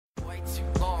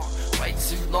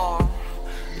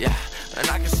And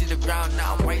I can see the ground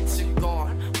now, way too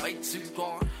gone, way too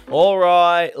gone. All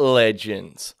right,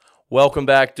 legends. Welcome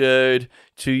back, dude,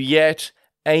 to yet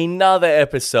another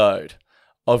episode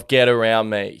of Get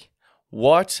Around Me.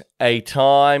 What a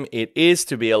time it is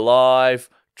to be alive,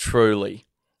 truly.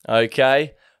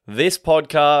 Okay? This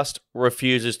podcast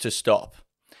refuses to stop.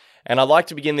 And I'd like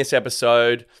to begin this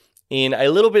episode in a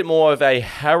little bit more of a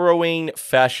harrowing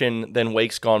fashion than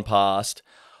weeks gone past.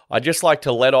 I'd just like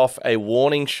to let off a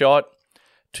warning shot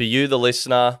to you, the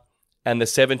listener, and the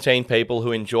 17 people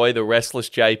who enjoy the Restless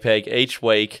JPEG each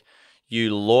week.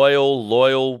 You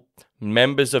loyal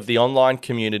members of the online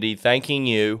community, thanking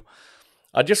you.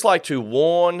 I'd just like to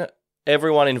warn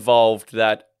everyone involved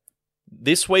that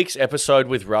this week's episode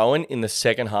with Rowan in the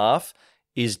second half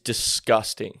is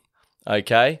disgusting,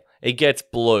 okay? It gets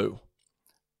blue.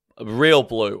 Real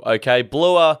blue, okay?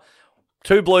 Bluer,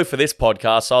 too blue for this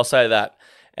podcast, so I'll say that.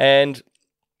 And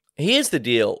here's the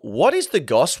deal. What is the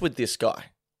goss with this guy?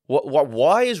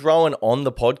 Why is Rowan on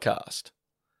the podcast?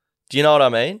 Do you know what I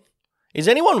mean? Is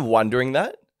anyone wondering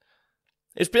that?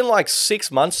 It's been like 6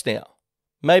 months now,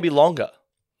 maybe longer.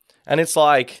 And it's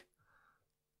like,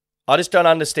 I just don't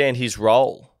understand his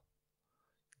role.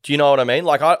 Do you know what I mean?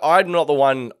 Like, I'm not the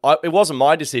one, it wasn't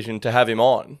my decision to have him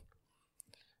on.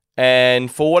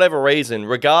 And for whatever reason,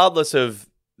 regardless of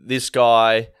this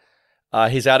guy,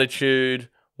 his attitude,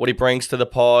 what he brings to the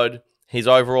pod, his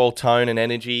overall tone and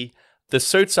energy, the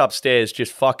suits upstairs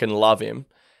just fucking love him.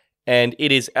 And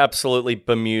it is absolutely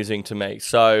bemusing to me.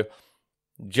 So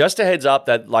just a heads up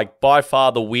that, like, by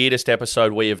far the weirdest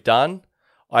episode we have done.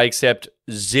 I accept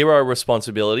zero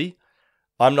responsibility.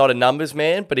 I'm not a numbers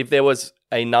man, but if there was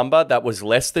a number that was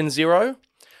less than zero,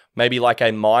 maybe like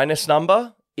a minus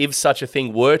number, if such a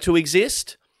thing were to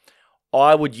exist,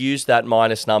 I would use that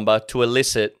minus number to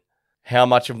elicit how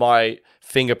much of my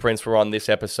fingerprints were on this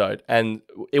episode. And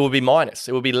it would be minus.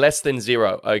 It would be less than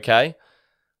zero, okay?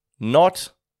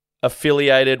 Not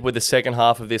affiliated with the second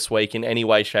half of this week in any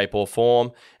way, shape, or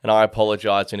form, and I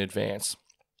apologize in advance.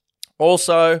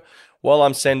 Also, while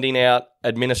I'm sending out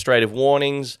administrative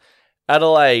warnings,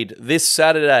 Adelaide, this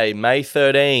Saturday, May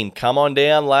 13, come on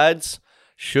down, lads.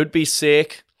 Should be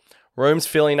sick. Room's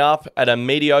filling up at a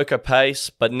mediocre pace,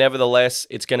 but nevertheless,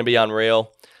 it's going to be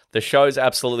unreal. The show's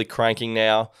absolutely cranking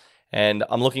now, and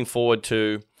I'm looking forward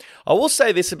to... I will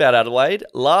say this about Adelaide.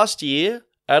 Last year,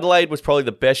 Adelaide was probably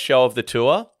the best show of the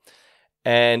tour,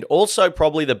 and also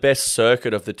probably the best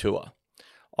circuit of the tour.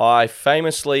 I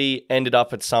famously ended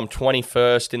up at some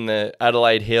 21st in the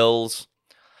Adelaide Hills,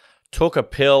 took a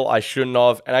pill I shouldn't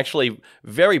have, and actually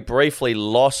very briefly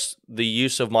lost the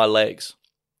use of my legs.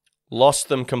 Lost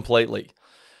them completely.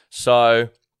 So,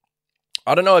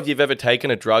 I don't know if you've ever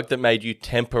taken a drug that made you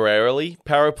temporarily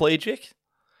paraplegic.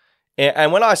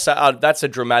 And when I say, that's a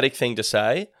dramatic thing to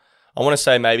say, I want to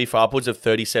say maybe for upwards of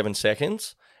 37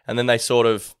 seconds. And then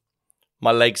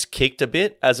my legs kicked a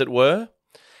bit, as it were.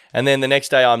 And then the next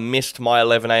day I missed my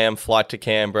 11 a.m. flight to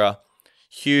Canberra.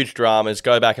 Huge dramas.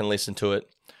 Go back and listen to it.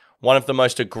 One of the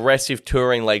most aggressive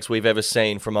touring legs we've ever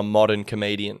seen from a modern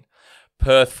comedian.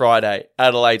 Perth Friday,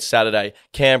 Adelaide Saturday,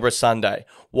 Canberra Sunday.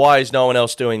 Why is no one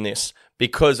else doing this?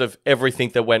 Because of everything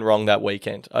that went wrong that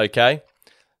weekend, okay?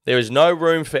 There is no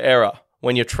room for error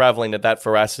when you're traveling at that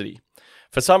veracity.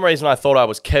 For some reason, I thought I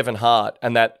was Kevin Hart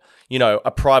and that,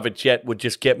 a private jet would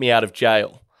just get me out of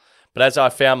jail. But as I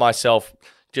found myself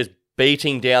just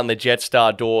beating down the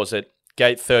Jetstar doors at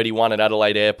Gate 31 at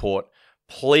Adelaide Airport,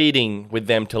 pleading with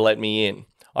them to let me in,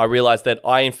 I realised that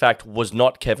I, in fact, was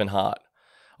not Kevin Hart.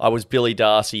 I was Billy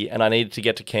Darcy, and I needed to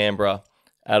get to Canberra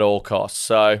at all costs.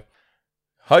 So,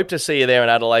 hope to see you there in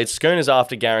Adelaide. Schooners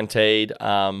after guaranteed.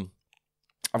 I've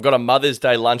got a Mother's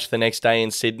Day lunch the next day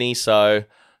in Sydney, so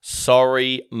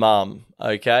sorry, Mum,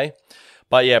 okay?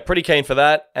 But yeah, pretty keen for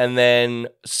that. And then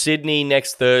Sydney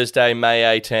next Thursday, May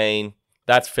 18.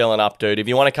 That's filling up, dude. If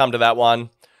you want to come to that one,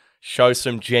 show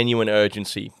some genuine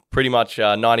urgency. Pretty much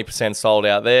 90% sold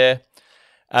out there.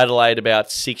 Adelaide about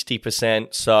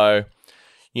 60%. So,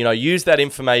 use that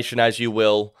information as you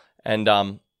will and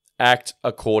act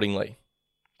accordingly.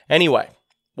 Anyway,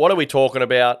 what are we talking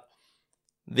about?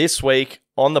 This week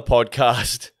on the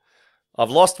podcast, I've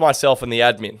lost myself in the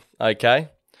admin, okay?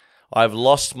 I've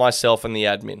lost myself in the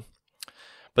admin.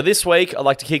 But this week, I'd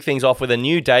like to kick things off with a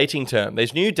new dating term.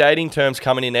 There's new dating terms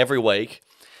coming in every week,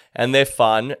 and they're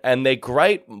fun, and they're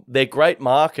great. They're great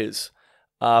markers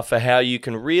for how you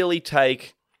can really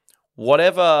take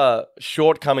whatever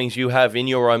shortcomings you have in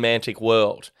your romantic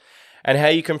world and how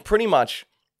you can pretty much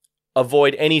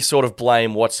avoid any sort of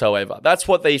blame whatsoever. That's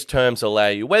what these terms allow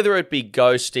you, whether it be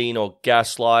ghosting or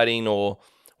gaslighting or,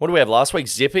 what do we have last week?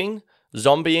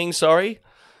 Zombieing, sorry.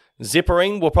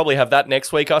 Zippering, we'll probably have that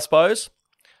next week, I suppose.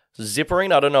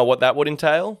 Zippering, I don't know what that would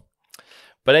entail.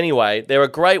 But anyway, they're a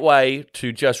great way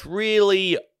to just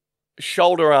really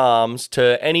shoulder arms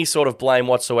to any sort of blame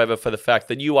whatsoever for the fact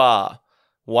that you are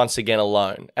once again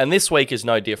alone. And this week is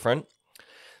no different.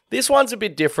 This one's a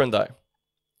bit different though,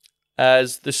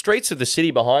 as the streets of the city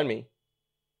behind me,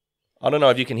 I don't know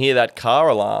if you can hear that car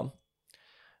alarm.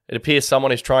 It appears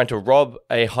someone is trying to rob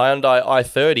a Hyundai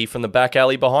i30 from the back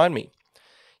alley behind me.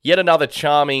 Yet another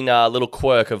charming little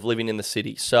quirk of living in the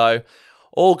city. So,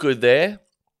 all good there.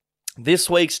 This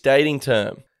week's dating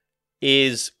term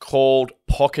is called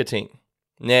pocketing.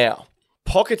 Now,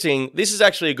 pocketing, this is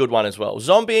actually a good one as well.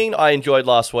 Zombieing, I enjoyed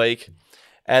last week.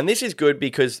 And this is good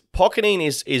because pocketing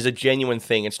is a genuine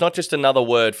thing. It's not just another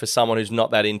word for someone who's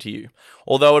not that into you.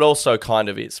 Although it also kind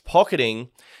of is. Pocketing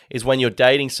is when you're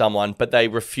dating someone, but they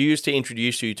refuse to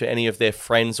introduce you to any of their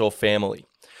friends or family.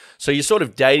 So you're sort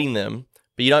of dating them,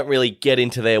 but you don't really get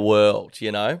into their world,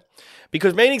 you know?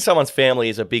 Because meeting someone's family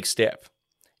is a big step.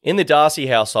 In the Darcy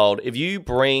household, if you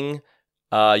bring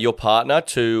your partner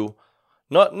to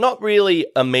not really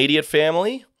immediate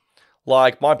family,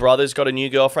 like my brother's got a new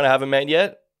girlfriend I haven't met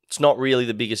yet, it's not really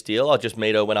the biggest deal. I'll just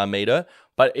meet her when I meet her.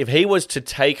 But if he was to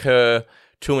take her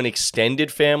to an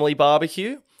extended family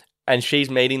barbecue and she's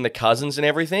meeting the cousins and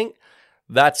everything,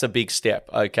 that's a big step,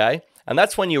 okay? And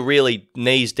that's when you're really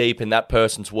knees deep in that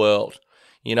person's world.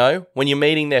 You know, when you're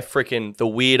meeting the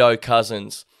weirdo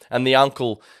cousins and the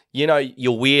uncle, you know,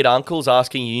 your weird uncle's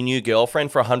asking your new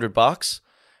girlfriend for $100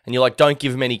 and you're like, don't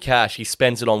give him any cash. He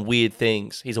spends it on weird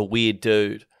things. He's a weird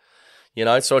dude. You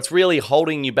know, so it's really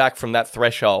holding you back from that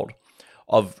threshold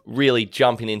of really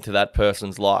jumping into that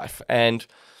person's life. And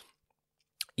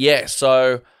yeah,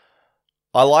 so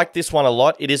I like this one a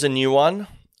lot. It is a new one.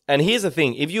 And here's the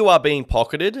thing, if you are being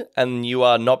pocketed and you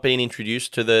are not being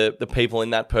introduced to the people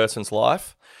in that person's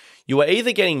life, you are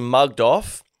either getting mugged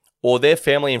off or their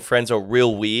family and friends are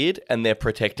real weird and they're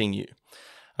protecting you.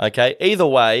 Okay, either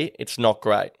way, it's not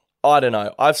great. I don't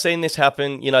know. I've seen this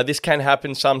happen. You know, this can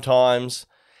happen sometimes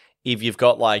if you've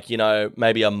got like, you know,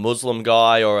 maybe a Muslim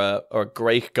guy or a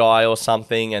Greek guy or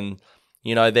something and,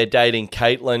 you know, they're dating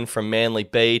Caitlin from Manly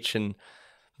Beach and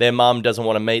their mum doesn't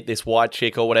want to meet this white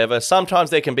chick or whatever.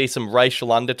 Sometimes there can be some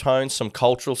racial undertones, some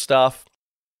cultural stuff.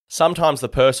 Sometimes the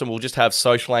person will just have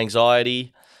social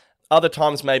anxiety. Other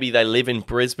times maybe they live in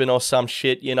Brisbane or some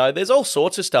shit, you know. There's all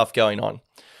sorts of stuff going on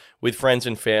with friends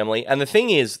and family. And the thing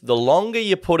is, the longer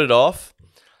you put it off,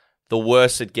 the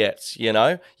worse it gets, you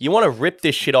know. You want to rip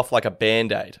this shit off like a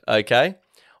Band-Aid, okay?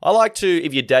 I like to,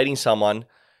 if you're dating someone,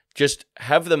 just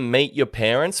have them meet your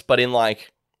parents, but in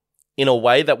a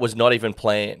way that was not even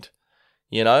planned.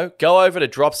 You know, go over to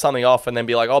drop something off and then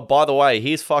be like, oh, by the way,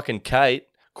 here's fucking Kate.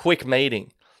 Quick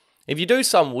meeting. If you do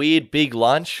some weird big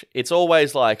lunch, it's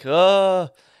always like, oh,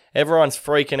 everyone's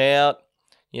freaking out.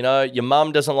 You know, your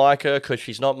mum doesn't like her because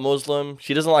she's not Muslim.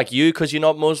 She doesn't like you because you're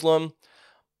not Muslim.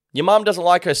 Your mum doesn't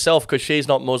like herself because she's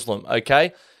not Muslim,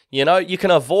 okay? You know, you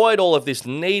can avoid all of this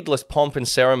needless pomp and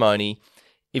ceremony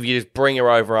if you just bring her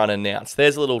over unannounced.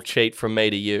 There's a little cheat from me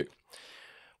to you.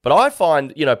 But I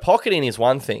find, you know, pocketing is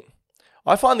one thing.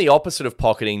 I find the opposite of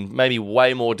pocketing maybe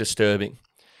way more disturbing.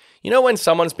 You know when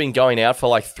someone's been going out for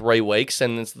like 3 weeks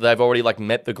and they've already like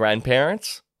met the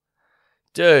grandparents?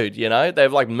 Dude, you know,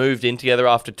 they've like moved in together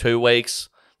after 2 weeks.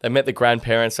 They met the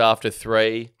grandparents after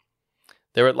 3.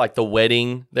 They're at like the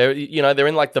wedding. They're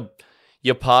in like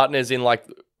your partner's in like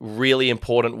really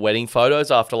important wedding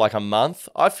photos after like a month.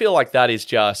 I feel like that is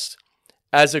just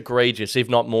as egregious, if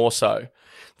not more so,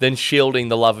 than shielding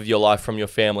the love of your life from your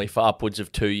family for upwards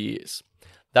of 2 years.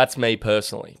 That's me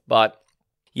personally. But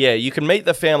yeah, you can meet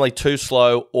the family too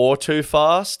slow or too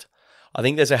fast. I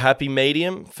think there's a happy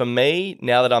medium. For me,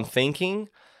 now that I'm thinking,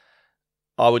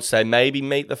 I would say maybe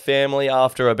meet the family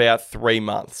after about 3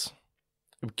 months.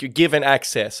 Given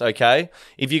access, okay?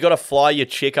 If you got to fly your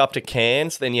chick up to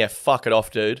Cairns, then yeah, fuck it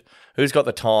off, dude. Who's got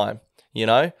the time, you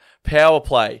know? Power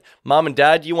play. Mum and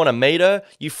dad, you want to meet her?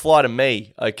 You fly to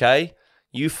me, okay?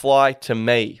 You fly to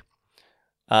me.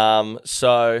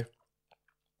 So,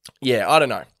 yeah, I don't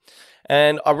know.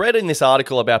 And I read in this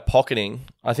article about pocketing,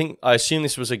 I assume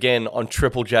this was again on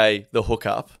Triple J, the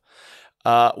hookup.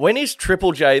 When is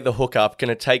Triple J, the hookup, going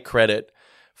to take credit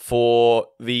for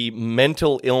the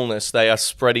mental illness they are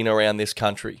spreading around this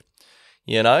country?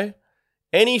 You know?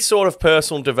 Any sort of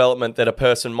personal development that a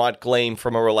person might glean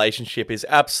from a relationship is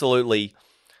absolutely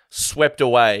swept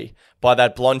away by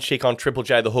that blonde chick on Triple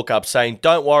J, the hookup, saying,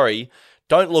 don't worry,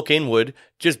 don't look inward,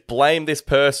 just blame this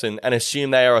person and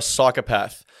assume they are a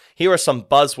psychopath. Here are some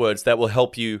buzzwords that will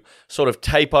help you sort of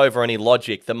tape over any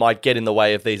logic that might get in the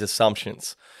way of these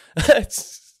assumptions.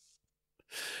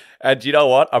 And you know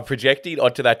what? I'm projecting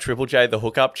onto that Triple J, the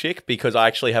hookup chick, because I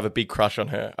actually have a big crush on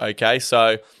her, okay?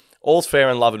 So all's fair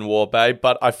in love and war, babe,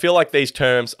 but I feel like these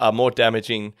terms are more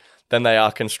damaging than they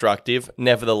are constructive.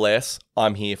 Nevertheless,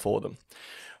 I'm here for them.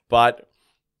 But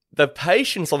the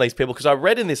patience on these people, because I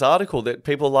read in this article that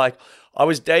people are like, I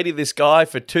was dating this guy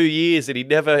for 2 years and he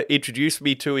never introduced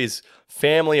me to his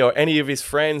family or any of his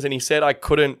friends, and he said I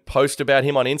couldn't post about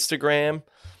him on Instagram.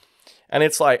 And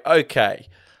it's like, okay,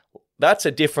 that's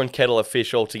a different kettle of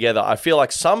fish altogether. I feel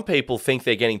like some people think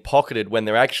they're getting pocketed when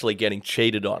they're actually getting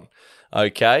cheated on,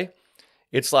 okay?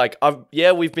 It's like,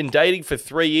 we've been dating for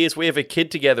 3 years. We have a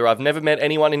kid together. I've never met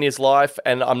anyone in his life,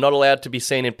 and I'm not allowed to be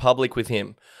seen in public with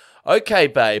him. Okay,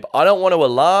 babe, I don't want to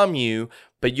alarm you,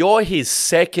 but you're his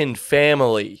second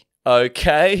family,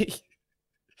 okay?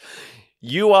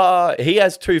 He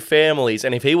has 2 families,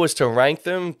 and if he was to rank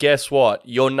them, guess what?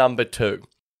 You're number 2.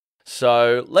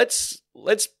 So let's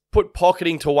put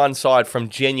pocketing to one side from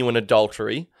genuine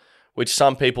adultery, which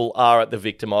some people are at the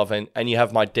victim of, and you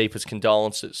have my deepest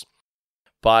condolences.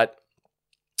 But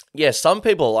yeah, some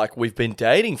people are like, we've been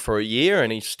dating for a year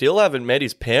and he still haven't met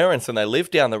his parents and they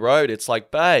live down the road. It's like,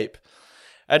 babe,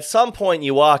 at some point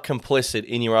you are complicit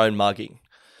in your own mugging,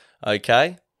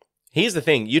 okay? Here's the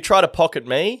thing. You try to pocket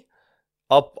me,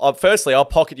 I'll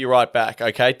pocket you right back,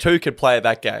 okay? 2 could play at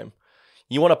that game.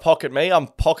 You want to pocket me? I'm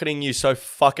pocketing you so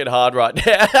fucking hard right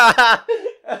now.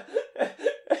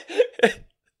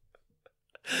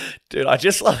 Dude, I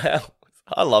just love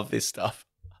I love this stuff.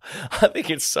 I think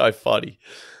it's so funny.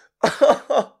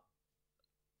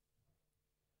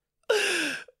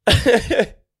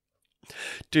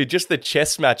 Dude, just the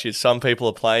chess matches some people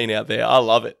are playing out there. I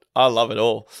love it. I love it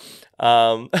all.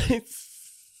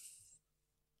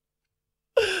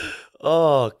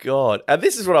 Oh, God. And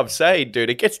this is what I'm saying,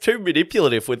 dude. It gets too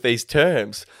manipulative with these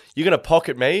terms. You're going to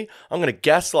pocket me? I'm going to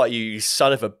gaslight you, you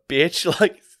son of a bitch.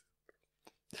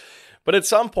 But at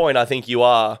some point, I think you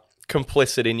are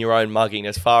complicit in your own mugging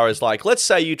as far as, like, let's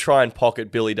say you try and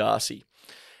pocket Billy Darcy.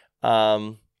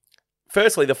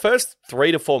 Firstly, the first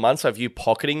 3 to 4 months of you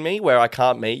pocketing me where I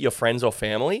can't meet your friends or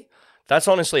family, that's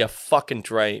honestly a fucking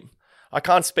dream. I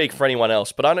can't speak for anyone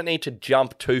else, but I don't need to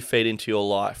jump 2 feet into your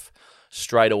life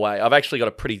straight away. I've actually got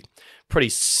a pretty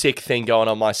sick thing going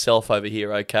on myself over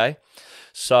here, okay?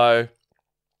 So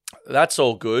that's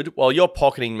all good. While you're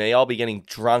pocketing me, I'll be getting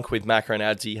drunk with Macca and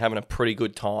Adzi, having a pretty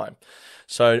good time.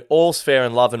 So all's fair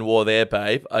in love and war there,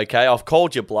 babe, okay? I've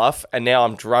called your bluff, and now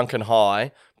I'm drunk and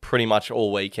high pretty much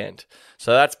all weekend.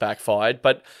 So that's backfired.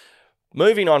 But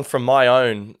moving on from my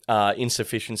own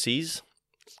insufficiencies,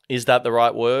 is that the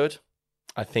right word?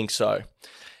 I think so.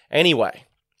 Anyway,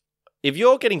 if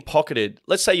you're getting pocketed,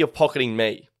 let's say you're pocketing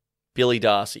me, Billy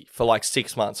Darcy, for like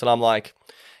 6 months, and I'm like,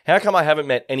 how come I haven't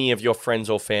met any of your friends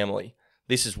or family?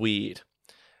 This is weird.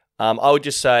 I would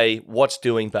just say, what's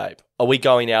doing, babe? Are we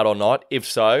going out or not? If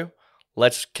so,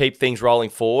 let's keep things rolling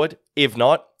forward. If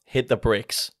not, hit the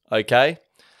bricks, okay?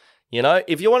 You know,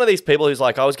 if you're one of these people who's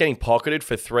like, I was getting pocketed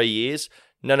for 3 years,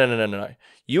 no.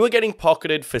 You were getting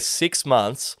pocketed for 6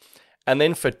 months, and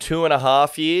then for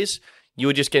 2.5 years, you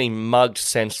were just getting mugged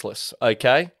senseless,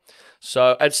 okay?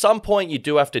 So at some point, you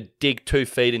do have to dig 2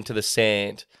 feet into the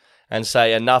sand and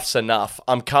say, enough's enough.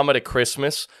 I'm coming to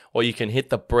Christmas, or you can hit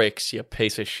the bricks, you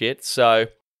piece of shit. So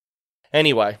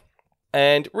anyway,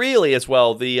 and really as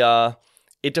well,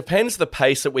 it depends the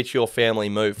pace at which your family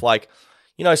move. Like,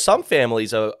 you know, some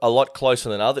families are a lot closer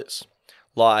than others.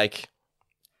 Like,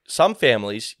 some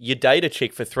families, you date a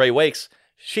chick for 3 weeks,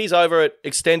 she's over at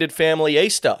extended family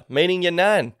Easter, meeting your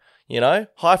nan, you know,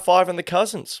 high-fiving the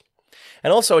cousins.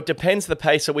 And also, it depends the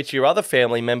pace at which your other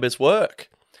family members work.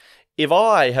 If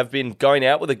I have been going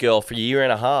out with a girl for 1.5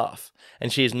 years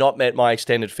and she has not met my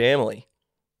extended family,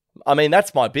 I mean,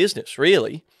 that's my business,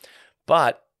 really.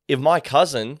 But if my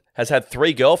cousin has had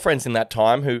 3 girlfriends in that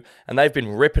time and they've been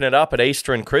ripping it up at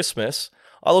Easter and Christmas,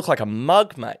 I look like a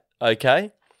mug, mate,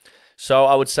 okay? So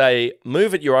I would say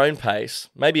move at your own pace.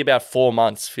 Maybe about 4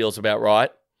 months feels about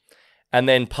right. And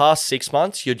then past 6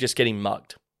 months, you're just getting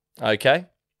mugged, okay?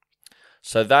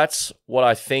 So that's what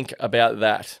I think about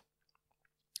that.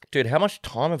 Dude, how much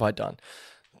time have I done?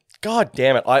 God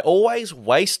damn it. I always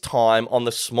waste time on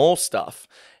the small stuff.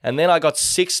 And then I got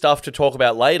sick stuff to talk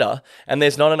about later. And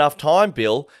there's not enough time,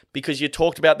 Bill, because you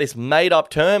talked about this made-up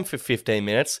term for 15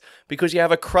 minutes because you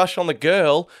have a crush on the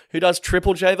girl who does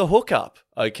Triple J the hookup,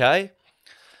 okay?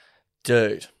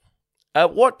 Dude,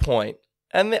 at what point,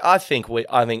 and I think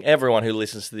everyone who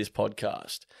listens to this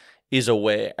podcast is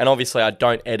aware, and obviously I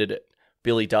don't edit it,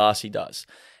 Billy Darcy does.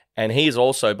 And he's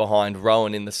also behind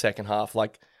Rowan in the second half.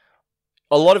 Like,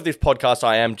 a lot of this podcast,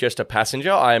 I am just a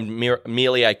passenger. I am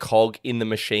merely a cog in the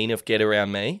machine of Get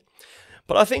Around Me.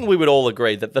 But I think we would all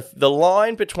agree that the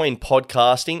line between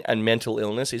podcasting and mental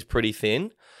illness is pretty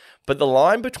thin. But the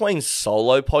line between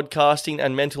solo podcasting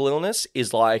and mental illness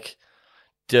is like,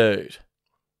 dude,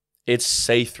 it's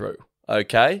see-through,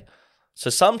 okay? So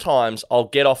sometimes I'll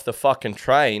get off the fucking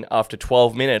train after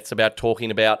 12 minutes about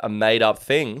talking about a made-up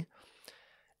thing,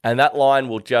 and that line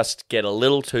will just get a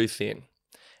little too thin.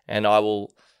 And I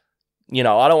will, I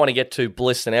don't want to get too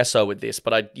bliss and eso with this,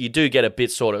 but you do get a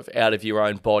bit sort of out of your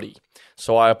own body.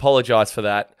 So I apologize for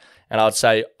that, and I'd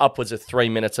say upwards of 3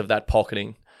 minutes of that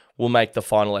pocketing will make the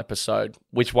final episode,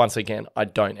 which once again, I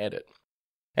don't edit.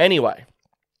 Anyway,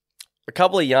 a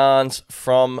couple of yarns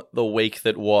from the week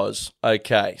that was.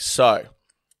 Okay, so,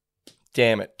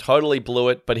 damn it, totally blew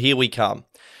it, but here we come.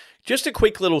 Just a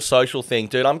quick little social thing,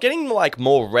 dude. I'm getting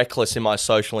more reckless in my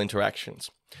social interactions.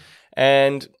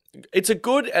 And it's a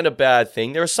good and a bad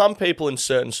thing. There are some people in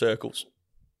certain circles,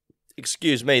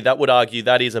 that would argue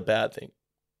that is a bad thing.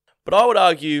 But I would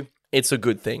argue it's a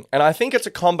good thing. And I think it's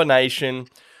a combination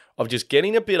of just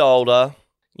getting a bit older.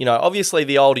 Obviously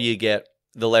the older you get,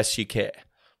 the less you care.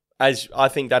 As I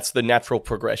think that's the natural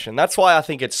progression. That's why I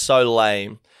think it's so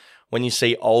lame when you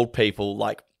see old people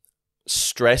like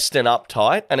stressed and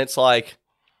uptight. And it's like,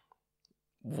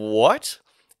 what?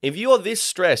 If you're this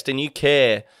stressed and you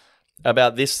care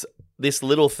about this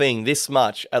little thing this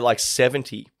much at like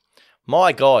 70,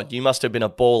 my God, you must have been a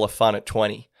ball of fun at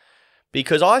 20.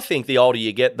 Because I think the older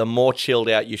you get, the more chilled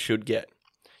out you should get.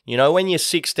 When you're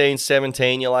 16,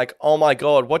 17, you're like, oh my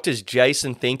God, what does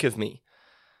Jason think of me?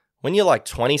 When you're like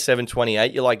 27,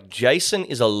 28, you're like, Jason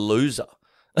is a loser.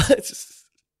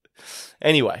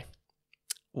 Anyway,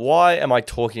 why am I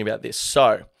talking about this?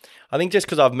 So, I think just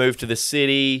because I've moved to the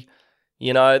city,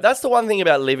 that's the one thing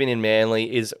about living in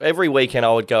Manly is every weekend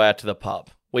I would go out to the pub,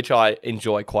 which I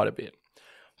enjoy quite a bit.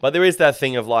 But there is that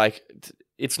thing of like,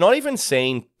 it's not even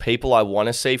seeing people I want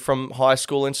to see from high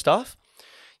school and stuff.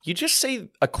 You just see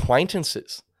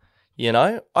acquaintances,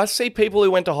 I see people who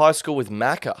went to high school with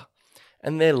Macca,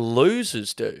 and they're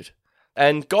losers, dude.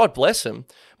 And God bless them,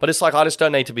 but it's like I just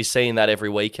don't need to be seeing that every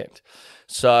weekend.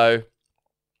 So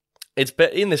it's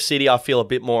in the city, I feel a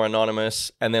bit more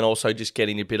anonymous, and then also just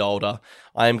getting a bit older,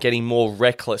 I am getting more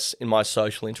reckless in my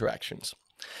social interactions.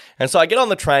 And so I get on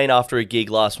the train after a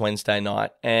gig last Wednesday night,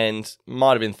 and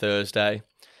might have been Thursday,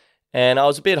 and I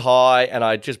was a bit high, and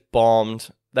I just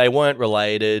bombed. They weren't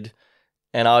related,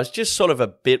 and I was just sort of a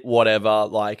bit whatever.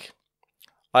 Like,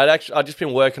 I'd just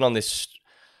been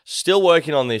still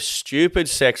working on this stupid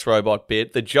sex robot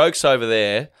bit. The joke's over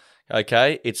there,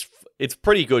 okay? It's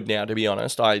pretty good now, to be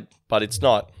honest. But it's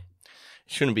not.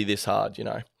 It shouldn't be this hard,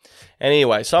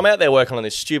 Anyway, so I'm out there working on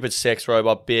this stupid sex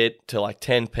robot bit to like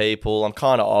 10 people. I'm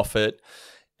kind of off it.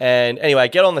 And anyway, I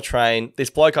get on the train. This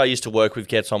bloke I used to work with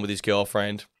gets on with his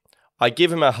girlfriend. I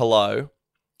give him a hello.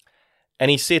 And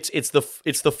he sits, it's the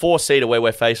 4-seater where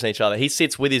we're facing each other. He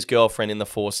sits with his girlfriend in the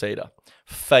 4-seater,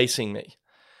 facing me.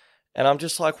 And I'm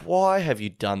just like, why have you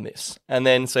done this? And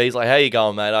then so he's like, how you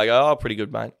going, mate? I go, oh, pretty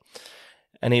good, mate.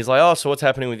 And he's like, oh, so what's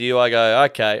happening with you? I go,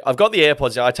 okay. I've got the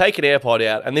AirPods now. I take an AirPod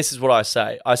out, and this is what I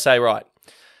say. I say, right.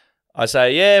 I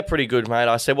say, yeah, pretty good, mate.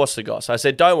 I said, what's the goss? I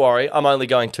said, don't worry. I'm only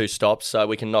going 2 stops, so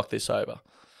we can knock this over.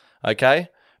 Okay?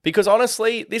 Because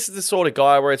honestly, this is the sort of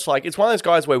guy where it's like, it's one of those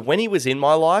guys where when he was in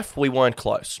my life, we weren't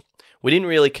close. We didn't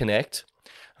really connect.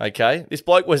 Okay? This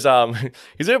bloke was,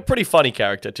 he's a pretty funny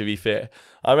character, to be fair.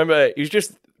 I remember he was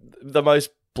just the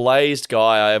most blazed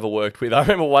guy I ever worked with. I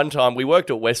remember one time we worked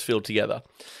at Westfield together,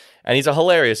 and he's a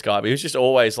hilarious guy, but he was just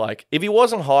always like, if he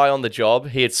wasn't high on the job,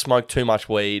 he had smoked too much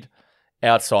weed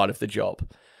outside of the job.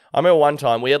 I remember one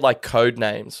time we had like code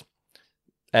names.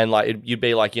 And like you'd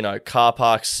be like, car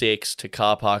park 6 to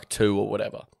car park 2 or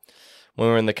whatever when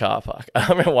we were in the car park. I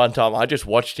remember one time I just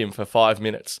watched him for 5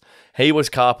 minutes. He was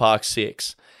car park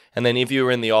 6. And then if you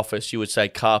were in the office, you would say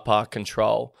car park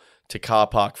control to car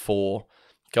park 4.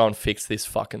 Go and fix this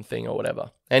fucking thing or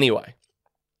whatever. Anyway,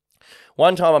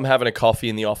 one time I'm having a coffee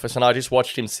in the office and I just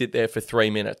watched him sit there for 3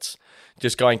 minutes,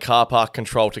 just going car park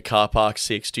control to car park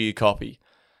 6. Do you copy?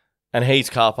 And he's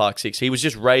car park 6. He was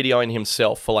just radioing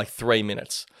himself for like 3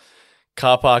 minutes.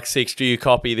 Car park 6, do you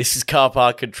copy? This is car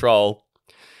park control.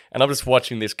 And I'm just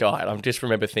watching this guy, and I just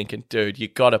remember thinking, dude, you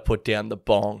got to put down the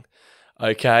bong,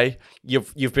 okay?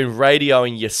 You've been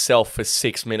radioing yourself for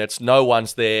 6 minutes. No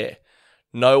one's there.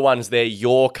 No one's there.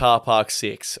 You're car park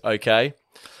 6, okay?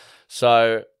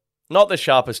 So, not the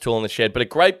sharpest tool in the shed, but a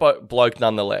great bloke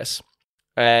nonetheless.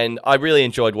 And I really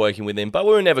enjoyed working with him, but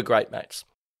we were never great mates.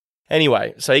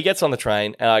 Anyway, so he gets on the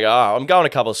train, and I go, oh, I'm going a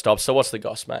couple of stops, so what's the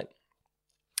goss, mate?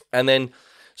 And then,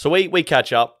 so we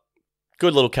catch up.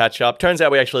 Good little catch up. Turns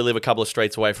out we actually live a couple of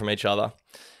streets away from each other.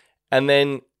 And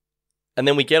then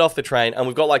we get off the train and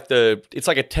we've got like it's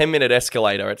like a 10-minute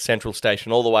escalator at Central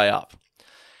Station all the way up.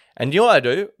 And you know what I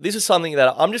do? This is something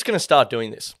that I'm just going to start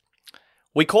doing this.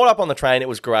 We caught up on the train. It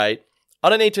was great. I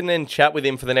don't need to then chat with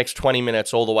him for the next 20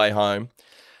 minutes all the way home.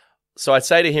 So I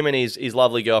say to him and his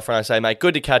lovely girlfriend, I say, mate,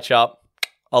 good to catch up.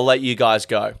 I'll let you guys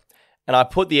go. And I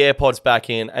put the AirPods back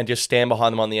in and just stand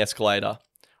behind them on the escalator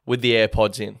with the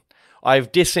AirPods in.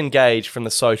 I've disengaged from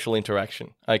the social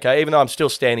interaction, okay? Even though I'm still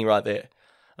standing right there,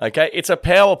 okay? It's a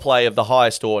power play of the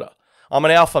highest order. I'm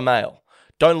an alpha male.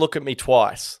 Don't look at me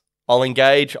twice. I'll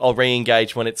engage, I'll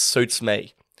re-engage when it suits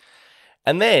me.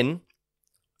 And then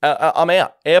I'm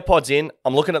out. AirPods in,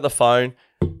 I'm looking at the phone.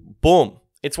 Boom.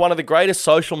 It's one of the greatest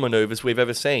social maneuvers we've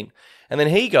ever seen. And then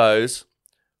he goes,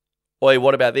 oi,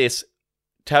 what about this?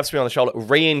 Taps me on the shoulder,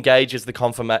 re-engages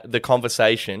the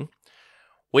conversation,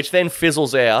 which then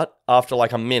fizzles out after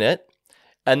like a minute.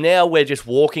 And now we're just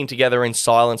walking together in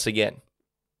silence again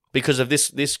because of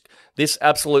this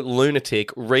absolute lunatic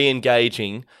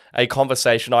re-engaging a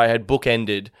conversation I had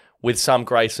bookended with some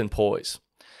grace and poise.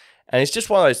 And it's just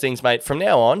one of those things, mate. From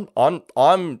now on,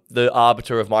 I'm the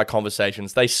arbiter of my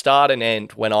conversations. They start and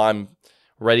end when I'm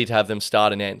ready to have them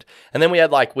start and end. And then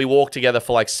we walked together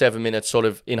for like 7 minutes sort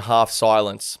of in half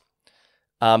silence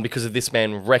because of this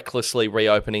man recklessly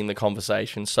reopening the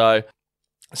conversation. So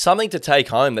something to take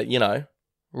home that,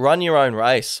 run your own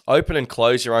race, open and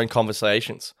close your own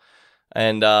conversations.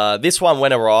 And this one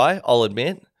went awry, I'll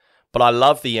admit, but I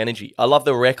love the energy. I love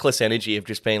the reckless energy of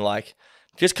just being like,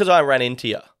 just because I ran into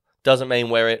you doesn't mean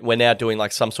we're now doing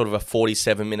like some sort of a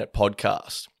 47-minute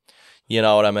podcast. You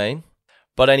know what I mean?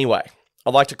 But anyway,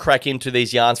 I'd like to crack into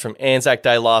these yarns from Anzac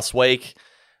Day last week.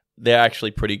 They're actually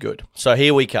pretty good. So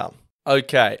here we come.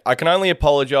 Okay, I can only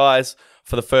apologize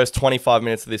for the first 25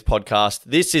 minutes of this podcast.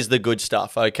 This is the good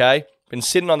stuff, okay? Been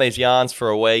sitting on these yarns for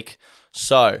a week.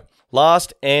 So,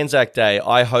 last Anzac Day,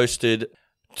 I hosted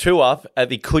 2-Up at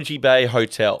the Coogee Bay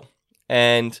Hotel.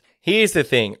 And here's the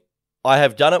thing. I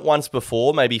have done it once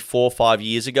before, maybe 4 or 5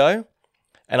 years ago,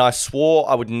 and I swore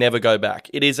I would never go back.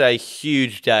 It is a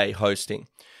huge day hosting.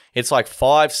 It's like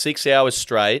 5-6 hours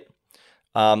straight.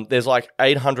 There's like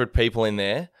 800 people in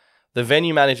there. The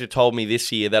venue manager told me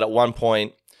this year that at one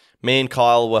point, me and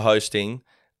Kyle were hosting.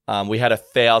 We had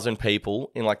 1,000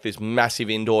 people in like this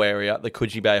massive indoor area at the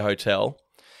Coogee Bay Hotel.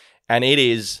 And it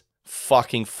is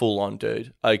fucking full on,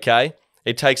 dude. Okay?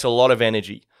 It takes a lot of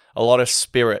energy, a lot of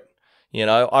spirit.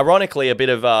 Ironically, a bit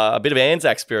of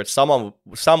Anzac spirit, some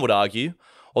would argue,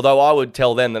 although I would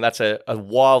tell them that that's a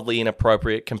wildly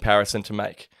inappropriate comparison to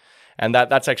make. And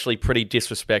that's actually pretty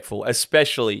disrespectful,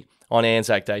 especially on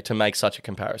Anzac Day, to make such a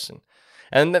comparison.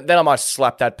 And then I might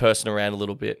slap that person around a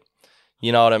little bit.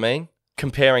 You know what I mean?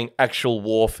 Comparing actual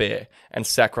warfare and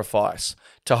sacrifice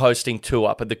to hosting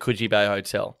 2-Up at the Coogee Bay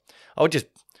Hotel.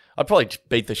 I'd probably just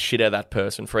beat the shit out of that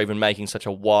person for even making such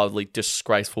a wildly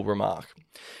disgraceful remark.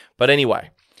 But anyway,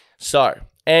 so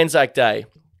Anzac Day,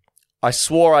 I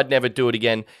swore I'd never do it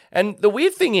again. And the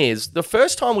weird thing is, the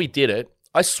first time we did it,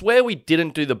 I swear we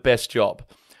didn't do the best job.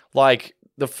 Like,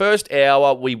 the first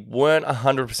hour, we weren't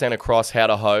 100% across how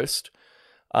to host.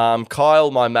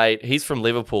 Kyle, my mate, he's from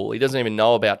Liverpool. He doesn't even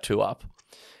know about 2-Up.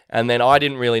 And then I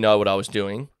didn't really know what I was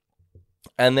doing.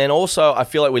 And then also, I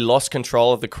feel like we lost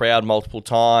control of the crowd multiple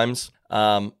times.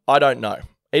 I don't know.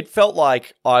 It felt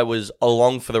like I was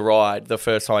along for the ride the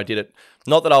first time I did it.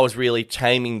 Not that I was really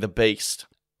taming the beast.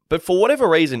 But for whatever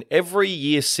reason, every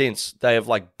year since, they have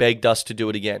like begged us to do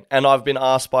it again. And I've been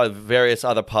asked by various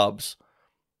other pubs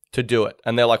to do it.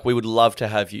 And they're like, we would love to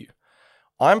have you.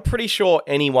 I'm pretty sure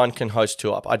anyone can host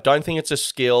 2-Up. I don't think it's a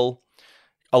skill.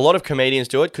 A lot of comedians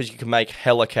do it because you can make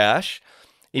hella cash.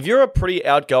 If you're a pretty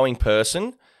outgoing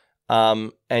person,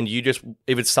 and if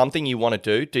it's something you want to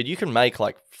do, dude, you can make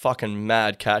like fucking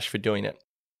mad cash for doing it.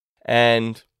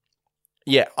 And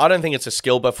yeah, I don't think it's a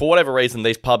skill, but for whatever reason,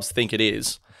 these pubs think it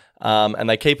is. And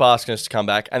they keep asking us to come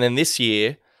back. And then this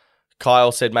year,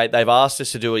 Kyle said, mate, they've asked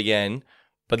us to do it again,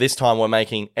 but this time we're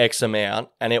making X amount,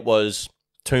 and it was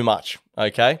too much,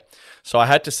 okay? So I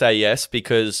had to say yes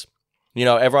because,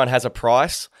 everyone has a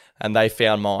price, and they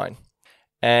found mine.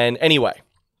 And anyway,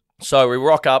 so we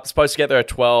rock up, supposed to get there at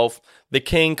 12. The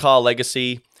King, Kyle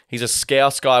Legacy, he's a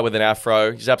Scouse guy with an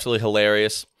afro. He's absolutely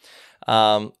hilarious.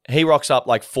 He rocks up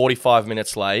like 45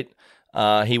 minutes late.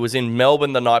 He was in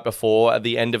Melbourne the night before at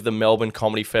the end of the Melbourne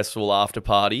Comedy Festival after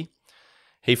party.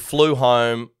 He flew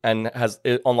home and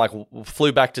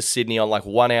flew back to Sydney on like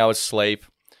 1 hour's sleep.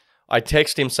 I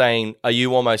text him saying, are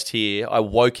you almost here? I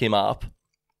woke him up.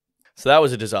 So that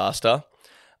was a disaster.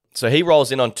 So he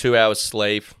rolls in on 2 hours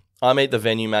sleep. I meet the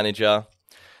venue manager.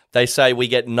 They say we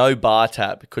get no bar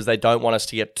tab because they don't want us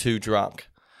to get too drunk.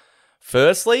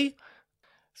 Firstly,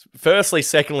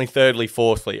 secondly, thirdly,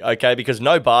 fourthly, okay? Because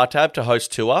no bar tab to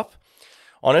host 2-Up.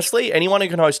 Honestly, anyone who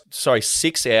can host,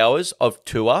 6 hours of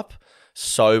 2-Up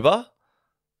sober,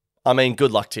 I mean,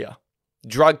 good luck to you.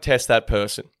 Drug test that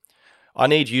person. I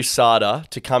need USADA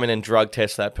to come in and drug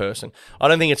test that person. I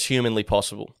don't think it's humanly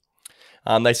possible.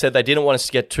 They said they didn't want us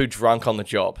to get too drunk on the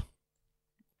job.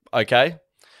 Okay?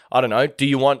 I don't know. Do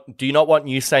you not want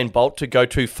Usain Bolt to go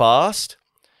too fast?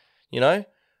 You know?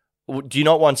 Do you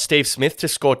not want Steve Smith to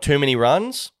score too many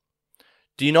runs?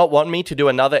 Do you not want me to do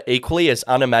another equally as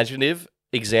unimaginative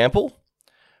example?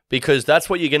 Because that's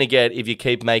what you're going to get if you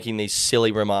keep making these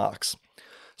silly remarks.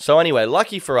 So anyway,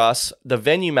 lucky for us, the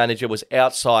venue manager was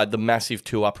outside the massive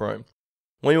 2-Up room.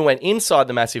 When we went inside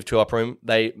the massive 2-Up room,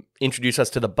 they introduced us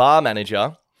to the bar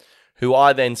manager, who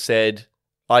I then said,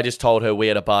 I just told her we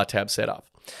had a bar tab set up.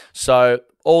 So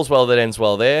all's well that ends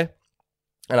well there.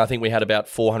 And I think we had about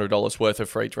 $400 worth of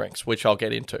free drinks, which I'll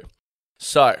get into.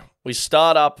 So we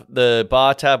start up the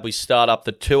bar tab, we start up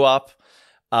the 2-Up.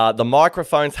 The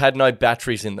microphones had no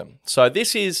batteries in them. So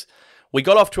we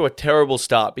got off to a terrible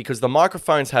start because the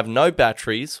microphones have no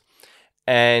batteries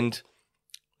and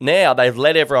now they've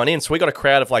let everyone in. So we got a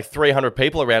crowd of like 300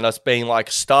 people around us being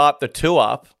like, start the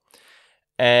 2-Up.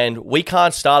 And we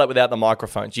can't start it without the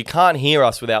microphones. You can't hear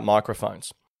us without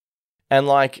microphones. And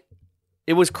like,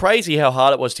 it was crazy how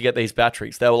hard it was to get these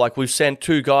batteries. They were like, we've sent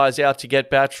 2 guys out to get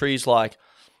batteries. Like,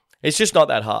 it's just not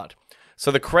that hard. So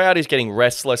the crowd is getting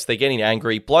restless. They're getting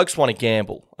angry. Blokes want to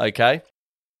gamble, okay?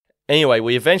 Anyway,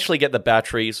 we eventually get the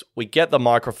batteries. We get the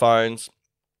microphones.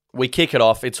 We kick it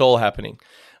off. It's all happening.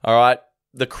 All right?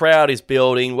 The crowd is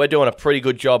building. We're doing a pretty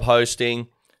good job hosting.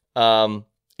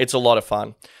 It's a lot of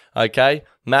fun, okay?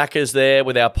 Macca's there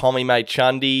with our pommy mate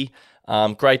Chundy.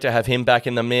 Great to have him back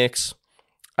in the mix.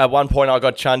 At one point, I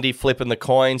got Chundy flipping the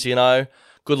coins, you know.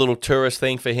 Good little tourist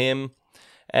thing for him.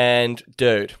 And,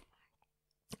 dude,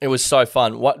 it was so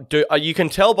fun. You can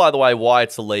tell, by the way, why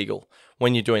it's illegal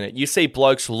when you're doing it. You see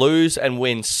blokes lose and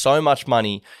win so much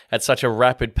money at such a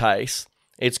rapid pace.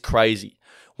 It's crazy.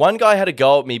 One guy had a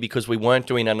go at me because we weren't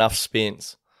doing enough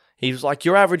spins. He was like,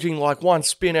 you're averaging like 1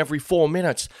 spin every 4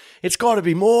 minutes. It's got to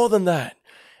be more than that.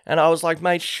 And I was like,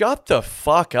 mate, shut the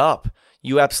fuck up,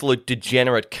 you absolute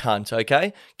degenerate cunt,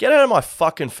 okay? Get out of my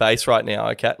fucking face right now,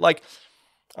 okay? Like,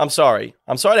 I'm sorry.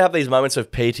 I'm sorry to have these moments of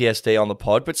PTSD on the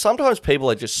pod, but sometimes people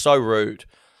are just so rude.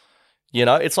 You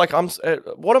know, it's like,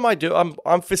 what am I doing?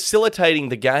 I'm facilitating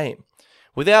the game.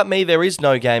 Without me, there is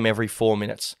no game every 4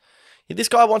 minutes. This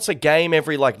guy wants a game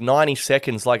every like 90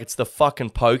 seconds like it's the fucking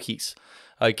pokies,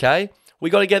 okay? We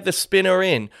got to get the spinner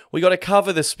in. We got to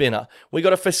cover the spinner. We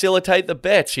got to facilitate the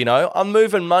bets, you know? I'm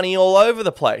moving money all over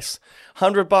the place.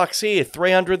 $100 here,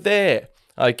 300 there,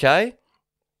 okay?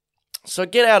 So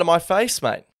get out of my face,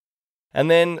 mate. And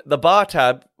then the bar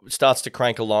tab starts to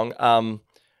crank along.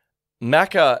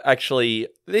 Macca actually,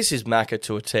 this is Macca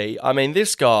to a T. I mean,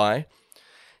 this guy,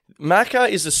 Macca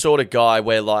is the sort of guy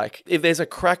where like, if there's a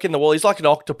crack in the wall, he's like an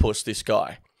octopus, this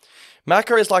guy.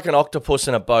 Macca is like an octopus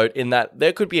in a boat in that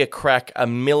there could be a crack a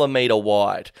millimeter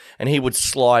wide and he would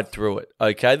slide through it,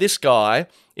 okay? This guy,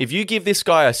 if you give this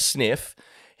guy a sniff,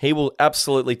 he will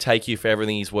absolutely take you for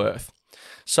everything he's worth.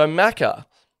 So Macca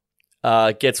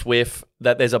gets whiff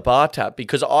that there's a bar tab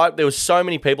because there was so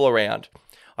many people around.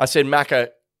 I said, Macca,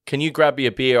 can you grab me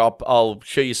a beer? I'll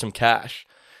shoot you some cash.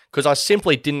 Because I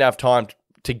simply didn't have time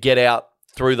to get out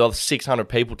through the 600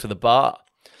 people to the bar.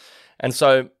 And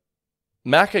so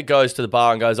Macca goes to the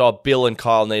bar and goes, oh, Bill and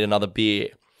Kyle need another beer.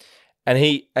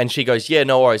 And she goes, yeah,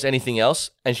 no worries, anything else?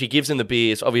 And she gives him the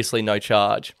beers, obviously no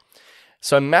charge.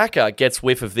 So Macca gets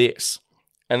whiff of this.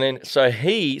 And then, so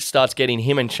he starts getting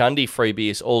him and Chundy free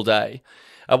beers all day.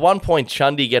 At one point,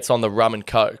 Chundy gets on the rum and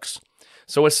cokes.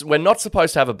 So we're not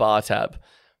supposed to have a bar tab.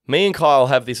 Me and Kyle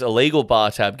have this illegal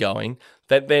bar tab going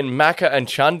that then Macca and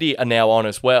Chundy are now on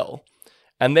as well.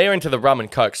 And they're into the rum and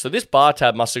coke. So this bar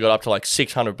tab must have got up to like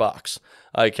 $600,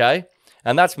 okay?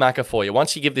 And that's Macca for you.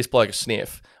 Once you give this bloke a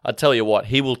sniff, I tell you what,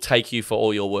 he will take you for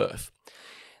all you're worth.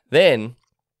 Then,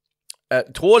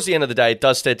 towards the end of the day, it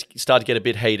does start to get a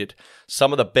bit heated.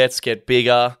 Some of the bets get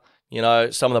bigger, you know,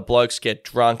 some of the blokes get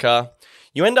drunker.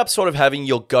 You end up sort of having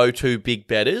your go-to big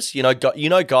bettors, you know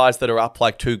guys that are up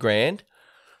like $2,000.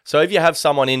 So if you have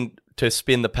someone in to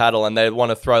spin the paddle and they want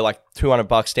to throw like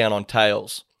 $200 down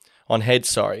on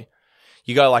heads,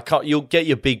 you go like, you'll get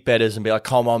your big bettors and be like,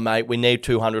 come on, mate, we need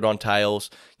 200 on tails.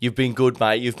 You've been good,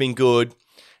 mate. You've been good.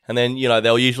 And then,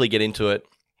 they'll usually get into it.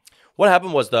 What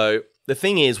happened was, though, the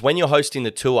thing is, when you're hosting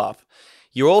the 2-Up,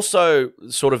 you're also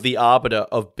sort of the arbiter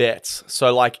of bets.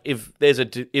 So like if there's a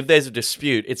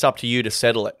dispute, it's up to you to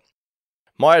settle it.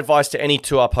 My advice to any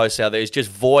 2-up hosts out there is just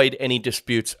void any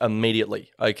disputes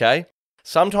immediately, okay?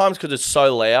 Sometimes because it's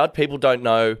so loud, people don't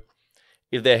know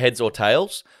if they're heads or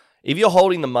tails. If you're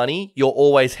holding the money, you're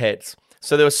always heads.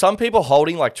 So there were some people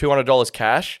holding like $200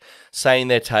 cash saying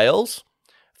they're tails.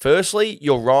 Firstly,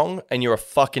 you're wrong and you're a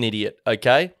fucking idiot,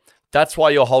 okay? That's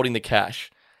why you're holding the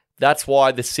cash. That's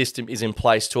why the system is in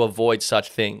place to avoid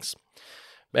such things.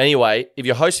 Anyway, if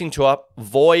you're hosting 2-up,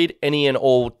 void any and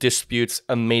all disputes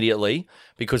immediately,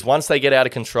 because once they get out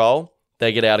of control,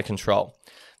 they get out of control.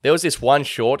 There was this one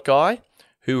short guy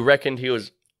who reckoned he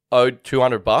was owed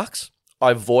 $200.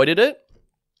 I voided it.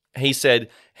 He said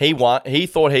he won. He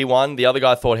thought he won. The other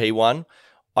guy thought he won.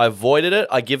 I voided it.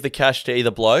 I give the cash to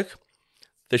either bloke.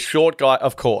 The short guy,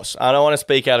 of course, I don't want to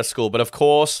speak out of school, but of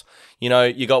course, you know,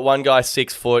 you got one guy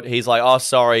 6 foot. He's like, oh,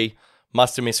 sorry,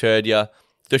 must have misheard you.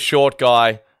 The short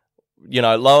guy, you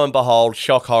know, lo and behold,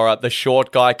 shock horror, the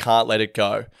short guy can't let it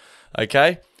go.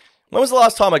 Okay? When was the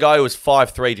last time a guy who was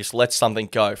 5'3" just let something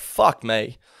go? Fuck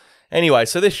me. Anyway,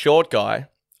 so this short guy,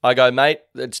 I go, mate,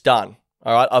 it's done.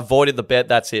 All right, I voided the bet,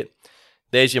 that's it.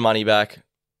 There's your money back.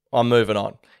 I'm moving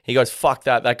on. He goes, fuck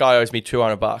that. That guy owes me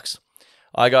 $200.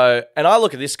 I go, and I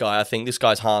look at this guy, I think this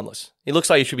guy's harmless. He looks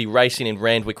like he should be racing in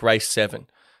Randwick Race 7.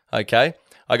 Okay?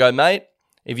 I go, mate,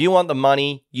 if you want the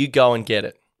money, you go and get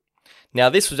it. Now,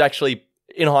 this was actually,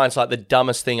 in hindsight, the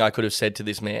dumbest thing I could have said to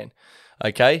this man.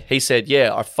 Okay? He said,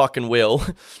 yeah, I fucking will.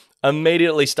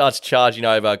 Immediately starts charging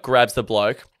over, grabs the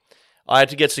bloke. I had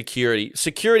to get security.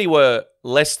 Security were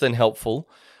less than helpful.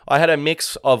 I had a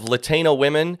mix of Latina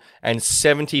women and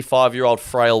 75-year-old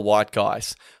frail white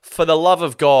guys. For the love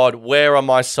of God, where are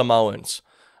my Samoans?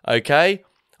 Okay?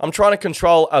 I'm trying to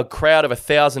control a crowd of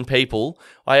 1,000 people.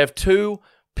 I have 2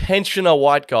 pensioner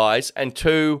white guys and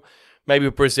 2 maybe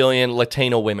Brazilian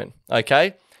Latino women.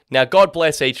 Okay? Now, God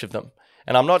bless each of them.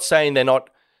 And I'm not saying they're not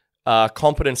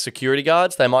competent security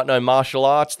guards. They might know martial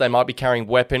arts. They might be carrying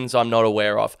weapons I'm not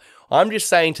aware of. I'm just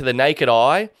saying to the naked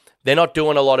eye, they're not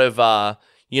doing a lot of,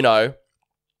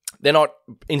 they're not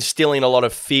instilling a lot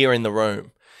of fear in the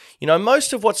room. You know,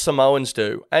 most of what Samoans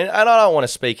do, and I don't want to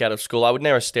speak out of school, I would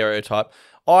never stereotype,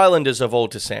 Islanders of all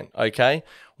descent, okay?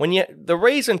 The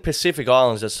reason Pacific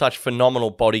Islanders are such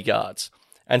phenomenal bodyguards,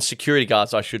 and security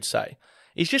guards, I should say,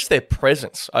 is just their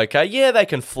presence, okay? Yeah, they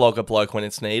can flog a bloke when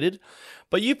it's needed,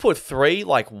 but you put 3,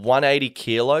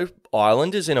 180-kilo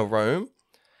Islanders in a room,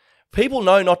 people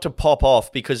know not to pop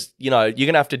off because, you're going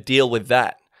to have to deal with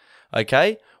that,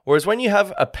 okay? Whereas when you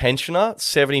have a pensioner,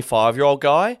 75-year-old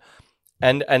guy,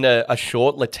 and a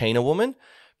short Latina woman,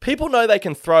 people know they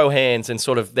can throw hands and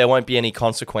sort of there won't be any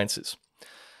consequences.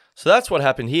 So that's what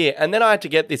happened here. And then I had to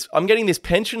get this, I'm getting this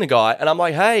pensioner guy, and I'm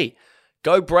like, hey,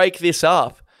 go break this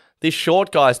up. This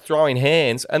short guy's throwing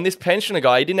hands, and this pensioner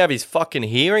guy, he didn't have his fucking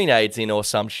hearing aids in or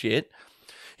some shit.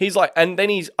 He's like, and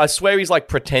then I swear he's like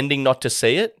pretending not to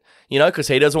see it, because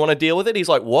he doesn't want to deal with it. He's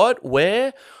like, what?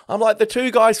 Where? I'm like, the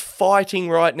 2 guys fighting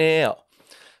right now.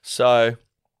 So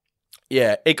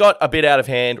yeah, it got a bit out of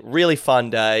hand. Really fun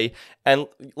day. And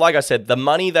like I said, the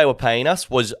money they were paying us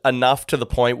was enough to the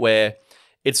point where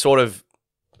it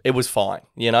was fine,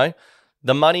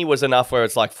 The money was enough where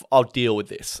it's like, I'll deal with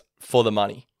this for the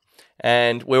money.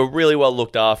 And we were really well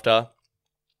looked after.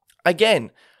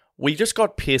 Again, we just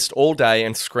got pissed all day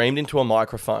and screamed into a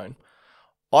microphone.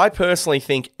 I personally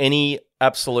think any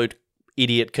absolute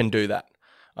idiot can do that,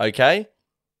 okay?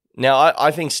 Now,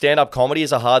 I think stand-up comedy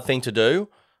is a hard thing to do.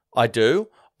 I do.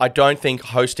 I don't think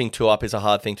hosting 2-up is a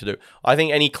hard thing to do. I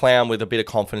think any clown with a bit of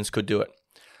confidence could do it.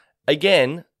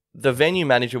 Again, the venue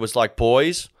manager was like,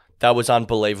 boys, that was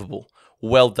unbelievable.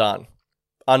 Well done.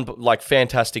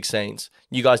 Fantastic scenes.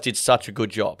 You guys did such a good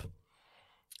job.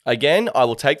 Again, I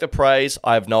will take the praise.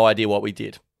 I have no idea what we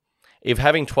did. If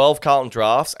having 12 Carlton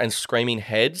drafts and screaming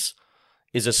heads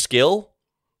is a skill,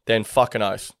 then fucking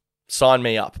oath. Sign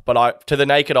me up. But to the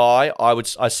naked eye,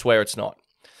 I swear it's not.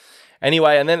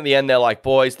 Anyway, and then at the end, they're like,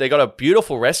 boys, they got a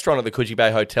beautiful restaurant at the Coogee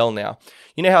Bay Hotel now.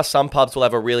 You know how some pubs will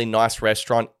have a really nice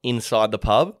restaurant inside the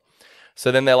pub?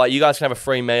 So then they're like, you guys can have a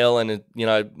free meal and,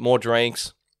 more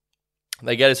drinks.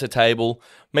 They get us a table.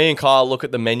 Me and Kyle look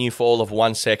at the menu for all of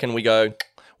 1 second. We go,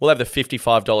 we'll have the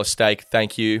 $55 steak.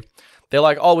 Thank you. They're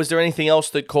like, oh, was there anything else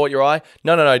that caught your eye?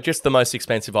 No, just the most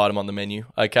expensive item on the menu,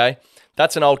 okay?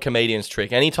 That's an old comedian's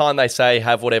trick. Anytime they say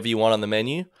have whatever you want on the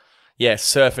menu, yeah,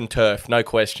 surf and turf, no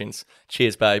questions.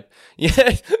 Cheers, babe.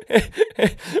 Yeah,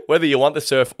 whether you want the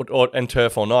surf and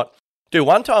turf or not. Dude,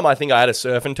 one time I think I had a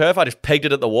surf and turf. I just pegged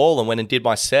it at the wall and went and did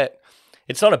my set.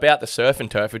 It's not about the surf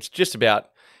and turf. It's just about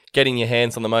getting your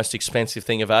hands on the most expensive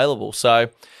thing available. So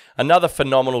another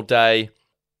phenomenal day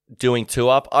doing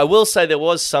 2-Up. I will say there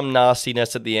was some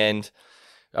nastiness at the end.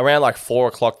 Around like 4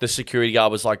 o'clock, the security guard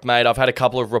was like, mate, I've had a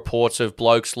couple of reports of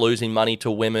blokes losing money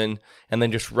to women and then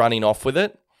just running off with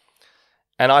it.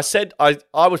 And I said,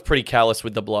 I was pretty callous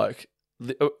with the bloke.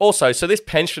 Also, so this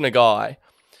pensioner guy,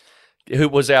 who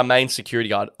was our main security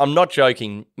guard, I'm not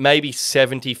joking, maybe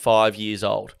 75 years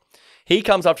old. He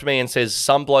comes up to me and says,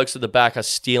 some blokes at the back are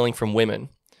stealing from women.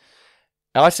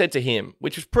 And I said to him,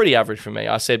 which was pretty average for me,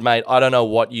 I said, mate, I don't know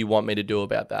what you want me to do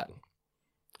about that.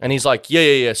 And he's like,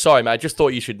 yeah, sorry, mate, just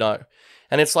thought you should know.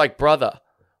 And it's like, brother,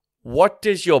 what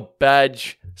does your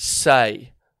badge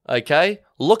say? Okay?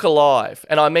 Look alive.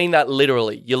 And I mean that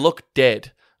literally. You look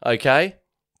dead. Okay?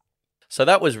 So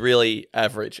that was really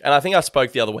average. And I think I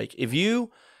spoke the other week. If you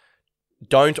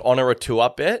don't honor a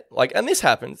 2-Up bet, and this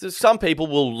happens, some people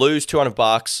will lose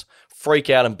 $200, freak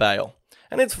out and bail.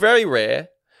 And it's very rare.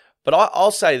 But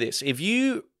I'll say this. If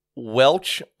you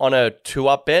welch on a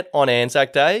 2-Up bet on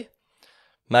Anzac Day,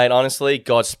 mate, honestly,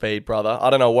 Godspeed, brother. I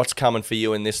don't know what's coming for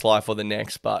you in this life or the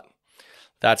next, but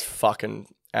that's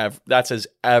that's as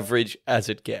average as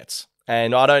it gets.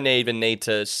 And I don't even need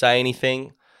to say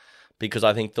anything because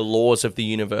I think the laws of the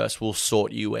universe will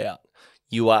sort you out.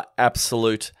 You are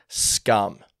absolute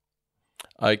scum.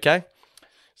 Okay?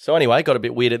 So anyway, got a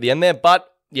bit weird at the end there,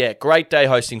 but yeah, great day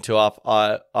hosting 2-Up.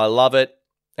 I love it,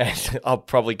 and I'll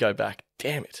probably go back.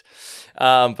 Damn it.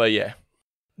 But yeah.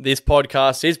 This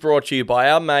podcast is brought to you by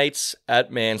our mates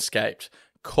at Manscaped.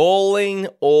 Calling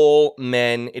all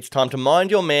men. It's time to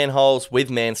mind your manholes with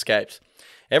Manscaped.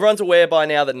 Everyone's aware by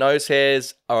now that nose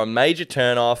hairs are a major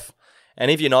turn-off,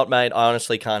 and if you're not, mate, I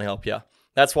honestly can't help you.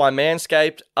 That's why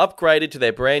Manscaped upgraded to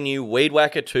their brand new Weed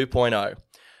Whacker 2.0.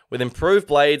 With improved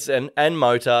blades and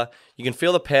motor, you can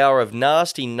feel the power of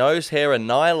nasty nose hair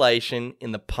annihilation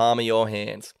in the palm of your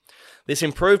hands. This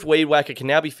improved Weed Whacker can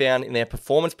now be found in their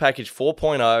Performance Package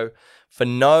 4.0 for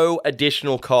no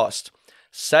additional cost.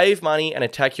 Save money and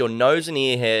attack your nose and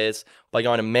ear hairs by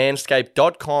going to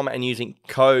manscaped.com and using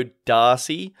code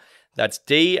DARCY, that's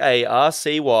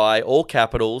DARCY, all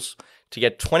capitals, to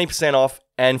get 20% off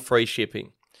and free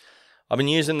shipping. I've been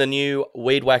using the new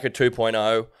Weed Whacker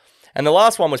 2.0, and the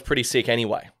last one was pretty sick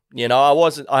anyway. You know,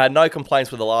 I had no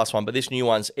complaints with the last one, but this new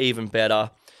one's even better.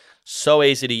 So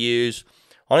easy to use.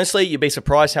 Honestly, you'd be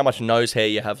surprised how much nose hair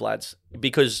you have, lads.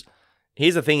 Because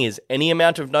here's the thing is, any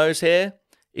amount of nose hair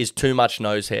is too much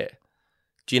nose hair.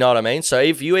 Do you know what I mean? So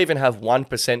if you even have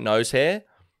 1% nose hair,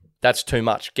 that's too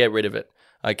much. Get rid of it.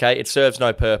 Okay? It serves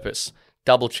no purpose.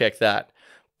 Double check that.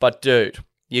 But dude,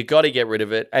 you got to get rid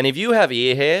of it. And if you have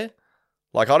ear hair,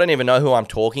 I don't even know who I'm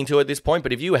talking to at this point,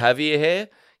 but if you have ear hair,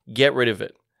 get rid of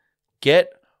it. Get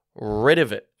rid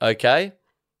of it. Okay?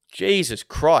 Jesus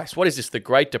Christ. What is this, the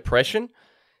Great Depression?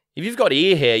 If you've got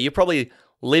ear hair, you probably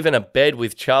live in a bed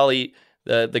with Charlie,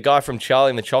 the guy from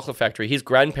Charlie and the Chocolate Factory, his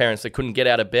grandparents that couldn't get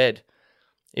out of bed.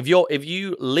 If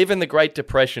you live in the Great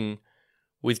Depression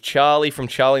with Charlie from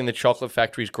Charlie and the Chocolate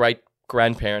Factory's great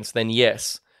grandparents, then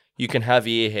yes, you can have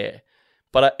ear hair.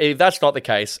 But if that's not the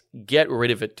case, get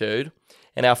rid of it, dude.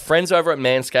 And our friends over at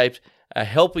Manscaped are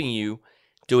helping you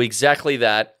do exactly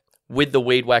that with the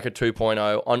Weed Whacker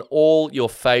 2.0 on all your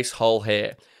face hole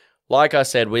hair. Like I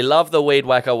said, we love the Weed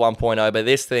Whacker 1.0, but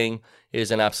this thing is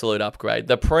an absolute upgrade.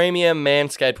 The premium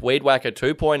Manscaped Weed Whacker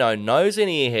 2.0 nose and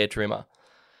ear hair trimmer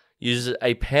uses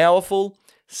a powerful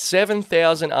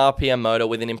 7,000 RPM motor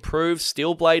with an improved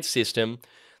steel blade system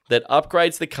that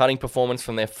upgrades the cutting performance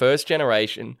from their first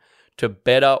generation to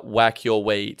better whack your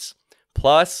weeds.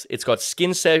 Plus, it's got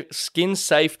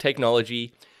skin-safe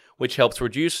technology, which helps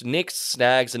reduce nicks,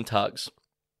 snags, and tugs.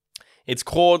 It's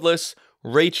cordless,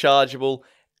 rechargeable,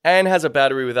 and has a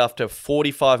battery with up to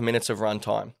 45 minutes of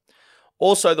runtime.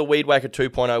 Also, the Weed Whacker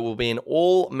 2.0 will be in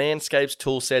all Manscaped's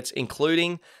tool sets,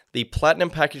 including the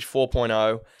Platinum Package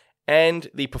 4.0 and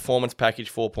the Performance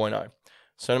Package 4.0.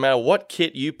 So no matter what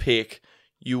kit you pick,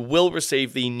 you will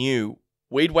receive the new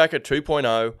Weed Whacker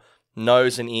 2.0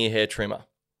 nose and ear hair trimmer.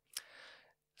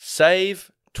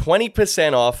 Save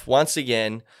 20% off, once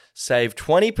again, save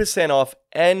 20% off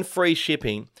and free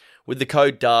shipping with the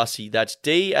code DARCY, that's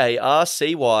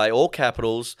DARCY, all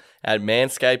capitals, at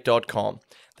manscaped.com.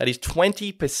 That is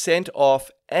 20% off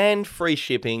and free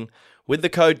shipping with the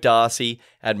code DARCY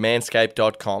at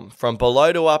manscaped.com. From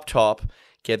below to up top,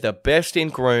 get the best in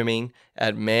grooming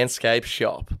at Manscaped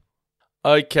Shop.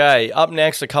 Okay, up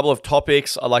next, a couple of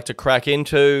topics I'd like to crack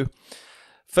into.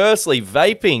 Firstly,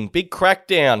 vaping. Big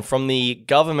crackdown from the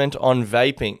government on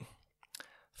vaping.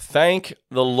 Thank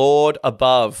the Lord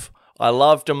above. I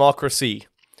love democracy.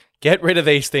 Get rid of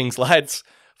these things, lads.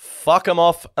 fuck them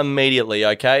off immediately,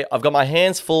 okay? I've got my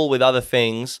hands full with other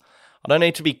things. I don't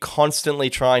need to be constantly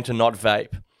trying to not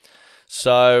vape.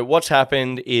 So what's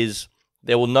happened is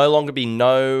there will no longer be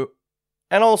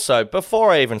and also,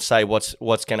 before I even say what's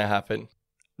going to happen,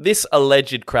 this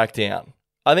alleged crackdown,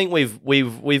 I think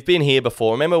we've been here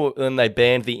before. Remember when they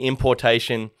banned the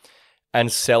importation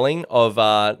and selling of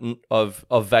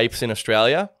vapes in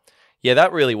Australia? Yeah,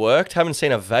 that really worked. Haven't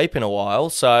seen a vape in a while,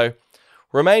 so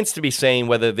remains to be seen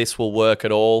whether this will work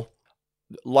at all.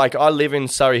 Like, I live in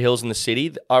Surrey Hills in the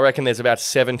city. I reckon there's about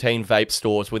 17 vape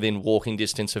stores within walking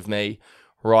distance of me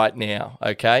right now,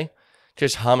 okay?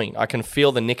 Just humming. I can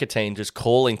feel the nicotine just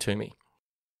calling to me.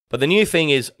 But the new thing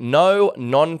is no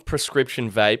non-prescription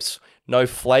vapes, no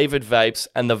flavored vapes,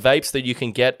 and the vapes that you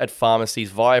can get at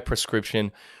pharmacies via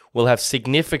prescription will have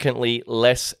significantly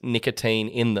less nicotine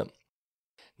in them.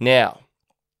 Now,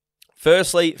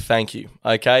 firstly, thank you,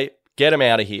 okay? Get them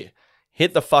out of here.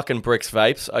 Hit the fucking bricks,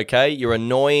 vapes, okay? You're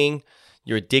annoying.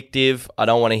 You're addictive. I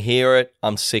don't want to hear it.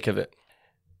 I'm sick of it.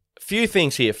 A few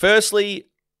things here. Firstly,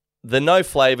 the no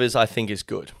flavors I think is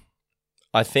good.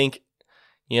 I think,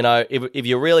 if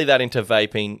you're really that into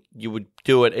vaping, you would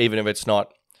do it even if it's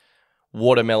not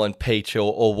watermelon, peach,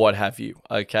 or what have you,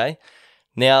 okay?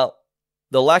 Now,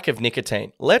 the lack of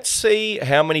nicotine. Let's see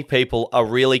how many people are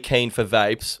really keen for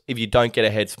vapes if you don't get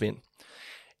a head spin.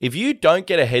 If you don't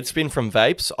get a head spin from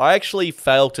vapes, I actually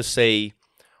fail to see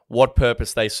what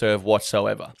purpose they serve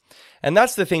whatsoever. And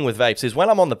that's the thing with vapes, is when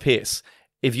I'm on the piss,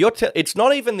 if you're it's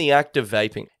not even the act of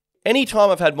vaping. Anytime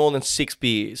I've had more than 6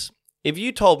 beers, if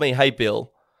you told me, hey,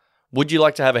 Bill, would you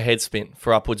like to have a head spin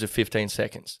for upwards of 15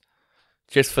 seconds?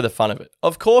 Just for the fun of it.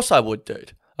 Of course I would,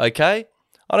 dude. Okay?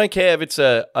 I don't care if it's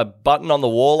a button on the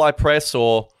wall I press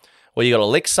or you got to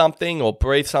lick something or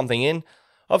breathe something in.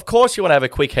 Of course you want to have a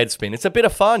quick head spin. It's a bit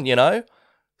of fun,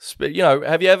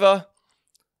 Have you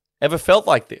ever felt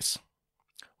like this?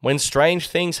 When strange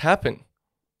things happen,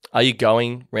 are you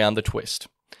going round the twist?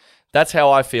 That's how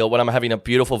I feel when I'm having a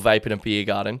beautiful vape in a beer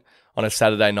garden on a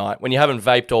Saturday night. When you haven't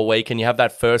vaped all week and you have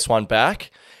that first one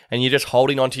back and you're just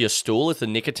holding onto your stool as the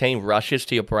nicotine rushes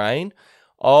to your brain.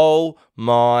 Oh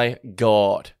my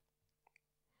God.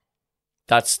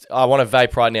 I want to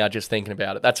vape right now just thinking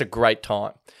about it. That's a great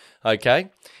time. Okay?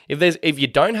 If you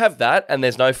don't have that and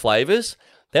there's no flavors,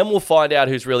 then we'll find out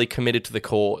who's really committed to the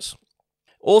cause.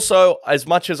 Also, as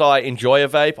much as I enjoy a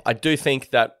vape, I do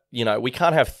think that, we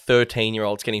can't have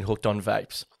 13-year-olds getting hooked on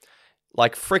vapes.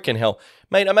 Like freaking hell.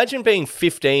 Mate, imagine being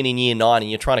 15 in year 9 and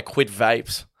you're trying to quit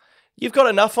vapes. You've got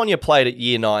enough on your plate at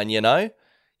year 9,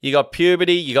 You got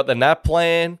puberty, you got the nap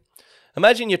plan.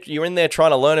 Imagine you're in there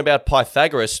trying to learn about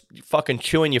Pythagoras, fucking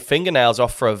chewing your fingernails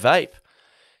off for a vape.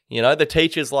 The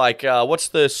teacher's like, what's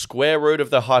the square root of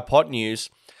the hypotenuse?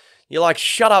 You're like,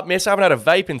 shut up, miss, I haven't had a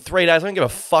vape in 3 days. I don't give a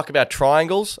fuck about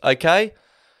triangles, okay?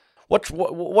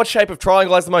 What shape of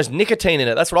triangle has the most nicotine in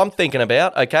it? That's what I'm thinking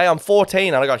about, okay? I'm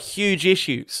 14 and I got huge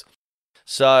issues.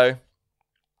 So,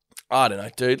 I don't know,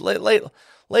 dude.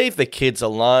 Leave the kids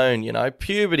alone,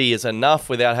 Puberty is enough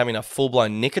without having a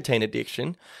full-blown nicotine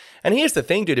addiction. And here's the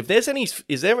thing, dude. If there's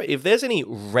any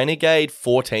renegade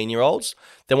 14-year-olds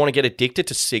that want to get addicted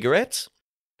to cigarettes,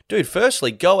 dude,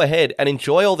 firstly, go ahead and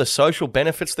enjoy all the social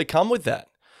benefits that come with that,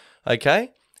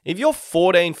 okay? If you're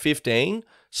 14, 15,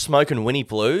 smoking Winnie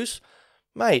Blues,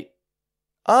 mate,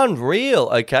 unreal,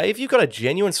 okay? If you've got a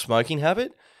genuine smoking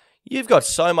habit, you've got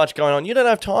so much going on. You don't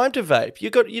have time to vape.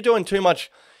 You're doing too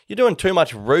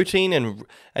much routine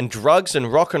and drugs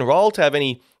and rock and roll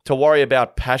to worry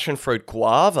about passion fruit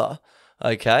guava,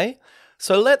 okay?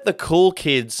 So let the cool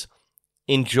kids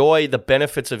enjoy the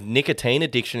benefits of nicotine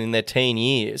addiction in their teen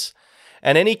years.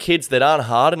 And any kids that aren't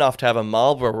hard enough to have a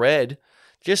Marlboro Red,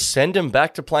 just send them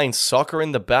back to playing soccer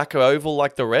in the back oval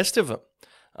like the rest of them,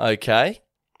 okay?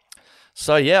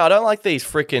 So yeah, I don't like these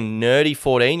freaking nerdy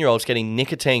 14-year-olds getting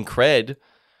nicotine cred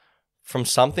from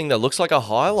something that looks like a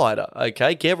highlighter,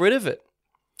 okay? Get rid of it.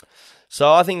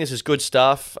 So I think this is good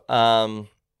stuff. Having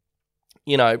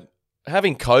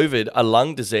COVID, a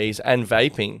lung disease, and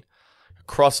vaping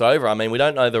cross over. I mean, we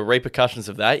don't know the repercussions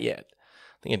of that yet.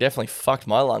 I think it definitely fucked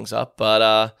my lungs up.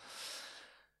 But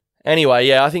anyway,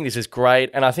 yeah, I think this is great.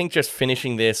 And I think just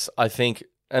finishing this,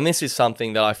 and this is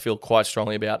something that I feel quite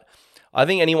strongly about, I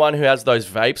think anyone who has those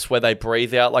vapes where they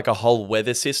breathe out like a whole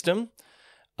weather system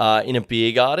in a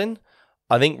beer garden,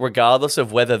 I think regardless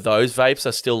of whether those vapes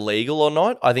are still legal or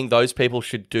not, I think those people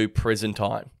should do prison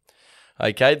time.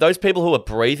 Okay? Those people who are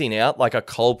breathing out like a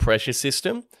cold pressure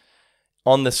system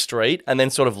on the street and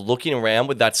then sort of looking around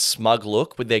with that smug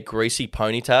look with their greasy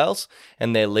ponytails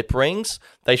and their lip rings,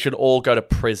 they should all go to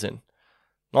prison.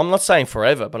 I'm not saying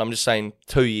forever, but I'm just saying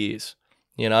 2 years.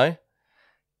 you know?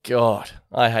 God,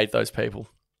 I hate those people.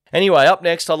 Anyway, up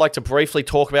next, I'd like to briefly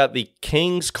talk about the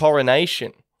King's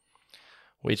coronation,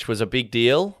 which was a big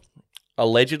deal.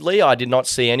 Allegedly, I did not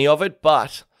see any of it,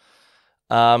 but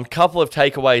couple of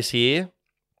takeaways here.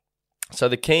 So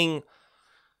the king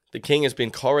has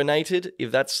been coronated,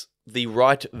 if that's the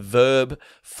right verb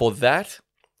for that.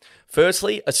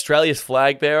 Firstly, Australia's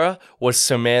flag bearer was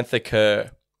Samantha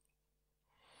Kerr.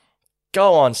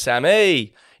 Go on,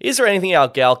 Sammy. Is there anything our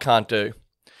gal can't do?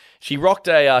 She rocked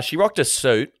a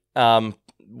suit,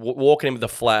 walking in with the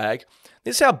flag.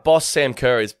 This is how boss Sam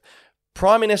Kerr is.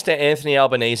 Prime Minister Anthony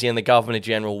Albanese and the Governor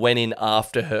General went in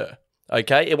after her.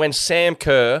 Okay, it went Sam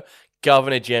Kerr,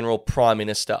 Governor General, Prime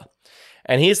Minister.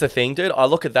 And here's the thing, dude. I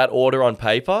look at that order on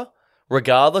paper,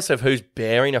 regardless of who's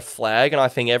bearing a flag, and I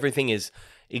think everything is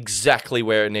exactly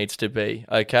where it needs to be.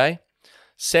 Okay.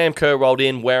 Sam Kerr rolled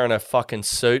in wearing a fucking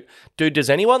suit. Dude, does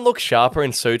anyone look sharper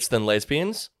in suits than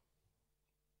lesbians?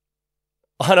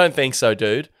 I don't think so,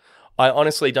 dude. I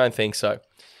honestly don't think so.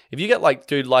 If you get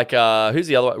who's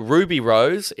the other one? Ruby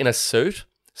Rose in a suit.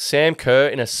 Sam Kerr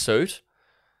in a suit.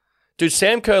 Dude,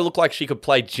 Sam Kerr looked like she could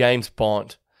play James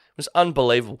Bond. It was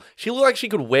unbelievable. She looked like she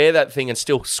could wear that thing and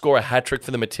still score a hat-trick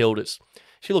for the Matildas.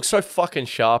 She looked so fucking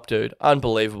sharp, dude.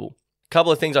 Unbelievable.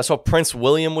 Couple of things. I saw Prince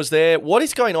William was there. What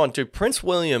is going on, dude? Prince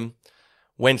William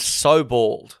went so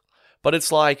bald. But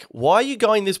it's like, why are you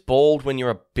going this bald when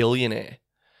you're a billionaire?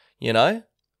 You know?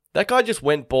 That guy just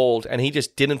went bald and he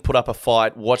just didn't put up a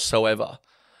fight whatsoever.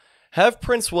 Have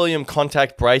Prince William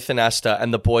contact Braithen Astor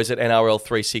and the boys at NRL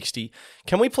 360.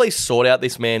 Can we please sort out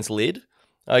this man's lid?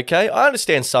 Okay? I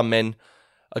understand some men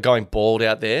are going bald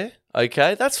out there.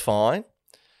 Okay? That's fine.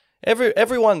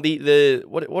 Everyone,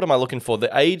 what am I looking for?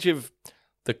 The age of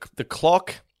the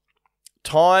clock,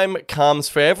 time comes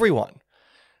for everyone.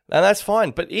 And that's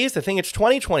fine. But here's the thing, it's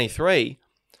 2023.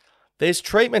 There's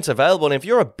treatments available, and if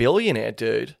you're a billionaire,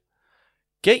 dude,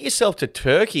 get yourself to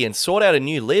Turkey and sort out a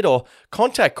new lid or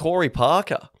contact Corey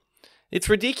Parker. It's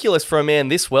ridiculous for a man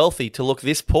this wealthy to look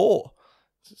this poor.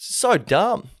 It's so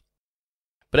dumb.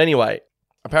 But anyway,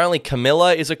 apparently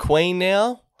Camilla is a queen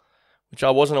now, which I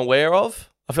wasn't aware of.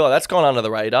 I feel like that's gone under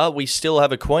the radar. We still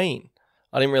have a queen.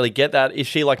 I didn't really get that. Is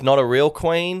she like not a real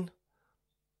queen?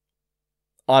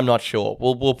 I'm not sure.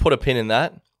 We'll put a pin in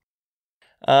that.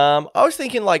 I was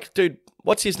thinking like, dude,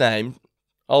 what's his name?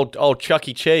 Old Chuck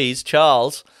E. Cheese,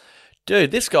 Charles.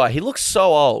 Dude, this guy, he looks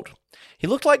so old. He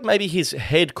looked like maybe his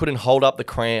head couldn't hold up the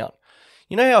crown.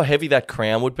 You know how heavy that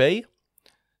crown would be?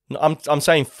 I'm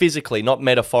saying physically, not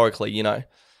metaphorically, you know.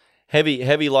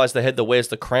 Heavy lies the head that wears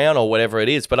the crown or whatever it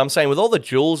is. But I'm saying with all the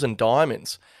jewels and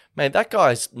diamonds, man, that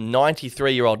guy's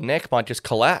 93-year-old neck might just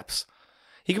collapse.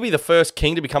 He could be the first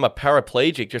king to become a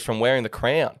paraplegic just from wearing the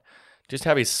crown. Just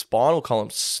have his spinal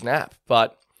column snap.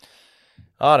 But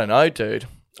I don't know, dude.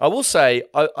 I will say,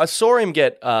 I saw him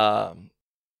get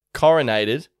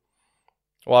coronated.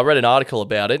 Well, I read an article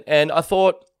about it, and I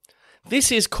thought,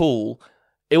 this is cool.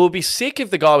 It would be sick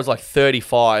if the guy was like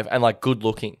 35 and like good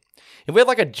looking. If we had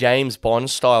like a James Bond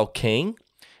style king,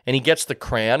 and he gets the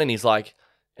crown, and he's like,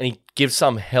 and he gives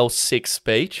some hell sick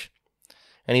speech,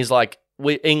 and he's like,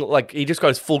 he just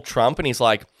goes full Trump, and he's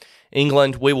like,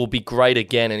 England, we will be great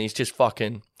again, and he's just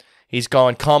fucking, he's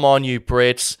going, come on, you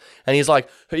Brits, and he's like,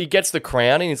 he gets the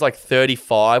crown, and he's like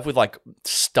 35 with like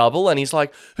stubble, and he's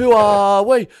like, who are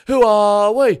we? Who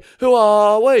are we? Who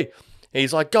are we? And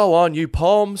he's like, go on, you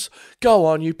Poms, go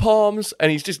on, you Poms,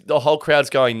 and he's just, the whole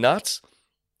crowd's going nuts.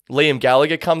 Liam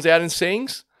Gallagher comes out and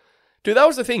sings. Dude, that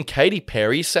was the thing Katy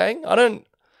Perry sang.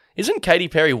 Isn't Katy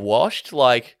Perry washed?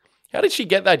 Like, how did she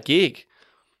get that gig?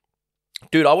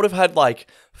 Dude, I would have had like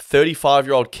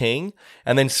 35-year-old King,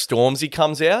 and then Stormzy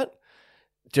comes out.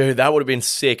 Dude, that would have been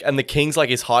sick. And the King's like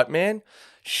his hype man.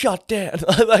 Shut down.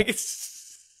 Like,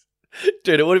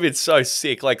 dude, it would have been so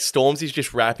sick. Like, Stormzy's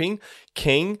just rapping.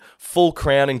 King, full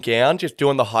crown and gown, just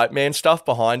doing the hype man stuff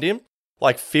behind him.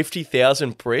 Like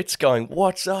 50,000 Brits going,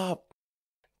 what's up?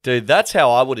 Dude, that's how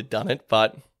I would have done it.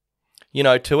 But, you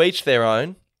know, to each their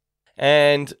own.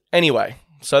 And anyway,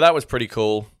 so that was pretty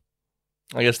cool.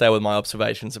 I guess they were my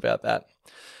observations about that.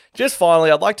 Just finally,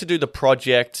 I'd like to do the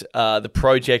project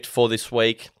for this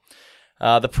week.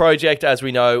 The project, as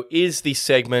we know, is the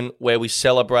segment where we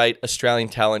celebrate Australian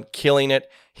talent killing it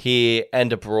here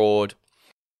and abroad.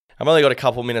 I've only got a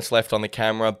couple minutes left on the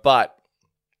camera, but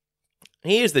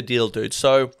here's the deal, dude.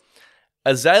 So,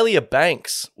 Azalea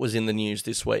Banks was in the news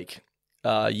this week.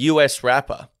 US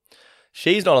rapper.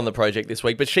 She's not on the project this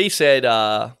week, but she said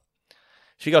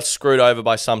she got screwed over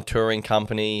by some touring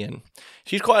company, and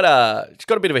she's got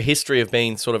a bit of a history of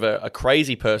being sort of a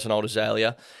crazy person, old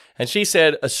Azalea. And she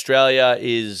said Australia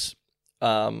is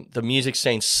the music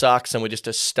scene sucks and we're just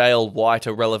a stale, white,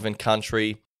 irrelevant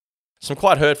country. Some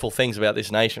quite hurtful things about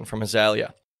this nation from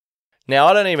Azalea. Now,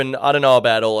 I don't know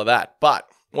about all of that, but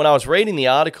when I was reading the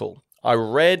article, I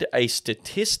read a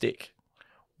statistic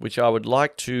which I would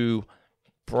like to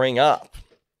bring up,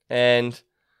 and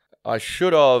I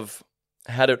should have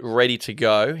had it ready to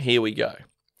go. Here we go.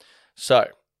 So,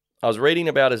 I was reading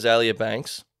about Azalea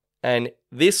Banks, and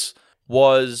this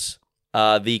was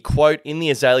the quote in the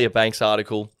Azalea Banks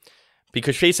article,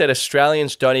 because she said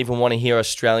Australians don't even want to hear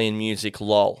Australian music,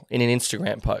 lol, in an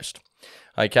Instagram post.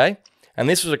 Okay? And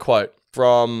this was a quote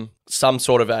from some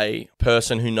sort of a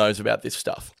person who knows about this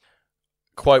stuff.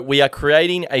 Quote, "We are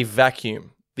creating a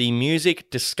vacuum, the music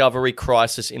discovery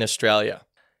crisis in Australia.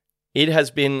 It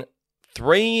has been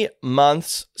 3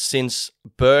 months since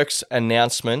Burke's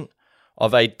announcement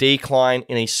of a decline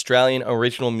in Australian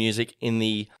original music in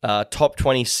the top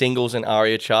 20 singles and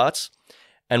ARIA charts.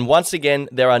 And once again,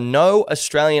 there are no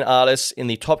Australian artists in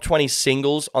the top 20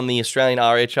 singles on the Australian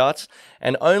ARIA charts,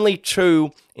 and only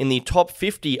 2 in the top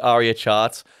 50 ARIA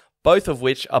charts, both of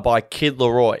which are by Kid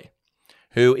Laroi,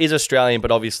 who is Australian,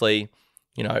 but obviously,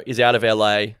 is out of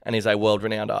LA and is a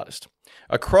world-renowned artist.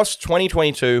 Across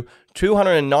 2022,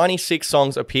 296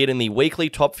 songs appeared in the weekly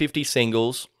top 50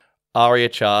 singles ARIA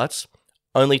charts,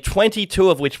 only 22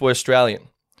 of which were Australian.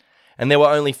 And there were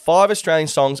only 5 Australian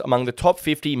songs among the top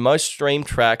 50 most streamed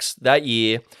tracks that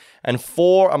year, and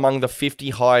 4 among the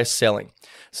 50 highest selling.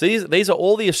 So these are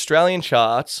all the Australian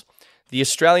charts, the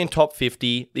Australian top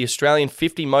 50, the Australian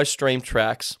 50 most streamed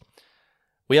tracks.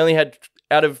 We only had,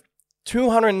 out of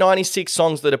 296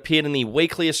 songs that appeared in the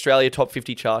weekly Australia top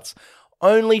 50 charts,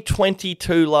 only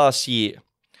 22 last year.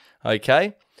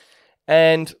 Okay?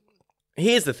 And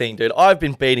here's the thing, dude. I've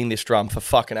been beating this drum for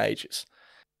fucking ages.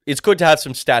 It's good to have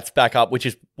some stats back up, which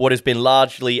is what has been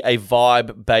largely a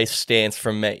vibe-based stance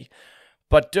from me.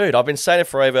 But dude, I've been saying it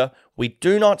forever. We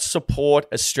do not support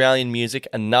Australian music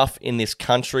enough in this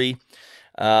country.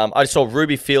 I saw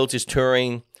Ruby Fields is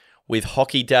touring with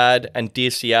Hockey Dad and Dear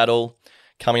Seattle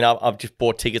coming up. I've just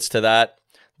bought tickets to that.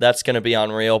 That's going to be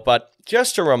unreal. But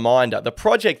just a reminder, the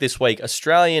project this week,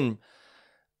 Australian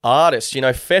artists,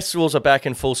 festivals are back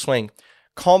in full swing.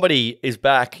 Comedy is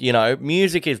back,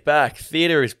 music is back,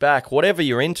 theatre is back, whatever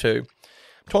you're into.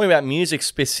 I'm talking about music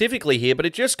specifically here, but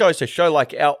it just goes to show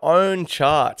our own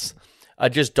charts are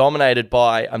just dominated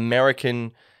by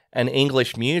American and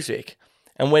English music,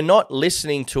 and we're not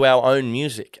listening to our own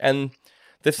music. And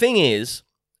the thing is,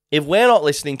 if we're not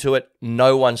listening to it,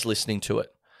 no one's listening to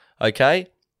it, okay?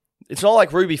 It's not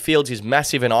like Ruby Fields is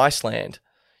massive in Iceland.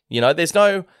 There's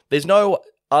no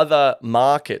other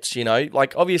markets,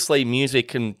 obviously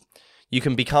music you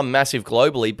can become massive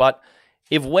globally, but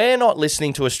if we're not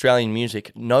listening to Australian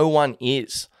music, no one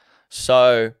is.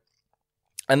 So,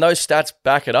 and those stats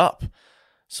back it up.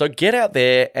 So get out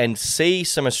there and see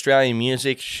some Australian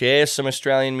music, share some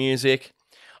Australian music.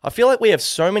 I feel like we have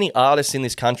so many artists in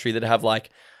this country that have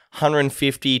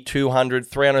 150, 200,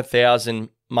 300,000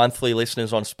 monthly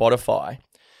listeners on Spotify.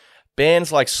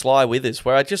 Bands like Sly Withers,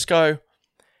 where I just go,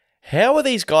 how are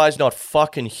these guys not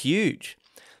fucking huge?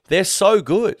 They're so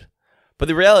good. But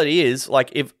the reality is,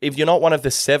 if you're not one of the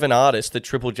 7 artists that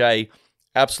Triple J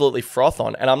absolutely froth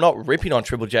on, and I'm not ripping on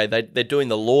Triple J, they're doing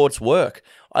the Lord's work.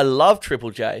 I love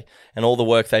Triple J and all the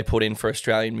work they put in for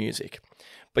Australian music.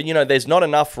 But, there's not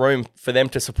enough room for them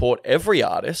to support every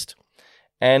artist.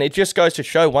 And it just goes to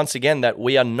show, once again, that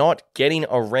we are not getting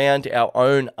around our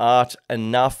own art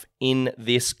enough in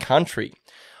this country.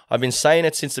 I've been saying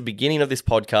it since the beginning of this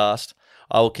podcast.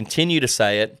 I will continue to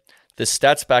say it. The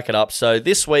stats back it up. So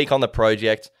this week on the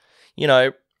project,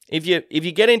 if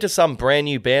you get into some brand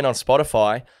new band on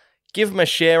Spotify, give them a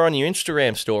share on your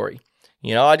Instagram story.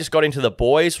 I just got into The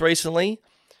Boys recently,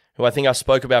 who I think I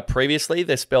spoke about previously.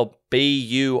 They're spelled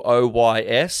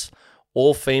Buoys,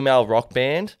 all-female rock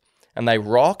band, and they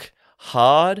rock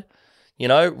hard.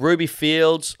 Ruby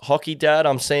Fields, Hockey Dad,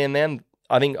 I'm seeing them.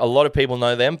 I think a lot of people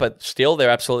know them, but still, they're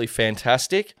absolutely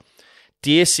fantastic.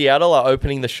 Dear Seattle are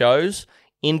opening the shows.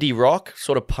 Indie rock,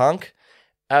 sort of punk,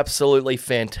 absolutely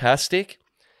fantastic.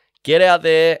 Get out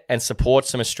there and support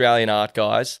some Australian art,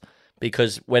 guys,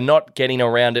 because we're not getting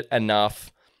around it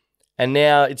enough. And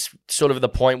now it's sort of the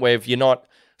point where if you're not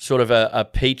sort of a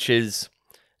Peaches,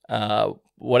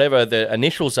 whatever the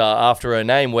initials are after her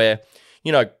name, where,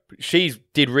 she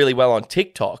did really well on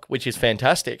TikTok, which is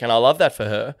fantastic, and I love that for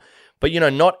her. But,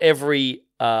 not every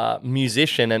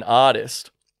musician and artist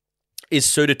is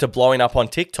suited to blowing up on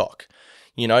TikTok.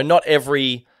 Not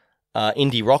every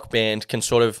indie rock band can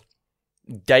sort of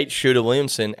date Shooter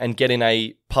Williamson and get in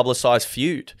a publicized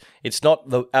feud. It's not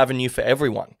the avenue for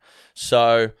everyone.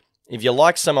 So If you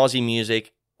like some Aussie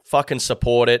music, fucking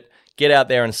support it. Get out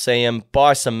there and see them.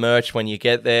 Buy some merch when you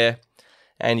get there.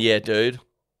 And yeah, dude,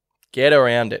 get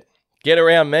around it. Get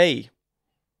around me.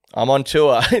 I'm on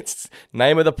tour. It's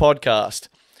name of the podcast.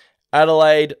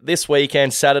 Adelaide this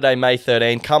weekend, Saturday, May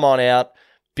 13. Come on out.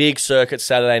 Big circuit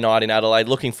Saturday night in Adelaide.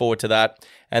 Looking forward to that.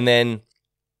 And then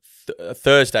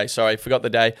Thursday, forgot the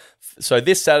day. So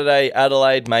this Saturday,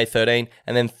 Adelaide, May 13.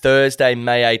 And then Thursday,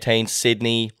 May 18,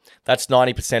 Sydney. That's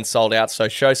 90% sold out. So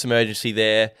show some urgency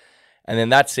there. And then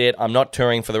that's it. I'm not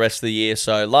touring for the rest of the year.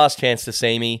 So last chance to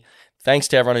see me. Thanks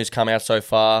to everyone who's come out so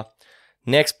far.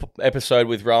 Next episode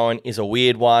with Rowan is a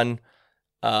weird one.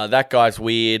 That guy's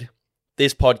weird.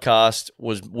 This podcast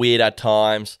was weird at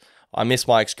times. I miss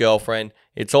my ex-girlfriend.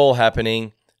 It's all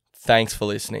happening. Thanks for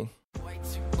listening. Way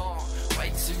too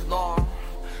long.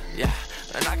 Yeah,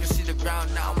 and I can see the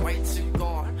ground now. Way too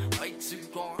gone.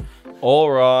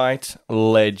 All right,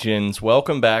 legends.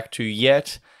 Welcome back to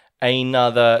yet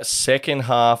another second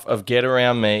half of Get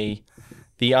Around Me,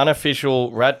 the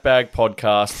unofficial Ratbag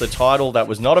podcast, the title that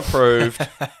was not approved.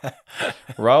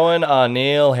 Rowan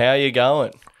Arneal, how you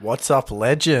going? What's up,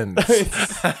 legends?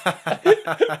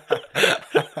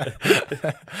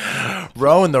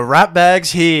 Rowan, the Ratbag's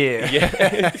here.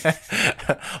 Yeah.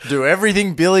 Do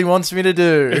everything Billy wants me to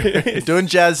do. Doing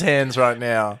jazz hands right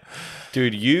now.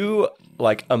 Dude, you,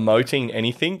 like, emoting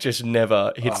anything just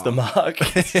never hits the mark.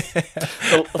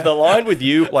 The line with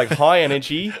you, like, high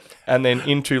energy and then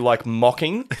into, like,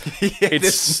 mocking,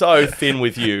 it's so thin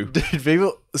with you. Dude,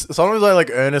 people, sometimes I,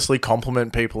 like, earnestly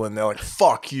compliment people and they're like,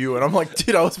 fuck you. And I'm like,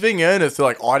 dude, I was being earnest. They're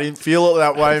like, I didn't feel it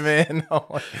that way, man. I'm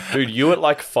like, dude, you at,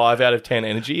 like, 5 out of 10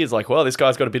 energy is like, well, this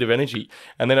guy's got a bit of energy.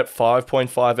 And then at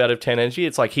 5.5 out of 10 energy,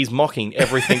 it's like he's mocking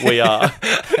everything we are.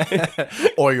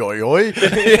 Oi, oi, oi.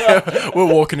 Yeah,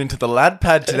 we're walking into the lad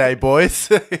pad today, boys.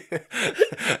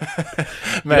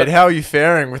 Mate, how are you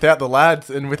faring without the lads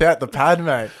and without the pad,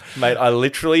 mate? Mate, I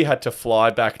literally had to fly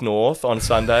back north on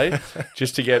Sunday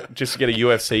just to get a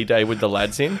UFC day with the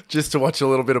lads in. Just to watch a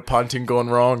little bit of punting gone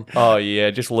wrong. Oh, yeah,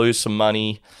 just lose some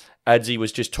money. Adzi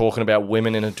was just talking about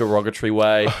women in a derogatory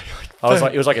way. I was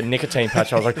like, it was like a nicotine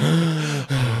patch. I was like...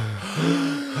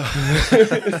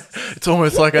 It's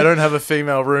almost like I don't have a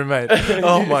female roommate.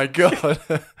 Oh, my God.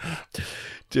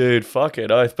 Dude, fuck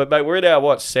it, oath. But, mate, we're in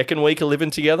our, second week of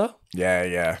living together?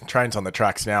 Yeah. Train's on the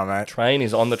tracks now, mate. Train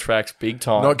is on the tracks big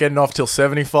time. Not getting off till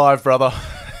 75, brother.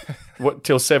 What,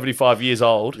 till 75 years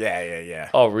old? Yeah.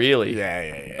 Oh, really?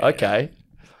 Yeah. Okay.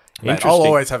 Mate, Interesting. I'll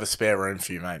always have a spare room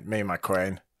for you, mate. Me and my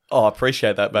queen. Oh, I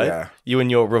appreciate that, mate. Yeah. You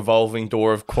and your revolving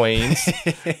door of queens.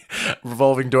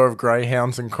 Revolving door of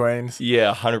greyhounds and queens.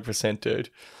 Yeah, 100%, dude.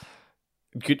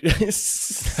 Good.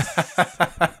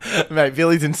 Mate,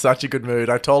 Billy's in such a good mood.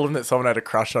 I told him that someone had a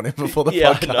crush on him before the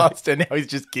podcast, and now he's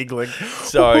just giggling.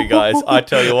 Sorry, guys. I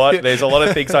tell you what, there's a lot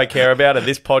of things I care about, and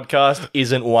this podcast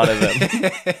isn't one of them.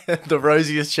 The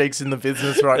rosiest cheeks in the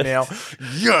business right now.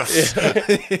 Yes!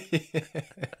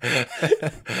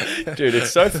 Dude,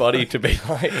 it's so funny to be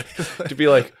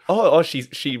like, oh,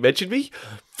 she mentioned me?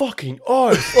 Fucking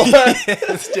oath.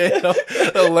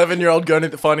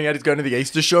 11-year-old finding out he's going to the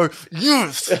Easter show.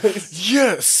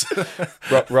 Yes.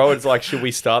 Rowan's like, should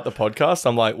we start the podcast?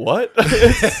 I'm like, what?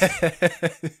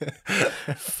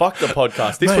 Fuck the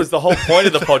podcast. This was the whole point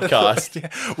of the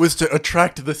podcast. Was to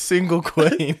attract the single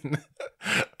queen.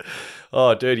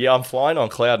 Oh, dude, yeah, I'm flying on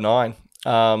cloud 9.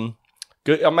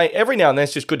 Good. I mean, every now and then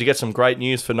it's just good to get some great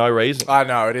news for no reason. I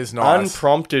know, it is nice.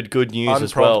 Unprompted good news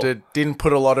as well. Didn't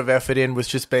put a lot of effort in, was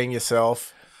just being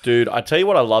yourself. Dude, I tell you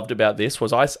what I loved about this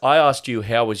was I asked you,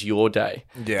 how was your day?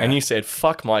 Yeah. And you said,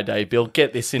 fuck my day, Bill,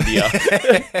 get this into you.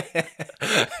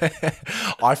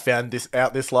 I found this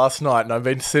out this last night and I've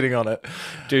been sitting on it.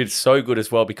 Dude, so good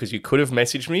as well because you could have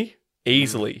messaged me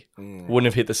easily. Wouldn't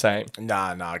have hit the same.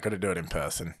 Nah, I got to do it in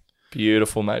person.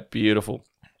 Beautiful, mate, beautiful.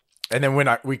 And then when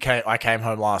I came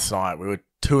home last night, we were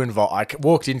too involved. I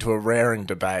walked into a raring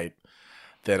debate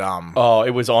that Oh, it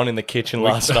was on in the kitchen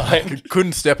last night.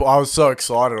 Couldn't step. I was so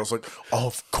excited. I was like, oh,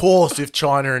 of course, if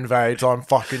China invades, I'm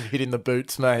fucking hitting the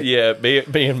boots, mate. Yeah, me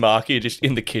and Marky are just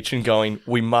in the kitchen going,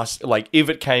 we must, like, if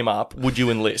it came up, would you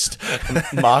enlist? And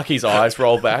Marky's eyes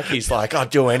roll back. He's like,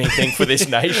 I'd do anything for this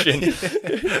nation.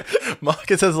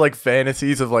 Marcus has like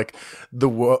fantasies of like the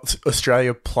world,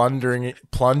 Australia plunging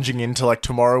into like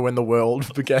tomorrow when the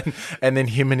world began, and then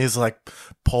him and his like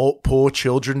poor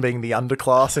children being the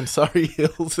underclass in Surrey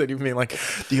Hills, and him being like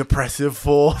the oppressive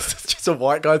force. It's just a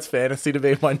white guy's fantasy to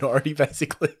be a minority,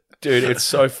 basically. Dude, it's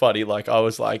so funny. Like, I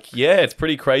was like, yeah, it's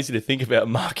pretty crazy to think about.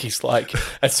 Marky's like,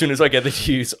 as soon as I get the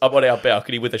news, I'm on our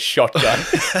balcony with a shotgun.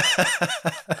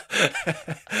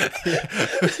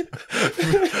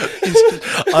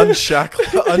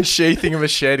 Unsheathing a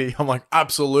machete. I'm like,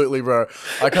 absolutely, bro.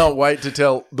 I can't wait to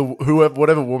tell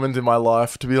whatever woman's in my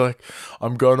life to be like,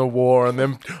 I'm going to war, and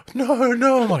then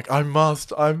no. I'm like, I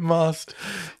must.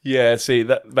 Yeah, see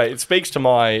that, mate. It speaks to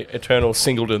my eternal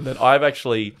singleton that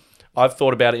I've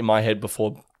thought about it in my head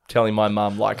before telling my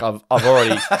mum. Like, I've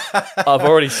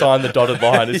already signed the dotted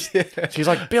line. She's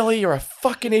like, Billy, you're a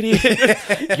fucking idiot.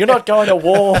 You're not going to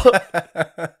war.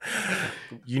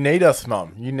 You need us,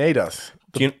 Mum. You need us.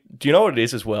 Do you know what it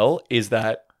is as well? Is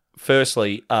that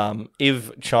firstly,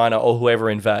 if China or whoever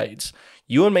invades,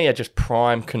 you and me are just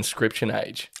prime conscription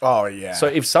age. Oh yeah. So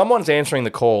if someone's answering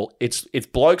the call, it's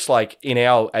blokes like in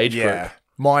our age group.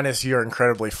 Minus your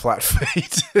incredibly flat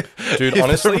feet. Dude, if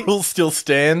honestly, the rule still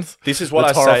stands. This is what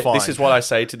I horrifying. say. This is what I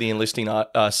say to the enlisting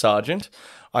sergeant.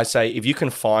 I say, if you can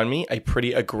find me a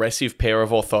pretty aggressive pair of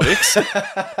orthotics,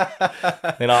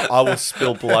 then I will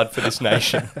spill blood for this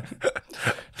nation.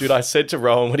 Dude, I said to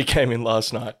Rowan when he came in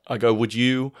last night, I go, would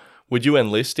you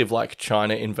enlist if like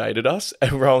China invaded us?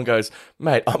 And Rowan goes,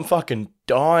 mate, I'm fucking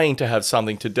dying to have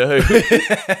something to do.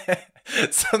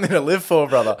 Something to live for,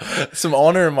 brother. Some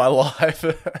honor in my life.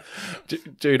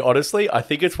 Dude, honestly, I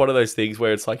think it's one of those things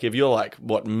where it's like, if you're like,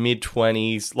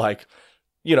 mid-20s, like,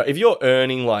 you know, if you're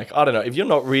earning like, I don't know, if you're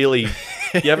not really,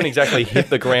 you haven't exactly hit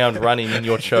the ground running in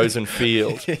your chosen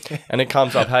field, and it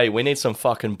comes up, hey, we need some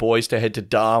fucking boys to head to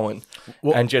Darwin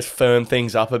and just firm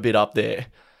things up a bit up there.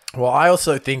 Well, I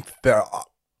also think that,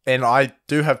 and I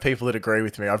do have people that agree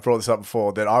with me, I've brought this up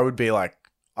before, that I would be like,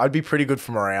 I'd be pretty good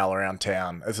for morale around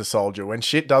town as a soldier. When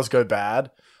shit does go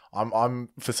bad, I'm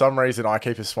for some reason I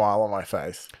keep a smile on my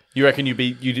face. You reckon you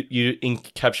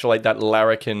encapsulate that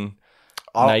larrikin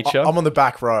nature? I'm on the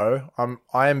back row.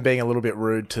 I am being a little bit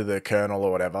rude to the colonel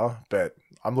or whatever, but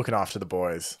I'm looking after the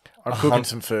boys. I'm cooking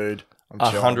some food.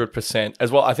 100%.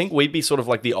 As well, I think we'd be sort of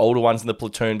like the older ones in the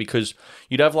platoon, because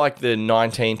you'd have like the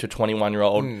 19 to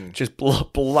 21-year-old just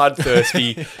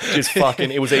bloodthirsty, just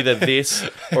fucking, it was either this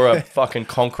or a fucking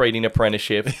concreting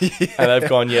apprenticeship. And they've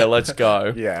gone, yeah, let's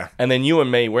go. Yeah. And then you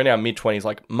and me, we're in our mid-20s.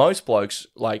 Like most blokes,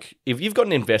 like if you've got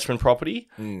an investment property,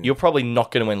 you're probably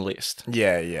not going to enlist.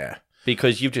 Yeah.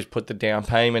 Because you've just put the down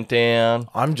payment down.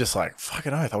 I'm just like,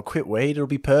 fucking oath, I'll quit weed, it'll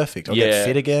be perfect. I'll get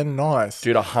fit again, nice.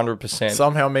 Dude, 100%.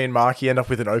 Somehow me and Marky end up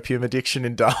with an opium addiction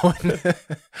in Darwin.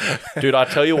 Dude, I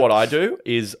tell you what I do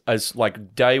is, as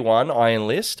like day one I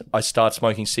enlist, I start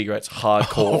smoking cigarettes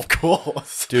hardcore. Of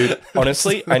course. Dude,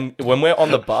 honestly, and when we're on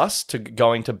the bus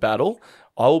going to battle,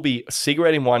 I will be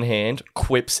cigarette in one hand,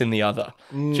 quips in the other.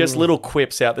 Just little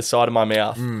quips out the side of my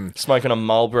mouth, smoking a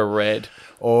Marlboro Red.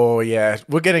 Oh, yeah.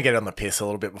 We're going to get on the piss a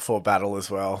little bit before battle as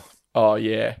well. Oh,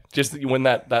 yeah. Just when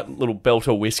that little belt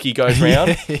of whiskey goes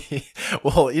round.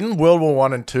 Well, in World War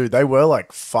I and II, they were,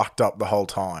 like, fucked up the whole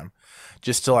time.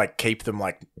 Just to, like, keep them,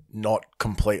 like, not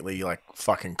completely, like,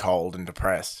 fucking cold and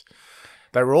depressed.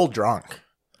 They were all drunk.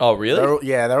 Oh, really?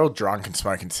 They're all drunk and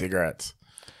smoking cigarettes.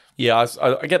 Yeah,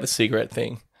 I get the cigarette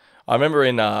thing. I remember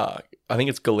in, I think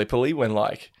it's Gallipoli, when,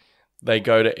 like, they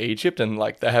go to Egypt and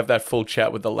like they have that full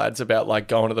chat with the lads about like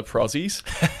going to the prozzies,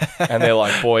 and they're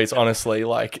like, boys, honestly,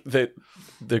 like the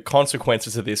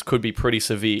consequences of this could be pretty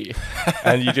severe.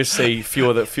 And you just see few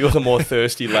of the more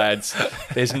thirsty lads.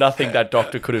 There's nothing that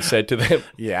doctor could have said to them.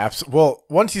 Yeah, absolutely. Well,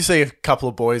 once you see a couple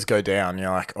of boys go down,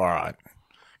 you're like, all right,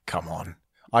 come on,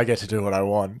 I get to do what I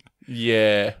want.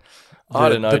 Yeah, I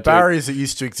don't know. The barriers that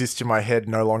used to exist in my head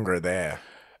no longer are there.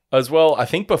 As well, I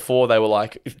think before they were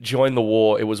like, join the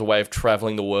war, it was a way of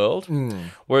traveling the world.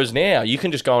 Whereas now, you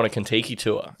can just go on a Kentucky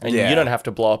tour and you don't have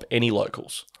to blow up any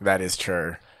locals. That is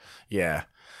true. Yeah.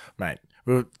 Mate,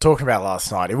 we were talking about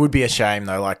last night. It would be a shame,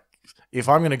 though, like, if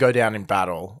I'm going to go down in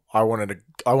battle, I want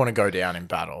to go down in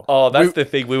battle. Oh, that's the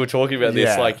thing. We were talking about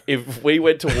this. Like, if we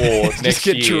went to war next year... Just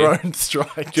get drone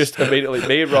strike. Just immediately.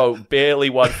 Me and Ro, barely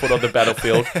 1 foot on the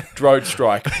battlefield. Drone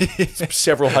strike.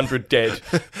 Several hundred dead.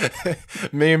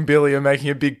 Me and Billy are making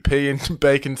a big pea and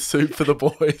bacon soup for the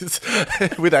boys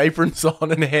with aprons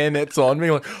on and hairnets on.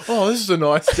 Being like, oh, this is a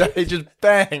nice day. Just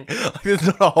bang. Like, there's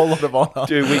not a whole lot of honour.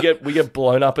 Dude, we get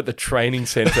blown up at the training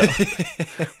centre.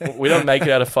 We don't make it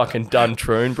out of fucking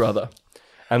Duntroon, brother.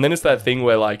 And then it's that thing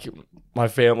where, like, my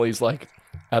family's, like,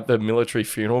 at the military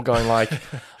funeral going, like,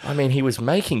 I mean, he was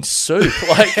making soup.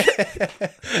 Like,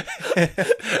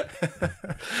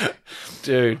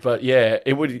 dude, but yeah,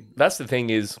 it would, that's the thing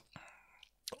is,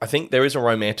 I think there is a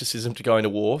romanticism to going to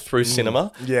war through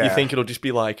cinema. Yeah. You think it'll just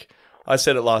be like, I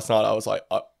said it last night, I was like,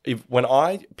 when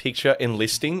I picture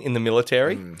enlisting in the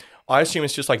military, I assume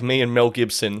it's just like me and Mel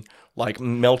Gibson, like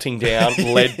melting down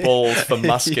lead balls for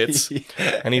muskets.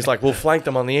 And he's like, we'll flank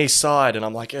them on the east side. And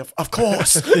I'm like, of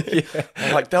course.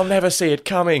 I'm like, they'll never see it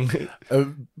coming.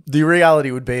 The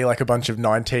reality would be like a bunch of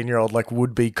 19-year-old like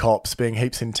would-be cops being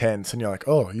heaps intense. And you're like,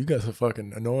 oh, you guys are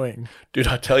fucking annoying. Dude,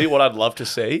 I tell you what I'd love to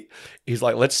see is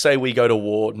like, let's say we go to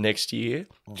war next year.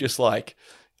 Just like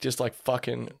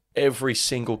fucking every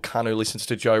single cunt who listens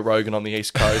to Joe Rogan on the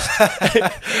East Coast.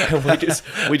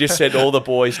 And we just send all the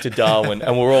boys to Darwin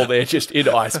and we're all there just in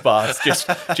ice baths,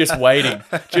 just waiting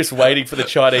for the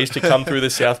Chinese to come through the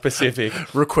South Pacific.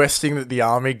 Requesting that the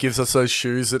army gives us those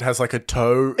shoes that has like a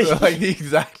toe, like the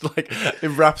exact, like it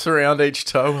wraps around each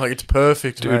toe. Like it's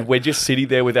perfect, dude. Mate. We're just sitting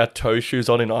there with our toe shoes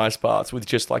on in ice baths with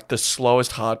just like the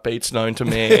slowest heartbeats known to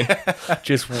man,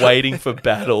 just waiting for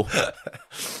battle.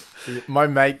 My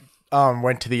mate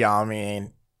went to the army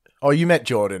and you met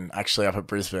Jordan actually up at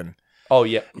Brisbane. Oh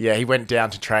yeah. Yeah, he went down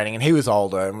to training and he was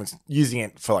older and was using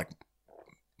it for like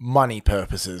money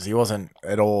purposes. He wasn't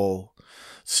at all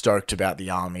stoked about the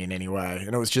army in any way.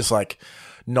 And it was just like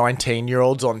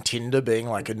 19-year-olds on Tinder being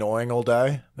like annoying all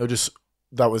day.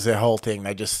 That was their whole thing.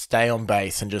 They just stay on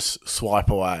base and just swipe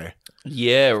away.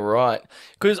 Yeah, right.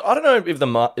 Because I don't know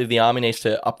if the army needs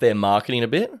to up their marketing a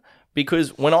bit.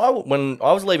 Because when I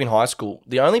was leaving high school,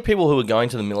 the only people who were going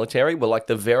to the military were like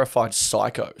the verified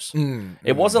psychos.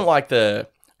 It wasn't like that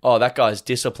guy's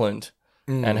disciplined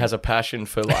and has a passion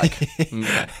for like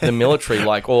the military,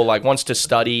 like, or like wants to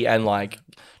study and like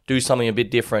do something a bit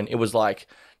different. It was like,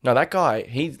 no, that guy,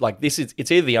 he's like,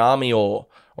 it's either the army or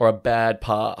a bad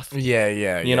path.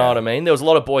 Yeah. You know what I mean? There was a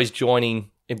lot of boys joining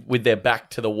with their back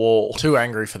to the wall. Too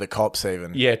angry for the cops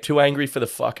even. Yeah, too angry for the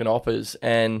fucking oppers.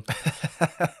 And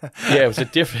yeah, it was a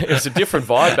different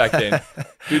vibe back then.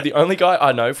 Dude, the only guy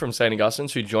I know from St.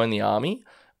 Augustine's who joined the army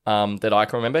that I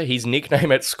can remember, his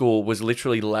nickname at school was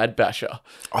literally Lad Basher.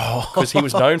 Oh. Because he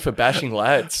was known for bashing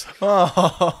lads.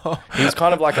 Oh. He was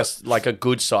kind of like a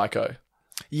good psycho.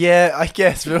 Yeah, I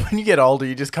guess. But when you get older,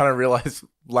 you just kind of realize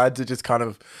lads are just kind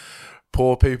of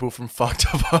poor people from fucked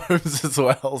up homes as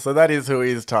well. So that is who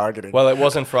he is targeting. Well, it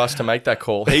wasn't for us to make that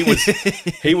call. He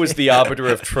was the arbiter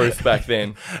of truth back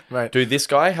then. Right. Dude, this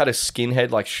guy had a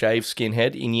skinhead, like shaved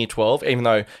skinhead in year 12, even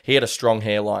though he had a strong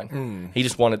hairline. He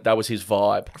just wanted, that was his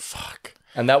vibe. Fuck.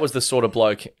 And that was the sort of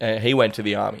bloke, he went to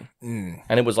the army. And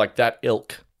it was like that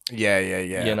ilk. Yeah.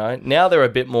 You know, now they're a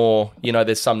bit more, you know,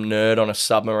 there's some nerd on a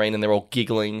submarine and they're all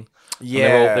giggling.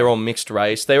 Yeah. They're all mixed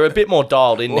race. They're a bit more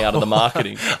dialed in now to the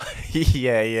marketing.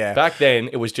 Yeah. Back then,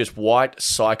 it was just white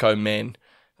psycho men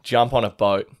jump on a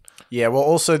boat. Yeah, well,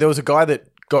 also, there was a guy that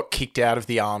got kicked out of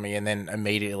the army and then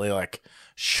immediately, like,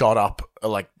 shot up,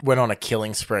 like, went on a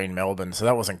killing spree in Melbourne, so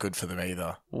that wasn't good for them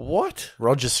either. What?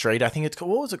 Roger Street, I think it's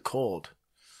called. What was it called?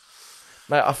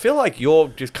 Mate, I feel like you're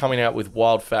just coming out with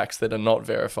wild facts that are not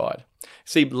verified.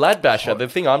 See, Lad Basher, the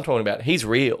thing I'm talking about, he's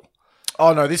real.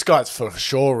 Oh, no, this guy's for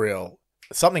sure real.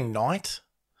 Something Knight?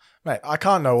 Mate, I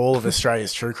can't know all of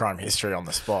Australia's true crime history on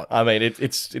the spot. I mean,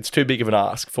 it's too big of an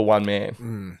ask for one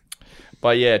man.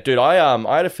 But yeah, dude, I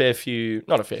had a few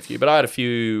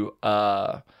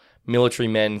military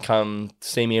men come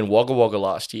see me in Wagga Wagga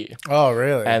last year. Oh,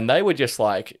 really? And they were just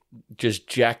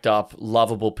jacked up,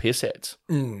 lovable pissheads.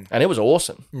 And it was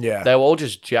awesome. Yeah. They were all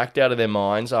just jacked out of their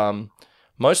minds.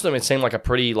 Most of them, it seemed like a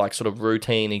pretty, like, sort of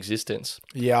routine existence.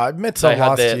 Yeah, I met some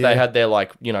last year. They had their,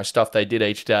 like, you know, stuff they did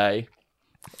each day.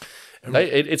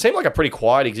 It seemed like a pretty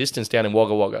quiet existence down in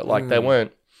Wagga Wagga. Like, they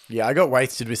weren't... Yeah, I got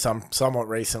wasted with somewhat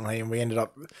recently, and we ended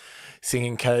up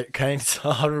singing Kane's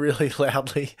Heart really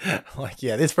loudly. Like,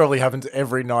 yeah, this probably happens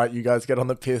every night you guys get on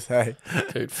the piss, hey?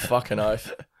 Dude, fucking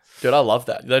oath. Dude, I love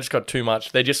that. They just got too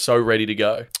much. They're just so ready to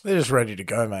go. They're just ready to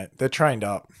go, mate. They're trained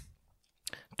up.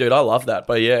 Dude, I love that.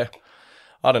 But yeah,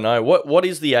 I don't know. What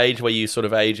is the age where you sort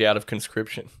of age out of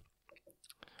conscription?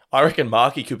 I reckon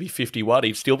Marky could be 51.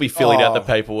 He'd still be filling out the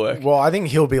paperwork. Well, I think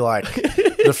he'll be like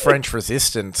the French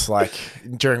resistance, like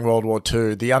during World War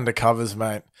II. The undercovers,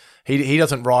 mate. He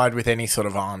doesn't ride with any sort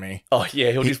of army. Oh,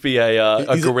 yeah. He'll just be a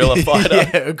guerrilla fighter.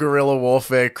 Yeah, a guerrilla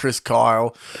warfare, Chris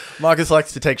Kyle. Marcus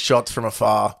likes to take shots from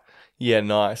afar. Yeah,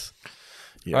 nice.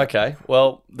 Yeah. Okay.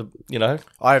 Well,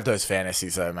 I have those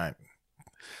fantasies though, mate.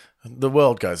 The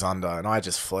world goes under and I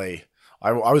just flee.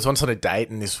 I was once on a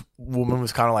date and this woman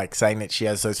was kind of like saying that she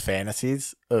has those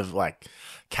fantasies of like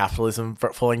capitalism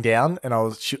falling down, and I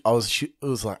was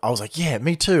like, yeah,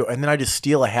 me too. And then I just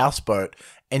steal a houseboat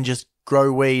and just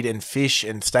grow weed and fish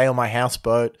and stay on my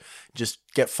houseboat, just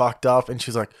get fucked up. And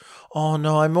she's like, oh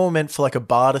no, I'm more meant for like a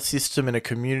barter system and a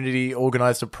community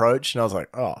organized approach. And I was like,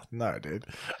 oh no, dude,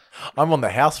 I'm on the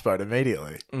houseboat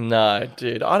immediately. No,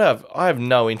 dude, I have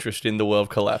no interest in the world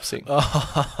collapsing.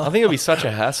 I think it'd be such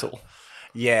a hassle.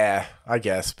 Yeah, I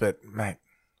guess, but mate,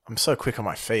 I'm so quick on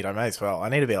my feet. I may as well. I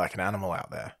need to be like an animal out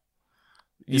there.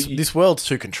 This world's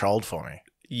too controlled for me.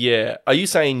 Yeah. Are you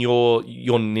saying your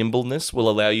nimbleness will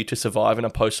allow you to survive in a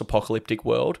post-apocalyptic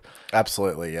world?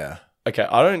 Absolutely, yeah. Okay,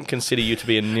 I don't consider you to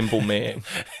be a nimble man.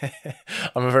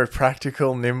 I'm a very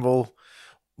practical, nimble,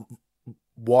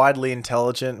 widely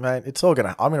intelligent, mate.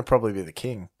 I'm gonna probably be the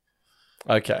king.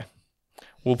 Okay.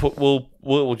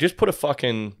 We'll just put a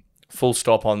fucking full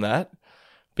stop on that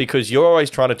because you're always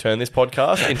trying to turn this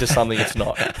podcast into something it's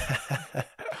not.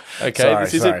 Okay,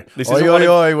 sorry.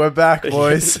 We're back,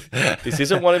 boys. This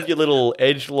isn't one of your little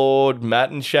edgelord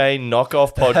Matt and Shane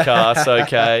knockoff podcasts.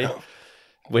 Okay,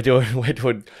 we're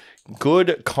doing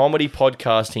good comedy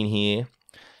podcasting here.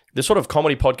 The sort of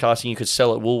comedy podcasting you could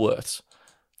sell at Woolworths.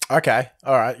 Okay,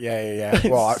 all right, yeah.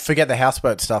 Well, forget the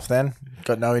houseboat stuff then.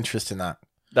 Got no interest in that.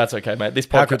 That's okay, mate. This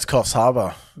How good's Coffs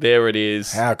Harbour? There it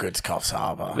is. How good's Coffs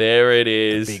Harbour? There it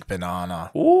is. The big banana.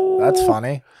 Ooh, that's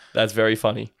funny. That's very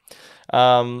funny.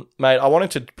 Mate, I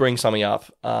wanted to bring something up.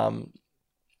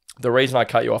 The reason I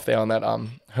cut you off there on that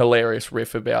hilarious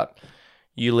riff about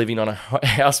you living on a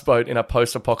houseboat in a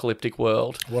post-apocalyptic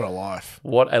world. What a life.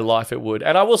 What a life it would.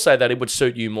 And I will say that it would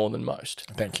suit you more than most.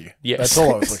 Thank you. Yes. That's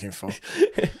all I was looking for.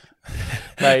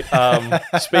 Mate,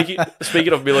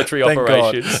 speaking of military Thank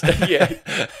operations.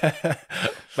 Yeah.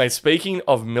 Mate, speaking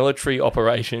of military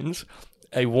operations,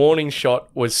 a warning shot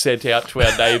was sent out to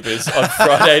our neighbours on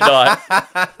Friday night.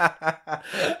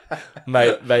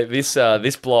 Mate,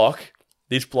 this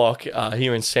block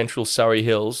here in central Surrey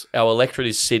Hills, our electorate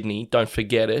is Sydney, don't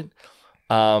forget it.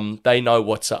 They know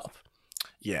what's up.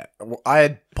 Yeah. I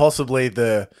had possibly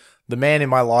the man in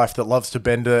my life that loves to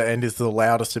bender and is the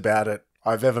loudest about it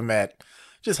I've ever met.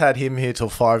 Just had him here till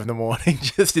 5 a.m,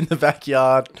 just in the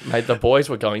backyard. Mate, the boys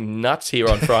were going nuts here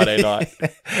on Friday night.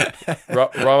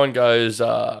 Rowan goes,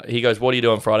 what are you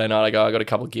doing Friday night? I go, I got a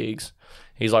couple of gigs.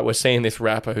 He's like, we're seeing this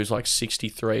rapper who's like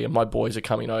 63 and my boys are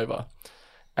coming over.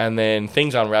 And then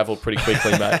things unraveled pretty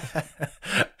quickly, mate.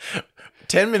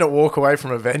 10-minute walk away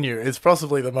from a venue is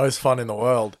possibly the most fun in the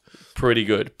world. Pretty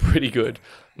good.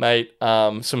 Mate,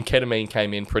 some ketamine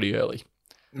came in pretty early.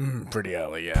 Pretty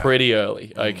early, yeah. Pretty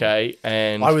early, okay.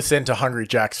 And I was sent to Hungry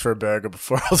Jack's for a burger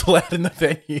before I was allowed in the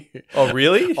venue. Oh,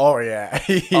 really? Oh, yeah.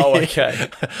 Oh, okay.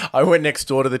 I went next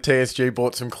door to the TSG,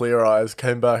 bought some Clear Eyes,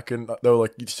 came back, and they were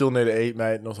like, you still need to eat,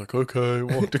 mate. And I was like, okay,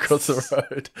 walked across the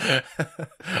road.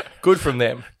 Good from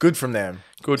them.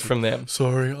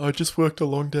 Sorry, I just worked a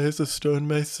long day as a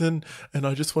stonemason, and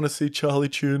I just want to see Charlie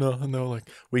Tuna. And they were like,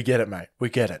 we get it, mate. We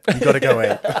get it. You got to go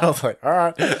eat. I was like, all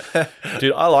right.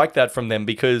 Dude, I like that from them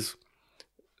because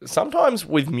sometimes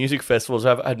with music festivals,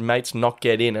 I've had mates not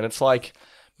get in, and it's like,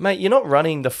 mate, you're not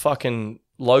running the fucking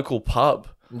local pub.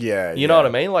 Yeah. You know what I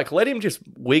mean? Like, let him just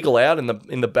wiggle out in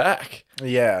the back.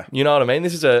 Yeah. You know what I mean?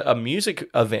 This is a music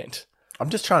event.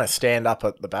 I'm just trying to stand up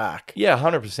at the back. Yeah,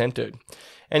 100%, dude.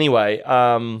 Anyway,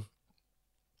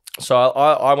 so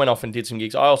I went off and did some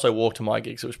gigs. I also walked to my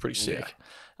gigs. It was pretty sick.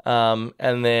 Yeah.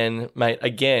 And then, mate,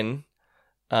 again,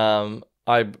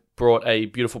 I brought a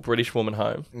beautiful British woman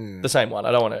home. The same one.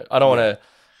 I don't want to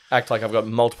act like I've got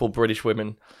multiple British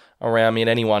women around me at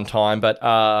any one time.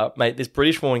 But, mate, this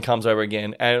British woman comes over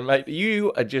again. And, mate,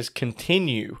 you just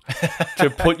continue to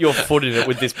put your foot in it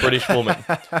with this British woman.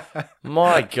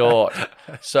 My God.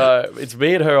 So it's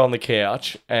me and her on the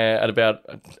couch at about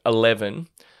 11.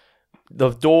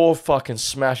 The door fucking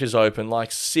smashes open,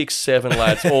 like 6, 7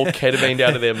 lads, all ketamine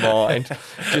out of their mind,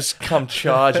 just come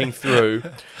charging through.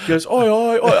 He goes,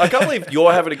 oi. I can't believe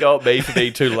you're having to go at me for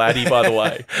being too laddie, by the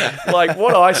way. Like,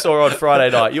 what I saw on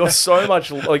Friday night, you're so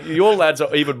much, like, your lads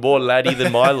are even more laddie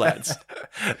than my lads.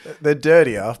 They're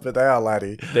dirtier, but they are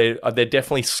laddie. They're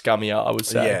definitely scummier, I would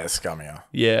say. Yeah, scummier.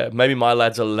 Yeah, maybe my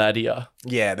lads are laddier.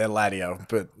 Yeah, they're laddier,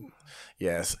 but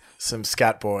yes, some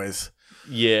scat boys.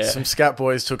 Yeah. Some scat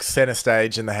boys took center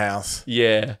stage in the house.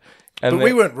 Yeah. But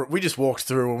we just walked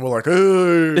through and we're like,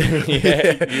 ooh.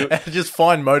 Yeah. Just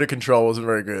fine motor control wasn't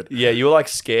very good. Yeah, you were like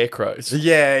scarecrows.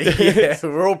 Yeah.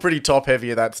 We're all pretty top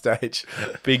heavy at that stage.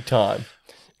 Big time.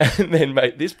 And then,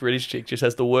 mate, this British chick just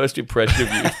has the worst impression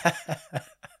of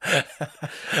you.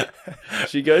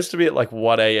 She goes to me at like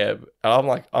 1 a.m.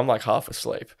 and I'm like half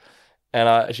asleep.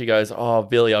 And she goes, oh,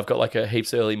 Billy, I've got like a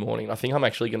heaps early morning. I think I'm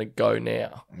actually going to go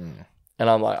now. And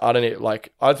I'm like,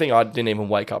 I think I didn't even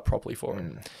wake up properly for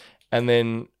it. And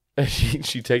then And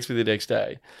she texts me the next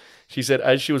day. She said,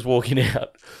 as she was walking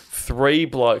out, 3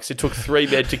 blokes, it took 3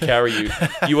 men to carry you.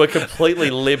 You were completely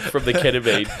limp from the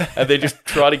ketamine, and they just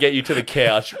try to get you to the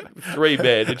couch. 3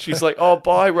 men. And she's like, oh,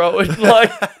 bye, Rowan.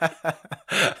 Like,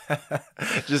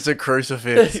 just a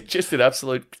crucifix. just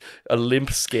a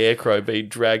limp scarecrow being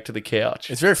dragged to the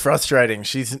couch. It's very frustrating.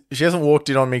 She hasn't walked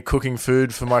in on me cooking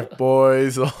food for my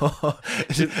boys or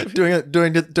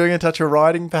doing a touch of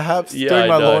writing, perhaps. Yeah, doing I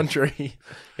my know. laundry.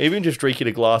 Even just drinking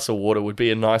a glass of water would be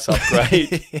a nice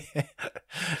upgrade.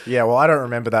 Yeah, well, I don't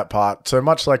remember that part. So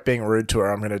much like being rude to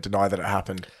her, I'm going to deny that it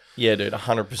happened. Yeah, dude,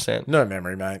 100%. No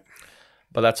memory, mate.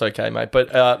 But that's okay, mate. But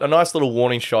a nice little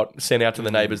warning shot sent out to the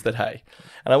neighbours that, hey.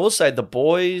 And I will say the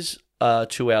boys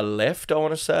to our left, I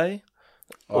want to say.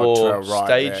 To Or our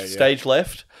right stage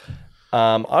left.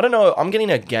 I don't know. I'm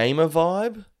getting a gamer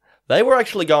vibe. They were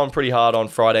actually going pretty hard on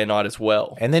Friday night as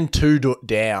well. And then 2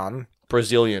 down,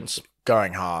 Brazilians.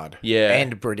 going hard. Yeah.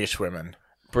 And British women.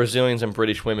 Brazilians and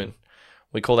British women.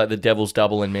 We call that the devil's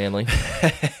double in Manly.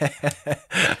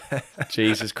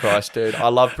 Jesus Christ, dude. I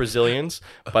love Brazilians,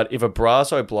 but if a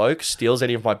Brazo bloke steals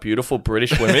any of my beautiful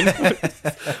British women,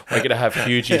 we're going to have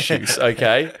huge issues,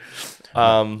 okay?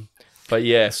 But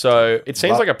yeah, so it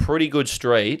seems like a pretty good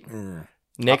street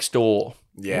next door.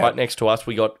 Yeah. Right next to us,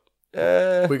 we got...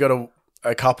 We got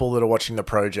a couple that are watching the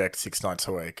project 6 nights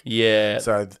a week. Yeah.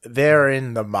 So they're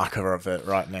in the mucker of it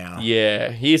right now.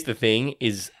 Yeah. Here's the thing,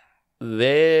 is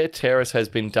their terrace has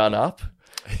been done up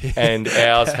and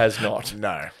ours has not.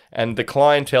 No. And the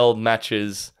clientele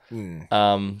matches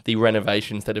the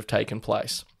renovations that have taken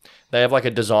place. They have like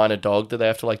a designer dog that they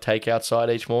have to like take outside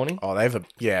each morning. Oh,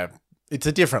 it's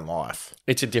a different life.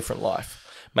 It's a different life.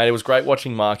 Mate, it was great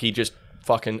watching Marky just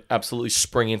fucking absolutely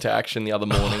spring into action the other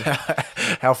morning.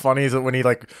 How funny is it when he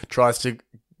like tries to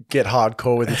get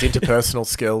hardcore with his interpersonal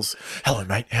skills? Hello,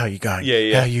 mate. How are you going?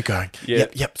 Yeah. How are you going? Yeah.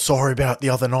 Yep. Sorry about the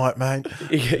other night, mate.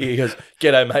 He goes,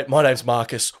 "G'day, mate. My name's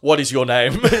Marcus. What is your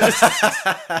name?"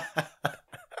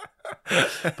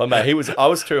 But mate, I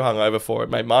was too hungover for it,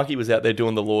 mate. Marky was out there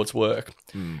doing the Lord's work,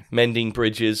 mending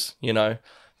bridges,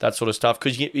 that sort of stuff.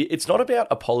 Because it's not about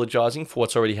apologizing for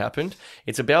what's already happened.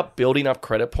 It's about building up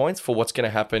credit points for what's going to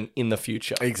happen in the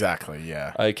future. Exactly.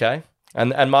 Yeah. Okay.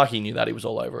 And Marky knew that. He was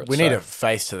all over it. We need a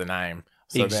face to the name.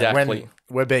 So exactly. when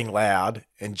we're being loud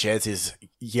and Jez is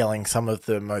yelling some of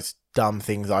the most dumb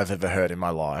things I've ever heard in my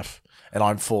life, and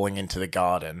I'm falling into the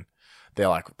garden, they're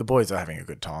like, the boys are having a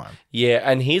good time. Yeah,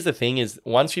 and here's the thing is,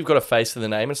 once you've got a face to the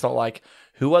name, it's not like,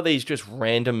 who are these just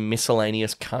random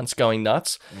miscellaneous cunts going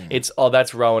nuts? It's, oh,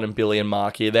 that's Rowan and Billy and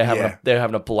Mark here. They're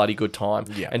having a bloody good time.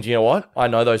 Yeah. And you know what? I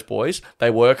know those boys. They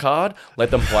work hard.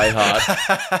 Let them play hard.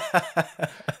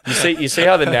 You see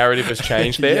how the narrative has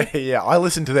changed there? Yeah. I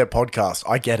listen to their podcast.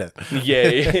 I get it.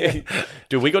 Yeah.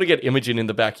 Dude, we got to get Imogen in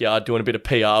the backyard doing a bit of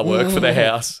PR work for the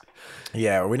house.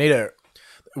 Yeah,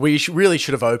 we really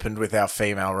should have opened with our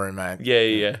female roommate.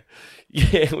 Yeah,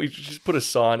 we should just put a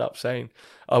sign up saying,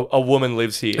 a woman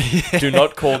lives here. Do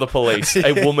not call the police.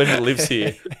 A woman lives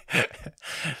here.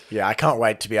 Yeah, I can't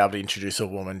wait to be able to introduce a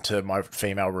woman to my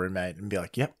female roommate and be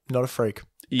like, yep, not a freak.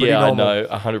 Yeah, normal. I know,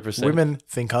 100%. Women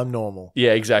think I'm normal.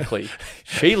 Yeah, exactly.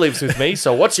 She lives with me,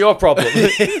 so what's your problem?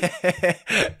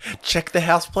 Check the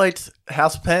house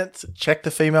pants, check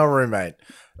the female roommate.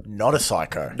 Not a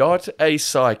psycho. Not a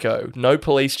psycho. No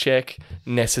police check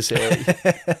necessary.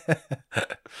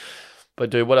 But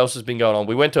dude, what else has been going on?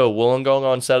 We went to a Wollongong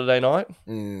on Saturday night.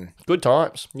 Good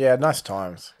times. Yeah, nice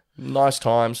times. Nice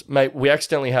times. Mate, we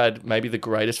accidentally had maybe the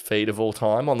greatest feed of all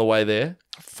time on the way there.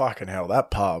 Fucking hell,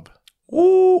 that pub.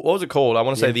 Ooh, what was it called? I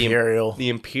want to say Imperial. The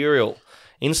Imperial.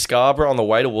 In Scarborough on the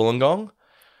way to Wollongong.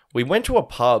 We went to a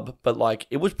pub, but like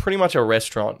it was pretty much a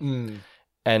restaurant.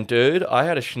 And dude, I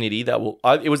had a schnitty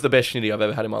it was the best schnitty I've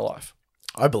ever had in my life.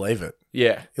 I believe it.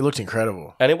 Yeah. It looked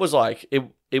incredible. And it was like,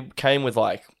 it came with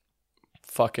like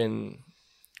fucking,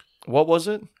 what was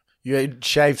it? You had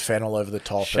shaved fennel over the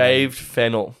top. Shaved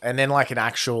fennel. And then like an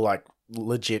actual like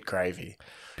legit gravy.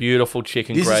 Beautiful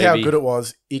chicken gravy. This is how good it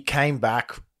was. It came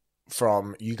back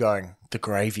from you going, the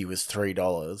gravy was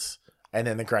 $3. And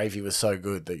then the gravy was so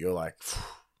good that you're like,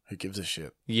 who gives a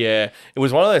shit? Yeah. It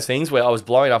was one of those things where I was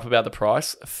blowing up about the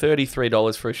price.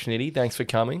 $33 for a schnitty. Thanks for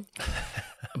coming.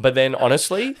 But then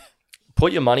honestly,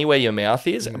 put your money where your mouth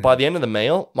is. By the end of the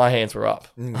meal, my hands were up.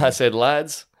 I said,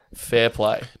 lads, fair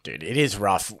play. Dude, it is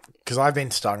rough because I've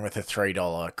been stung with a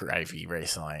 $3 gravy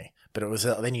recently. But it was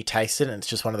then you taste it and it's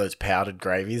just one of those powdered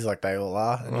gravies like they all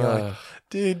are. And you're like,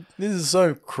 dude, this is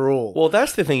so cruel. Well,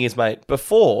 that's the thing is, mate,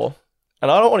 before and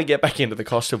I don't want to get back into the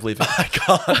cost of living.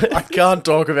 I can't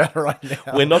talk about it right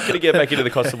now. We're not going to get back into the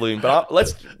cost of living, but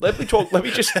let me talk. Let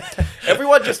me just,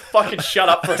 everyone just fucking shut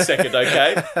up for a second,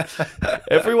 okay?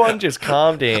 Everyone just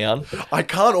calm down. I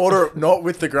can't order it not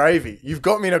with the gravy. You've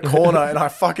got me in a corner and I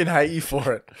fucking hate you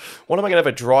for it. What am I going to have,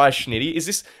 a dry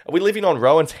schnitty? Are we living on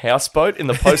Rowan's houseboat in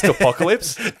the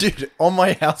post-apocalypse? Dude, on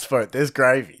my houseboat, there's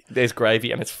gravy. There's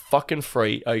gravy and it's fucking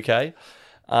free, okay?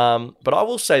 But I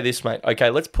will say this, mate. Okay,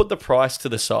 let's put the price to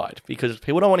the side because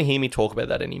people don't want to hear me talk about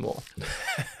that anymore.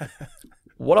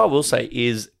 What I will say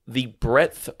is the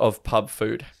breadth of pub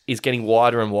food is getting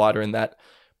wider and wider in that.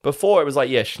 Before, it was like,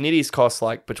 yeah, schnitties cost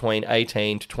like between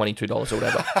 $18 to $22 or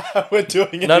whatever. We're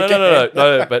doing it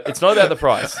No, but it's not about the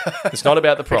price. It's not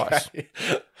about the price.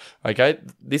 Okay?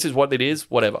 This is what it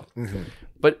is, whatever. Mm-hmm.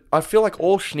 But I feel like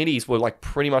all schnitties were like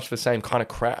pretty much the same kind of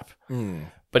crap,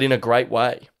 but in a great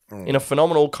way. In a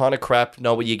phenomenal kind of crap,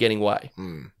 know what you're getting way.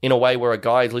 In a way where a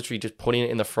guy is literally just putting it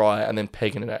in the fryer and then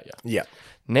pegging it at you. Yeah.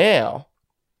 Now,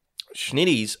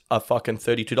 schnitties are fucking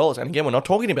 $32. And again, we're not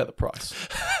talking about the price.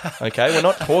 Okay? We're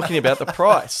not talking about the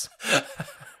price.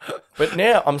 But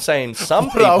now I'm saying some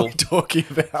What people... are we talking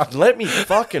about? Let me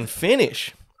fucking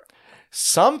finish.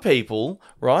 Some people,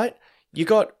 right? You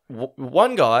got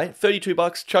one guy,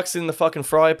 $32, chucks it in the fucking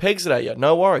fryer, pegs it at you.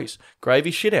 No worries.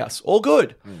 Gravy shithouse. All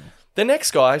good. The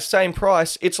next guy, same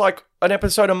price, it's like an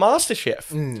episode of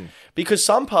MasterChef. Because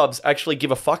some pubs actually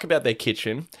give a fuck about their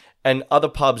kitchen and other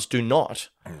pubs do not.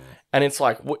 And it's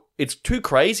like, it's too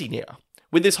crazy now.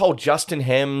 With this whole Justin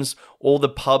Hems, all the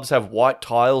pubs have white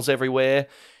tiles everywhere.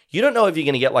 You don't know if you're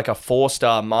going to get like a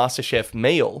 4-star MasterChef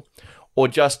meal or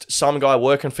just some guy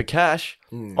working for cash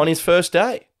on his first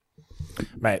day.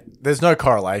 Mate, there's no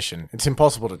correlation. It's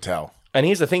impossible to tell. And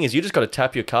here's the thing is you just got to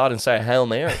tap your card and say a Hail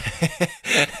Mary.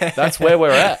 That's where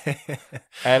we're at.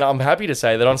 And I'm happy to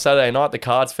say that on Saturday night, the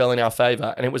cards fell in our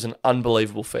favour and it was an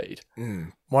unbelievable feed.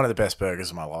 One of the best burgers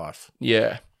of my life.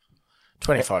 Yeah.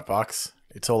 $25.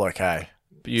 It's all okay.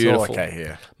 Beautiful. It's all okay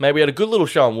here. Mate, we had a good little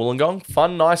show in Wollongong.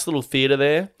 Fun, nice little theatre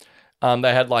there.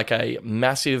 They had like a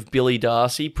massive Billy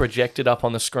Darcy projected up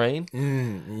on the screen.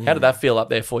 How did that feel up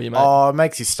there for you, mate? Oh, it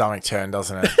makes your stomach turn,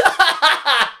 doesn't it?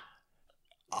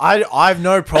 I've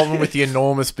no problem with the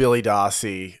enormous Billy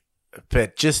Darcy,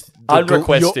 but just...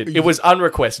 Unrequested. It was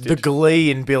unrequested. The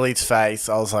glee in Billy's face,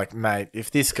 I was like, mate,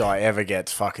 if this guy ever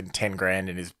gets fucking 10 grand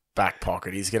in his back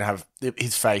pocket, he's going to have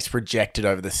his face projected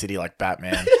over the city like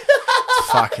Batman.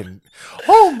 Fucking,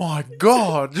 oh my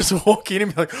God, just walk in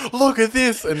and be like, look at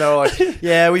this. And they're like,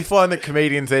 yeah, we find that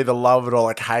comedians either love it or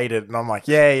like hate it. And I'm like,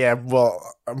 yeah,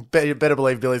 well, you better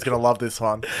believe Billy's going to love this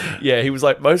one. Yeah, he was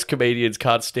like, most comedians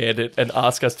can't stand it and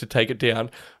ask us to take it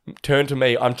down. Turn to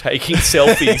me, I'm taking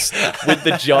selfies with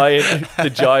the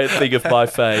giant thing of my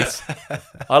face.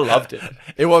 I loved it.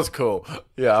 It was cool.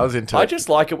 Yeah, I was into it. I just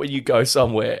like it when you go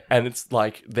somewhere and it's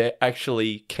like they're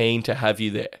actually keen to have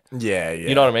you there. Yeah.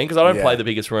 You know what I mean? Because I don't play the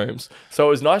biggest rooms. So it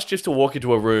was nice just to walk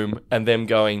into a room and them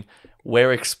going,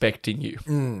 we're expecting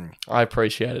you. I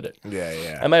appreciated it.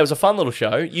 Yeah. And mate, it was a fun little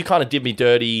show. You kind of did me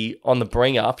dirty on the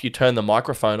bring up. You turned the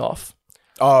microphone off.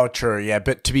 Oh, true. Yeah.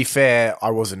 But to be fair,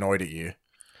 I was annoyed at you.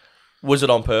 Was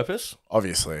it on purpose?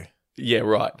 Obviously. Yeah,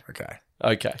 right.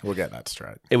 Okay. We'll get that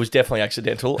straight. It was definitely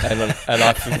accidental, and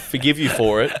I forgive you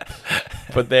for it.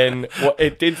 But then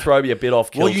it did throw me a bit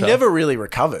off kilter. Well, you never really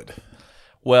recovered.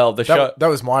 Well, show... That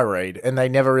was my read, and they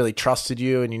never really trusted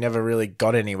you, and you never really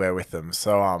got anywhere with them.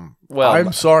 So, well,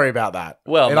 I'm sorry about that.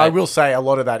 Well, and mate, I will say a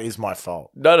lot of that is my fault.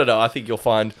 No. I think you'll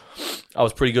find I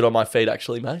was pretty good on my feet,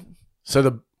 actually, mate.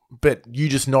 So but you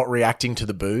just not reacting to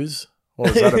the boos?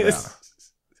 What was that about?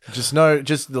 Just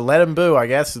let them boo, I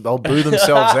guess. They'll boo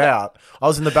themselves out. I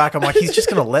was in the back. I'm like, he's just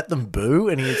going to let them boo?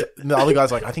 And the other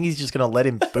guy's like, I think he's just going to let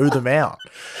him boo them out.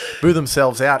 Boo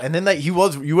themselves out. And then you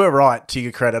were right, to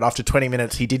your credit. After 20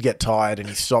 minutes, he did get tired and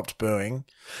he stopped booing.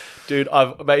 Dude,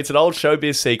 mate, it's an old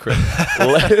showbiz secret.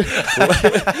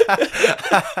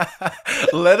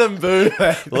 Let them boo.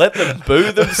 Mate. Let them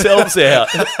boo themselves out.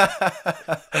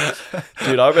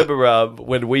 Dude, I remember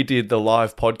when we did the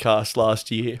live podcast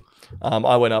last year,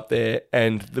 I went up there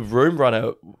and the room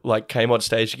runner came on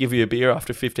stage to give you a beer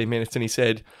after 15 minutes and he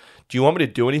said, do you want me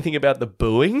to do anything about the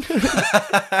booing?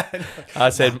 I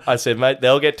said, mate,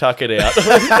 they'll get tuckered out.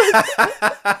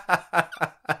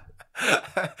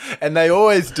 And they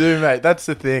always do, mate. That's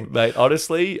the thing. Mate,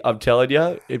 honestly, I'm telling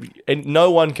you, and no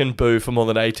one can boo for more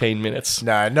than 18 minutes.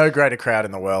 No greater crowd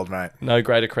in the world, mate. No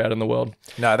greater crowd in the world.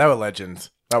 No, they were legends.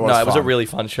 It was a really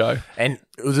fun show. And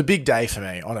it was a big day for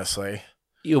me, honestly.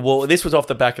 Yeah, well, this was off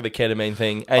the back of the ketamine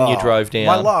thing, and you drove down.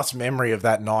 My last memory of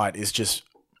that night is just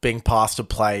being passed a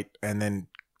plate and then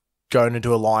going to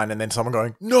do a line and then someone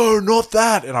going, no, not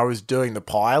that. And I was doing the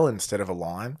pile instead of a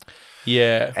line.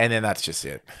 Yeah. And then that's just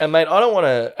it. And mate, I don't want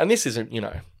to, and this isn't,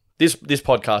 this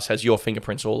podcast has your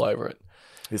fingerprints all over it.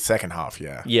 The second half,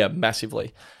 yeah. Yeah,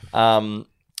 massively.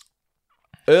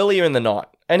 Earlier in the night,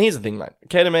 and here's the thing, mate.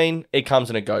 Ketamine, it comes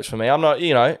and it goes for me. I'm not,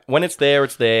 when it's there,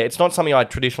 it's there. It's not something I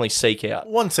traditionally seek out.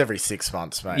 Once every 6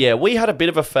 months, mate. Yeah, we had a bit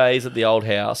of a phase at the old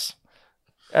house,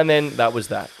 and then that was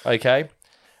that, okay?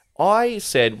 I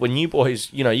said, when you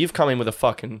boys, you've come in with a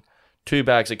fucking 2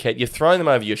 bags of ket, you've thrown them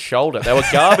over your shoulder. They were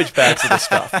garbage bags of the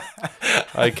stuff,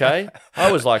 okay?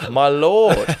 I was like, my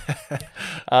lord.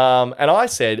 And I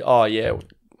said, oh, yeah,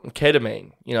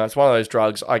 ketamine, it's one of those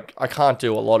drugs, I can't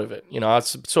do a lot of it.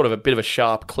 It's sort of a bit of a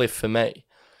sharp cliff for me,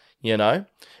 And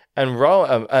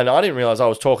and I didn't realize I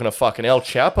was talking to fucking El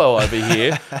Chapo over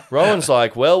here. Rowan's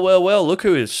like, well, look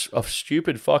who is a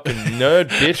stupid fucking nerd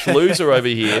bitch loser over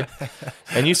here.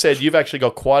 And you said you've actually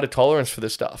got quite a tolerance for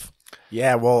this stuff.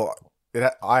 Yeah, well,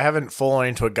 I haven't fallen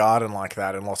into a garden like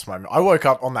that and lost my... I woke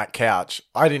up on that couch.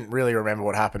 I didn't really remember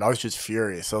what happened. I was just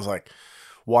furious. I was like,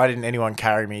 why didn't anyone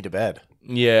carry me to bed?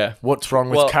 Yeah. What's wrong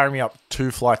with carrying me up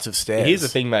 2 flights of stairs? Here's the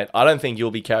thing, mate. I don't think you'll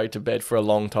be carried to bed for a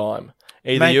long time.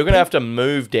 Either Mate, you're going to have to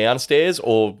move downstairs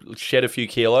or shed a few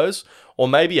kilos, or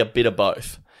maybe a bit of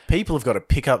both. People have got to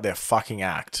pick up their fucking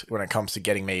act when it comes to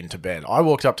getting me into bed. I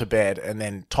walked up to bed and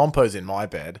then Tompo's in my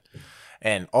bed.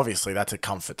 And obviously that's a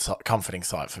comforting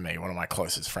sight for me, one of my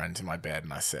closest friends in my bed.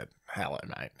 And I said, hello,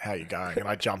 mate, how you going? And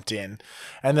I jumped in.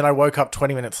 And then I woke up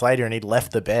 20 minutes later and he'd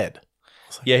left the bed.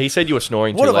 Like, yeah, he said you were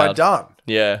snoring too loud. loud. What have I done?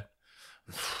 Yeah.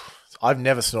 I've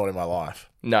never snored in my life.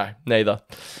 No, neither.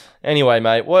 Anyway,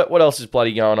 mate, what else is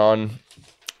bloody going on?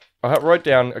 I wrote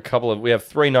down we have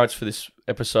 3 notes for this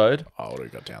episode. Oh, what have we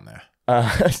got down there?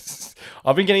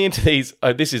 I've been getting into these.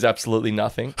 This is absolutely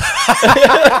nothing.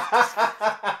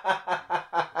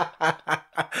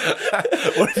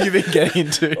 What have you been getting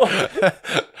into?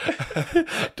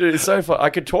 Dude, it's so fun.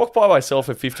 I could talk by myself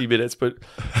for 50 minutes, but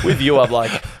with you, I'm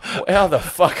like, how the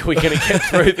fuck are we going to get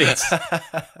through this?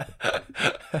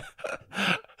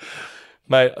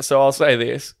 Mate, so I'll say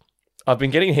this. I've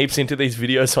been getting heaps into these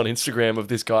videos on Instagram of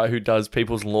this guy who does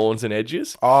people's lawns and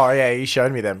edges. Oh, yeah, he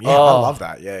showed me them. Yeah, I love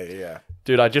that. Yeah.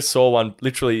 Dude, I just saw one,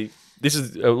 literally, this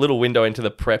is a little window into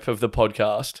the prep of the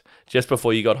podcast. Just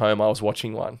before you got home, I was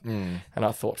watching one. And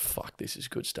I thought, fuck, this is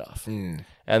good stuff. And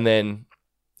then,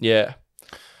 yeah.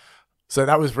 So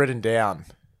that was written down.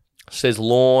 Says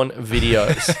lawn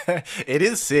videos. It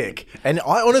is sick. And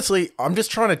I'm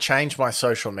just trying to change my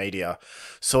social media.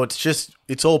 So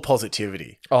it's all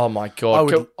positivity. Oh my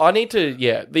God. I need to,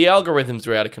 the algorithms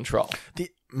are out of control.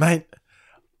 Mate,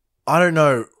 I don't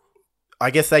know. I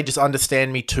guess they just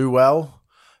understand me too well.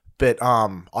 But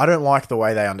I don't like the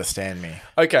way they understand me.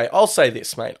 Okay, I'll say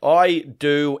this, mate. I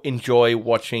do enjoy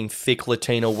watching thick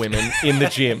Latina women in the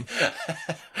gym.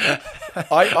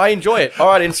 I enjoy it. All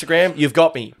right, Instagram, you've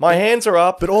got me. My hands are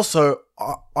up. But also,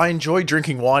 I enjoy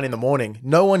drinking wine in the morning.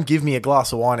 No one give me a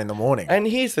glass of wine in the morning. And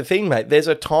here's the thing, mate. There's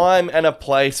a time and a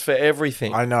place for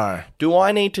everything. I know. Do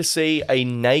I need to see a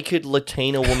naked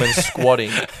Latina woman squatting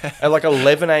at like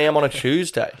 11 a.m. on a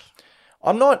Tuesday?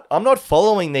 I'm not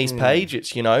following these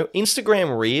pages,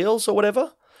 Instagram Reels or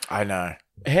whatever. I know.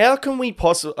 How can we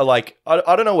possibly,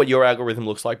 I don't know what your algorithm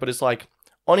looks like, but it's like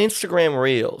on Instagram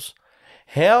Reels,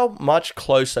 how much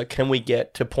closer can we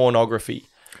get to pornography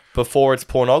before it's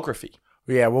pornography?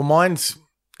 Yeah, well,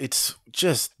 it's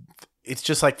just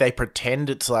like they pretend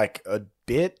it's like a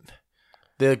bit.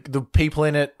 The people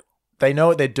in it, they know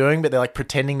what they're doing, but they're like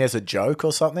pretending there's a joke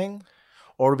or something.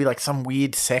 Or it'll be like some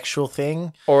weird sexual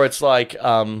thing. Or it's like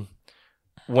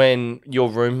when your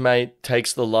roommate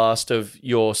takes the last of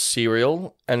your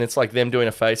cereal and it's like them doing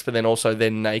a face, but then also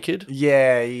they're naked.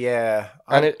 Yeah.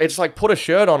 And it's like, put a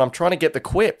shirt on. I'm trying to get the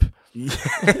quip.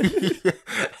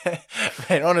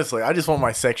 Man, honestly, I just want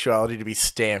my sexuality to be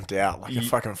stamped out like a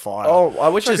fucking fire. Oh, I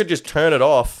wish I could just turn it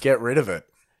off. Get rid of it.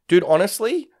 Dude,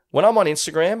 honestly, when I'm on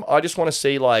Instagram, I just want to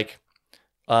see like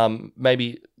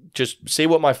maybe just see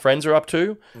what my friends are up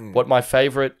to, what my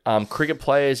favorite cricket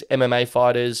players, MMA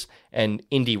fighters, and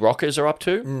indie rockers are up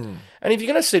to. And if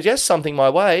you're going to suggest something my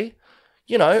way,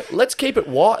 let's keep it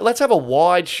wide. Let's have a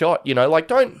wide shot,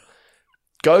 don't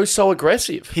go so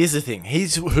aggressive. Here's the thing.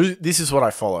 This is what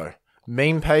I follow.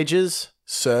 Meme pages,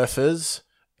 surfers,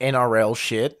 NRL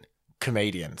shit,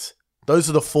 comedians. Those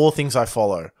are the 4 things I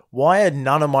follow. Why are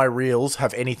none of my reels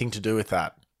have anything to do with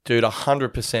that? Dude,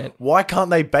 100%. Why can't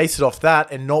they base it off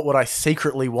that and not what I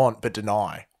secretly want but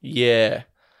deny? Yeah.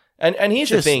 And here's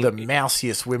Just the thing. the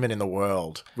mousiest women in the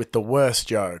world with the worst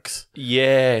jokes.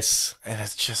 Yes. And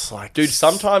it's just like... Dude,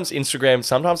 sometimes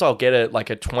I'll get a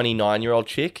 29-year-old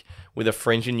chick with a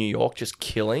fringe in New York just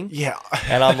killing. Yeah.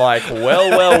 And I'm like,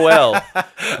 well,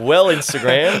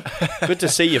 Instagram, good to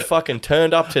see you fucking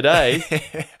turned up today.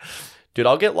 Dude,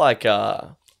 I'll get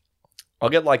the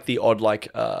odd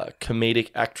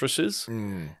comedic actresses,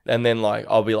 and then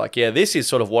I'll be like, yeah, this is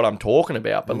sort of what I'm talking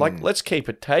about, but let's keep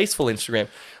it tasteful. Instagram,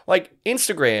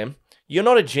 Instagram, you're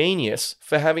not a genius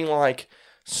for having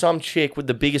some chick with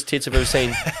the biggest tits I've ever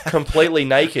seen completely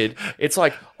naked. It's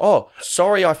like, oh,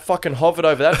 sorry, I fucking hovered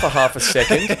over that for half a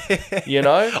second, you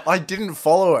know? I didn't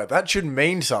follow it. That should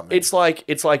mean something. It's like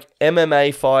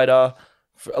MMA fighter,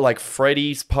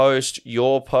 Freddie's post,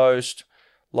 your post,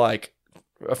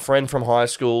 a friend from high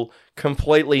school,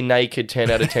 completely naked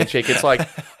 10 out of 10 chick. It's like,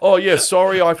 oh yeah,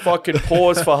 sorry, I fucking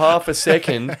paused for half a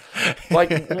second.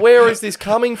 Where is this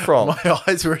coming from? My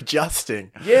eyes were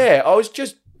adjusting. Yeah, I was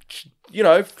just,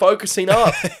 focusing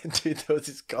up. Dude, there was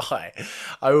this guy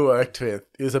I worked with.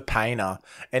 He was a painter,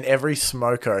 and every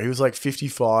smoker, he was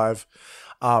 55,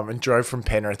 and drove from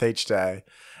Penrith each day.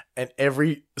 And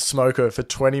every smoker for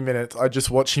 20 minutes, I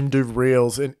just watched him do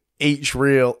reels, and each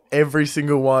reel, every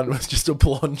single one was just a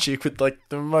blonde chick with the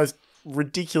most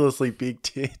ridiculously big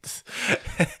tits.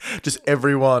 Just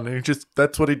everyone. And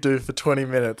that's what he'd do for 20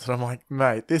 minutes. And I'm like,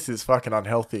 mate, this is fucking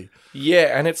unhealthy.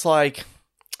 Yeah, and it's I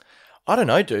don't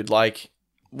know, dude.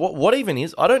 What even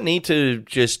is? I don't need to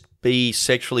just be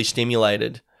sexually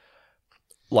stimulated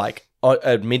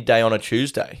at midday on a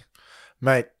Tuesday.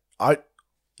 Mate,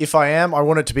 if I am, I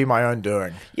want it to be my own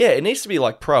doing. Yeah, it needs to be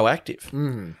proactive.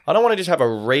 I don't want to just have a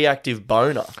reactive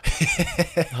boner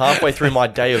halfway through my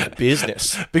day of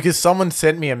business. Because someone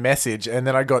sent me a message and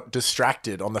then I got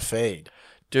distracted on the feed.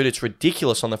 Dude, it's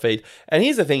ridiculous on the feed. And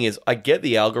here's the thing is, I get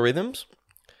the algorithms,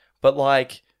 but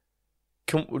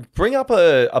bring up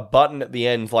a button at the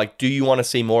end, do you want to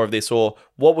see more of this, or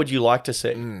what would you like to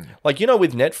see?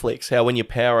 With Netflix, how when you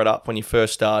power it up when you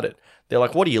first start it, they're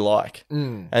like, what do you like?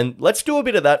 And let's do a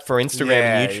bit of that for Instagram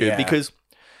and YouTube because,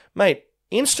 mate,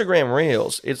 Instagram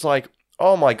Reels, it's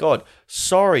oh my God,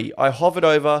 sorry, I hovered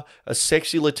over a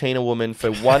sexy Latina woman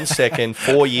for 1 second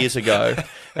 4 years ago.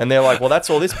 And they're like, well, that's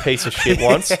all this piece of shit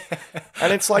wants.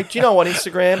 And it's do you know what,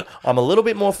 Instagram? I'm a little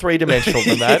bit more three-dimensional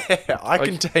than that. Yeah, I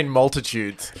contain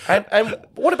multitudes. And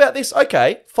what about this?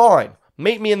 Okay, fine.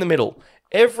 Meet me in the middle.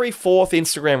 Every fourth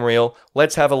Instagram reel,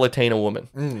 let's have a Latina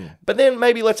woman. But then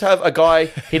maybe let's have a guy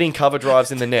hitting cover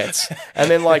drives in the nets. And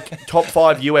then top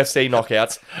 5 UFC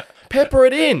knockouts. Pepper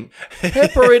it in.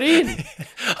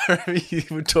 I remember you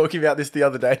were talking about this the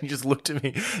other day and you just looked at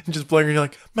me and just blinked and you're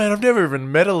like, man, I've never even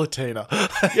met a Latina.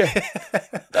 Yeah.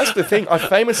 That's the thing. I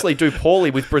famously do poorly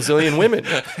with Brazilian women.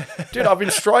 Dude, I've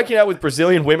been striking out with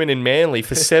Brazilian women in Manly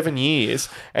for 7 years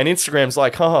and Instagram's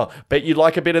bet you'd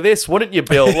like a bit of this, wouldn't you,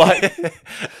 Bill?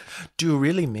 Do you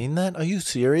really mean that? Are you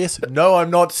serious? No,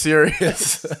 I'm not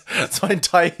serious. That's my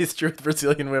entire history with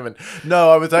Brazilian women.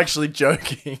 No, I was actually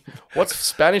joking. What's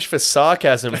Spanish for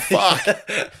sarcasm? Fuck.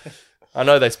 I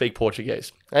know they speak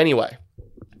Portuguese. Anyway.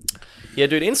 Yeah,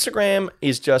 dude, Instagram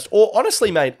is just... Or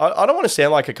honestly, mate, I don't want to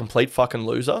sound like a complete fucking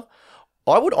loser.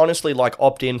 I would honestly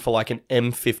opt in for an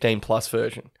M15 plus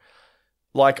version.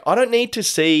 I don't need to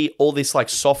see all this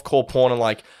softcore porn and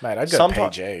Mate, I'd go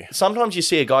PG. Sometimes you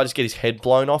see a guy just get his head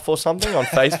blown off or something on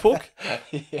Facebook.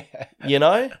 Yeah. You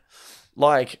know?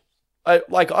 I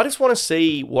just want to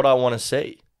see what I want to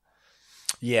see.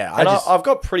 Yeah. I've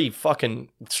got pretty fucking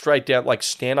straight down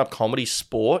stand-up comedy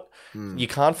sport. You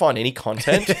can't find any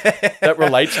content that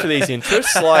relates to these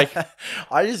interests. I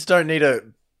just don't need to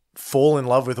fall in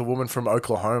love with a woman from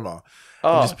Oklahoma.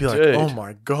 And just be dude. Oh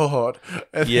my God.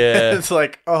 And yeah. It's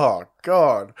oh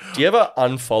God. Do you ever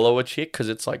unfollow a chick because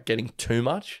it's getting too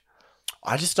much?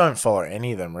 I just don't follow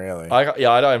any of them really. I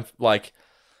don't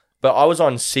but I was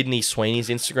on Sydney Sweeney's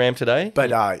Instagram today. But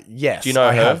yes, do you know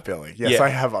I her? have, Billy. Yes, yeah. I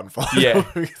have unfollowed them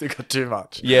because they got too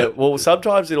much. Yeah, well,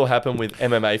 sometimes it'll happen with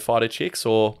MMA fighter chicks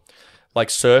or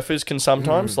surfers can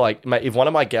sometimes. If one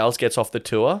of my gals gets off the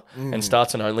tour and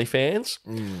starts an OnlyFans,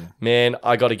 man,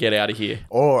 I got to get out of here.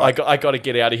 I got to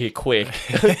get out of here quick.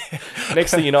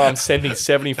 Next thing you know, I'm sending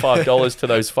 $75 to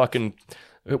those fucking...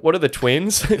 What are the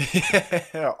twins?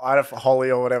 Holly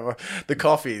or whatever. The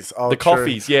Coffees. Oh, the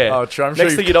Coffees, yeah. Oh, true.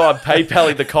 Next thing you know, I'm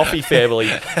PayPaling the Coffee family.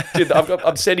 Dude,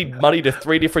 I'm sending money to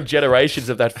 3 different generations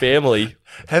of that family.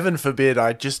 Heaven forbid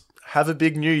I just have a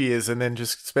big New Year's and then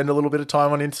just spend a little bit of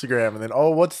time on Instagram and then, oh,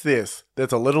 what's this?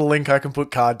 There's a little link I can put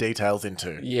card details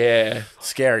into. Yeah.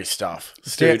 Scary stuff.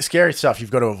 Scary stuff you've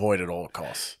got to avoid at all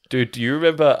costs. Dude, do you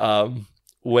remember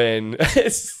when...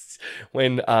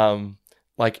 when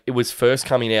like it was first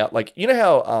coming out. Like, you know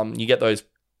how you get those,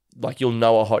 like, you'll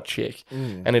know a hot chick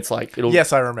and it's like it'll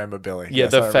Yes, I remember, Billy. yeah,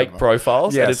 Yes, the I fake remember.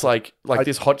 profiles, and Yes. it's like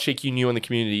this hot chick you knew in the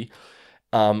community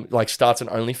like starts an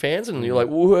OnlyFans, and you're like,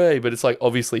 whoa, but it's like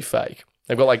obviously fake.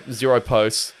 They've got like 0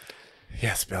 posts.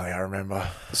 Yes, Billy, I remember.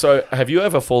 So have you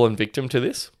ever fallen victim to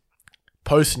this?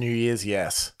 Post New Year's,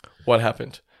 yes. What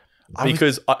happened?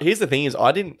 Because here's the thing: is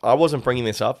I wasn't bringing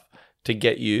this up to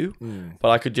get you, but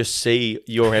I could just see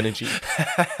your energy.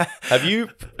 Have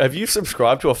you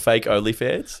subscribed to a fake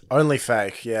OnlyFans? Only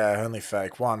fake, yeah, only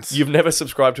fake. Once. You've never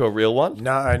subscribed to a real one?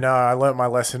 No, I learnt my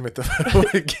lesson with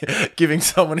the giving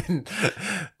someone in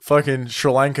fucking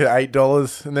Sri Lanka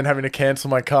 $8 and then having to cancel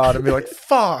my card and be like,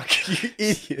 "Fuck, you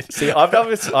idiot." See, I've never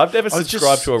I was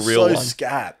subscribed to a real one.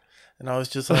 Scat, and I was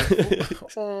just like,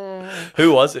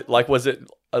 Who was it? Like, was it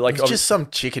like It's just some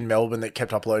chick in Melbourne that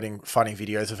kept uploading funny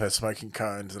videos of her smoking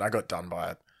cones, and I got done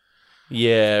by it.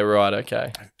 Yeah, right,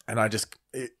 okay. And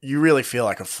you really feel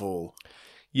like a fool.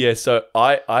 Yeah, so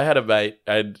I had a mate,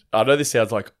 and I know this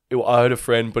sounds like I had a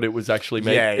friend, but it was actually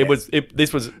me. Yeah,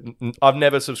 yeah. I've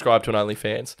never subscribed to an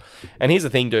OnlyFans. And here's the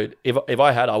thing, dude. If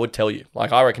I had, I would tell you.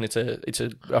 Like, I reckon it's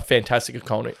a fantastic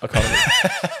economy.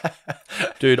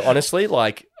 Dude, honestly,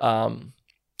 like,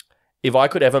 if I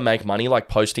could ever make money, like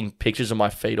posting pictures of my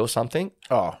feet or something,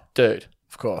 Oh, dude,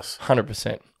 of course.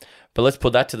 100%. But let's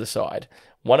put that to the side.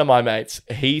 One of my mates,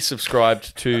 he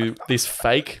subscribed to this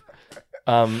fake,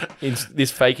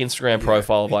 this fake Instagram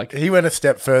profile of like, He went a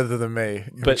step further than me.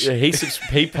 but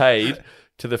he paid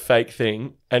to the fake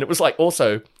thing, and it was like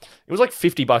also, it was like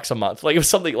 $50 a month. Like, it was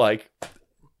something like,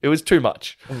 it was too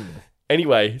much.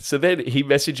 Anyway, so then he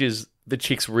messages the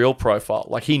chick's real profile,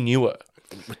 like he knew her.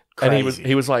 And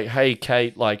he was like, "Hey,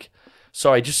 Kate, like,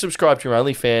 sorry, just subscribe to your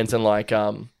OnlyFans, and like,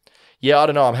 yeah, I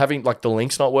don't know, I'm having like the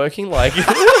link's not working, like."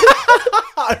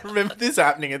 I remember this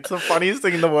happening. It's the funniest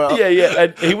thing in the world. Yeah,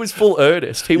 and he was full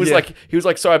earnest. He was Yeah.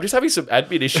 like, "Sorry, I'm just having some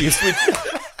admin issues with."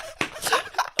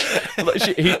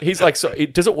 He's like, "So,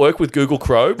 does it work with Google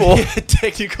Chrome or?"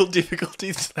 Technical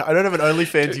difficulties. I don't have an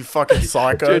OnlyFans, you fucking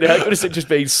psycho. Dude, how good is it just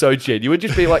being so genuine?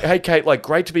 Just being like, "Hey, Kate, like,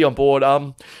 great to be on board.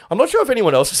 I'm not sure if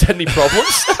anyone else has had any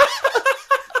problems."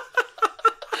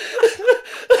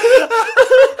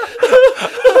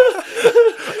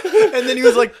 And then he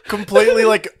was like completely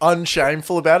like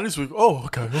unshameful about it. He's like, "Oh,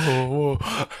 okay." Oh.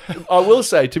 I will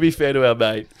say, to be fair to our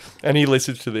mate, and he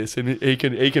listens to this, and he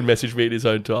can message me in his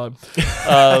own time.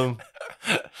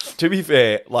 To be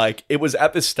fair, like, it was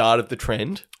at the start of the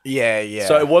trend, Yeah.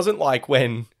 so it wasn't like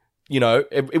when, you know,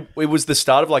 it was the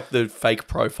start of like the fake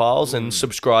profiles and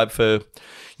subscribe for,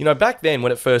 you know, back then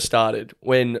when it first started,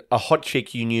 when a hot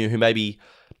chick you knew who maybe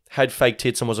had fake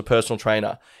tits and was a personal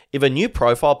trainer, if a new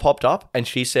profile popped up and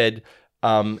she said,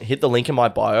 hit the link in my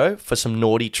bio for some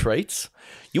naughty treats,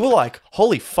 you were like,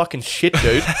 holy fucking shit,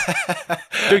 dude.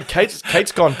 Dude,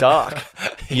 Kate's gone dark.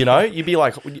 You know, you'd be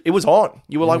like, it was on.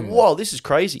 You were like, whoa, this is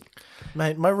crazy.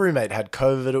 Mate, my roommate had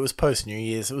COVID. It was post New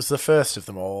Year's. It was the first of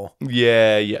them all.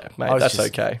 Yeah, mate, was that's just-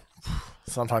 okay.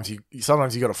 Sometimes you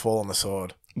got to fall on the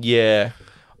sword. Yeah.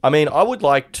 I mean, I would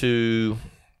like to...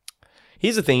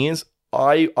 Here's the thing is,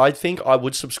 I think I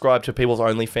would subscribe to people's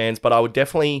OnlyFans, but I would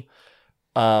definitely,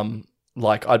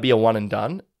 like, I'd be a one and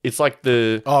done. It's like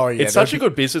it's such a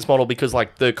good business model because,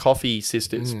 like, the coffee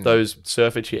sisters, those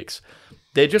surfer chicks,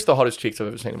 they're just the hottest chicks I've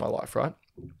ever seen in my life, right?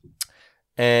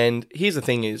 And here's the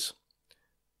thing is,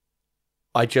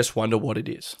 I just wonder what it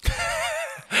is.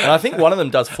 And I think one of them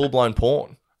does full-blown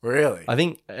porn. Really? I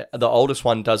think the oldest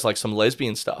one does, like, some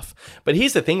lesbian stuff. But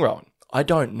here's the thing, Rowan. I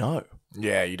don't know.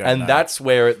 Yeah, you don't And know. that's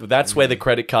where the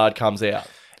credit card comes out.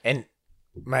 And,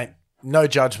 mate, no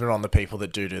judgment on the people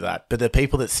that do that, but the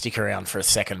people that stick around for a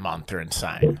second month are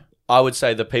insane. I would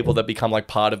say the people that become like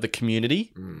part of the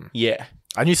community. Yeah.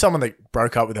 I knew someone that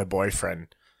broke up with her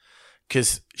boyfriend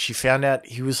because she found out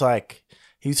he was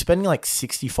spending like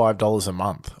 $65 a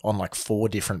month on like 4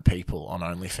 different people on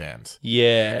OnlyFans.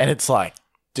 Yeah. And it's like,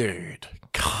 dude,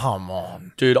 come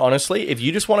on. Dude, honestly, if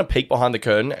you just want to peek behind the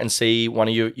curtain and see one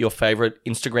of your favorite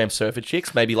Instagram surfer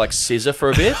chicks, maybe like scissor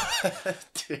for a bit,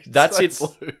 Dude, that's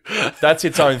so that's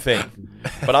its own thing.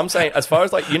 But I'm saying, as far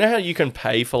as like, you know how you can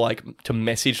pay for like to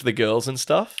message the girls and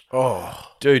stuff? Oh,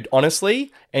 Dude,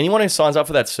 honestly, anyone who signs up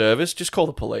for that service, just call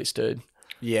the police, dude.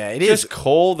 yeah, it Just is.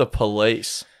 call the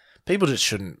police. People just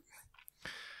shouldn't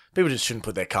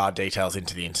put their card details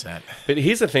into the internet. But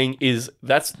here's the thing is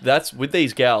that's with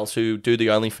these gals who do the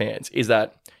OnlyFans is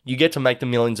that you get to make the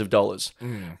millions of dollars,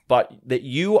 but that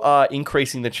you are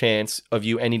increasing the chance of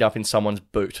you ending up in someone's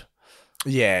boot.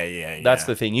 Yeah. That's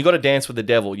the thing. You got to dance with the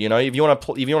devil. You know, if you want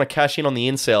to cash in on the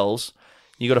incels,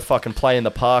 You got to fucking play in the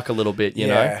park a little bit, you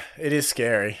know? Yeah, it is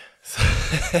scary.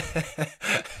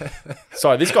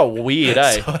 Sorry, this got weird,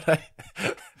 eh?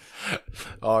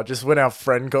 Oh, just when our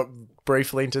friend got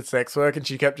briefly into sex work and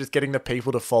she kept just getting the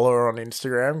people to follow her on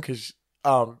Instagram because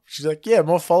she's like, yeah,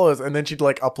 more followers. And then she'd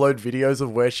like upload videos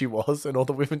of where she was and all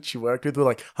the women she worked with were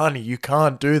like, honey, you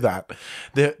can't do that.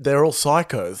 They're all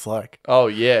psychos. Like, Oh,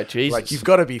 yeah, Jesus. like you've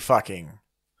got to be fucking...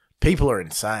 People are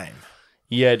insane.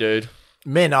 Yeah, dude.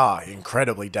 Men are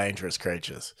incredibly dangerous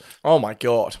creatures. Oh, my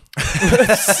God.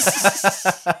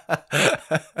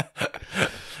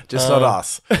 Just not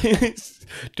us.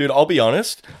 Dude, I'll be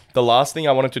honest. The last thing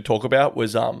I wanted to talk about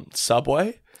was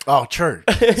Subway. Oh, true.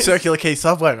 Circular Quay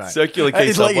Subway, mate. Circular Quay I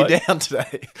just let Subway. you down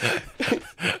today.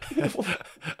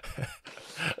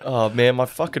 Oh, man, my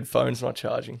fucking phone's not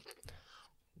charging.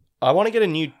 I want to get a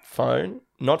new phone,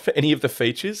 not for any of the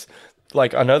features.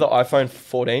 Like, I know the iPhone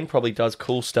 14 probably does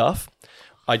cool stuff.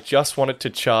 I just want it to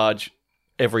charge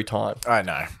every time. I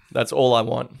know. That's all I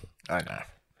want. I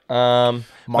know.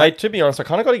 Mate, to be honest, I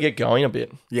kind of got to get going a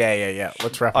bit. Yeah.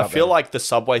 Let's wrap up. I feel like the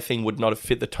Subway thing would not have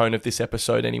fit the tone of this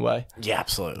episode anyway. Yeah,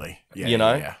 absolutely. Yeah, you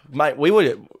know? Yeah. Mate, we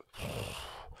were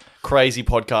crazy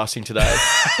podcasting today.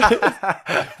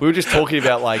 We were just talking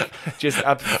about like just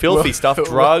filthy stuff,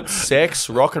 drugs, sex,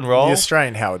 rock and roll. The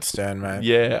Australian Howard Stern, man.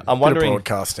 Yeah, I'm wondering.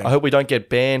 Broadcasting. I hope we don't get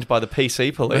banned by the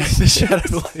PC police. The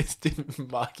Shadow Police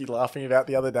did Marky laughing about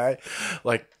the other day.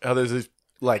 Like how there's this,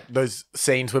 like those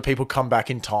scenes where people come back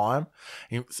in time.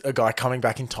 A guy coming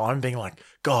back in time being like,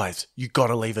 guys, you got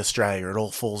to leave Australia. It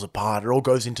all falls apart. It all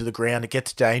goes into the ground. It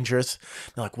gets dangerous.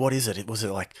 They're like, what is it? Was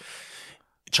it like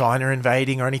China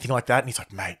invading or anything like that? And he's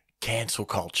like, mate, cancel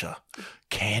culture.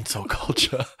 Cancel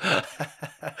culture.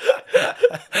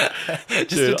 Just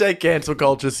to take cancel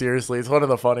culture seriously. It's one of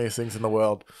the funniest things in the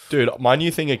world. Dude, my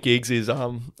new thing at gigs is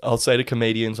I'll say to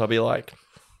comedians, I'll be like,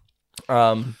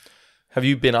 have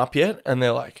you been up yet? And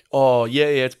they're like, oh, yeah,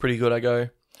 it's pretty good. I go,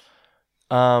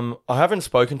 I haven't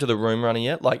spoken to the room runner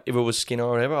yet. Like, if it was Skinner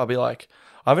or whatever, I'll be like,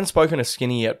 I haven't spoken to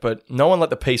Skinny yet, but no one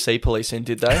let the PC police in,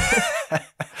 did they?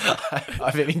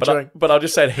 I've been enjoying... But I'll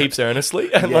just say it heaps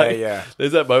earnestly. And Yeah.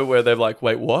 There's that moment where they're like,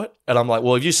 wait, what? And I'm like,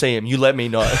 well, if you see him, you let me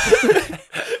know.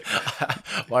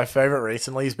 My favourite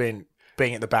recently has been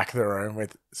being at the back of the room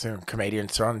with some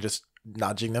comedians and just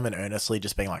nudging them and earnestly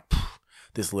just being like,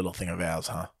 this little thing of ours,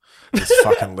 huh? This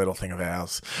fucking little thing of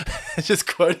ours. Just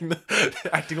quoting them,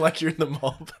 acting like you're in the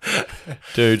mob.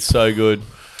 Dude, so good.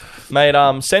 Mate,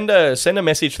 send a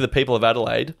message to the people of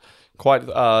Adelaide. Quite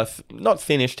not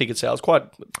finished ticket sales, quite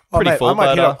pretty full.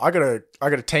 I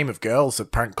got a team of girls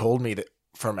that prank called me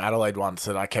from Adelaide once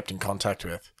that I kept in contact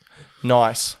with.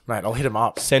 Nice. Mate, I'll hit them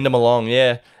up. Send them along,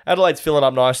 yeah. Adelaide's filling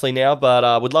up nicely now,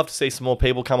 but would love to see some more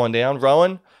people come on down.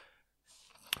 Rowan?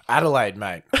 Adelaide,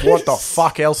 mate. What the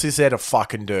fuck else is there to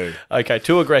fucking do? Okay,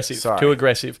 too aggressive. Sorry. Too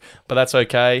aggressive. But that's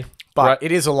okay. But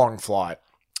it is a long flight.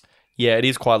 Yeah, it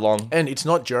is quite long. And it's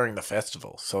not during the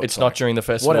festival. So it's not during the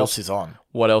festival. What else is on?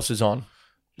 What else is on?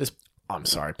 I'm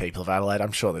sorry, people of Adelaide.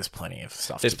 I'm sure there's plenty of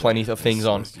stuff. There's plenty of things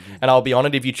on. And I'll be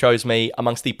honoured if you chose me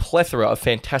amongst the plethora of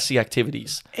fantastic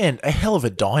activities. And a hell of a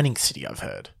dining city, I've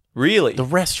heard. Really? The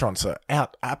restaurants are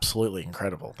absolutely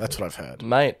incredible. That's what I've heard.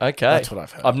 Mate, okay. That's what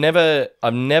I've heard.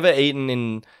 I've never eaten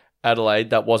in Adelaide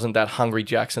that wasn't that Hungry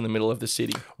Jack's in the middle of the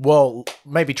city. Well,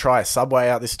 maybe try a Subway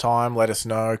out this time. Let us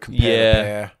know.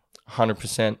 Compare.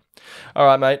 100%. All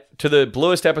right, mate. To the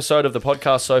bluest episode of the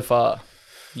podcast so far.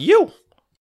 You.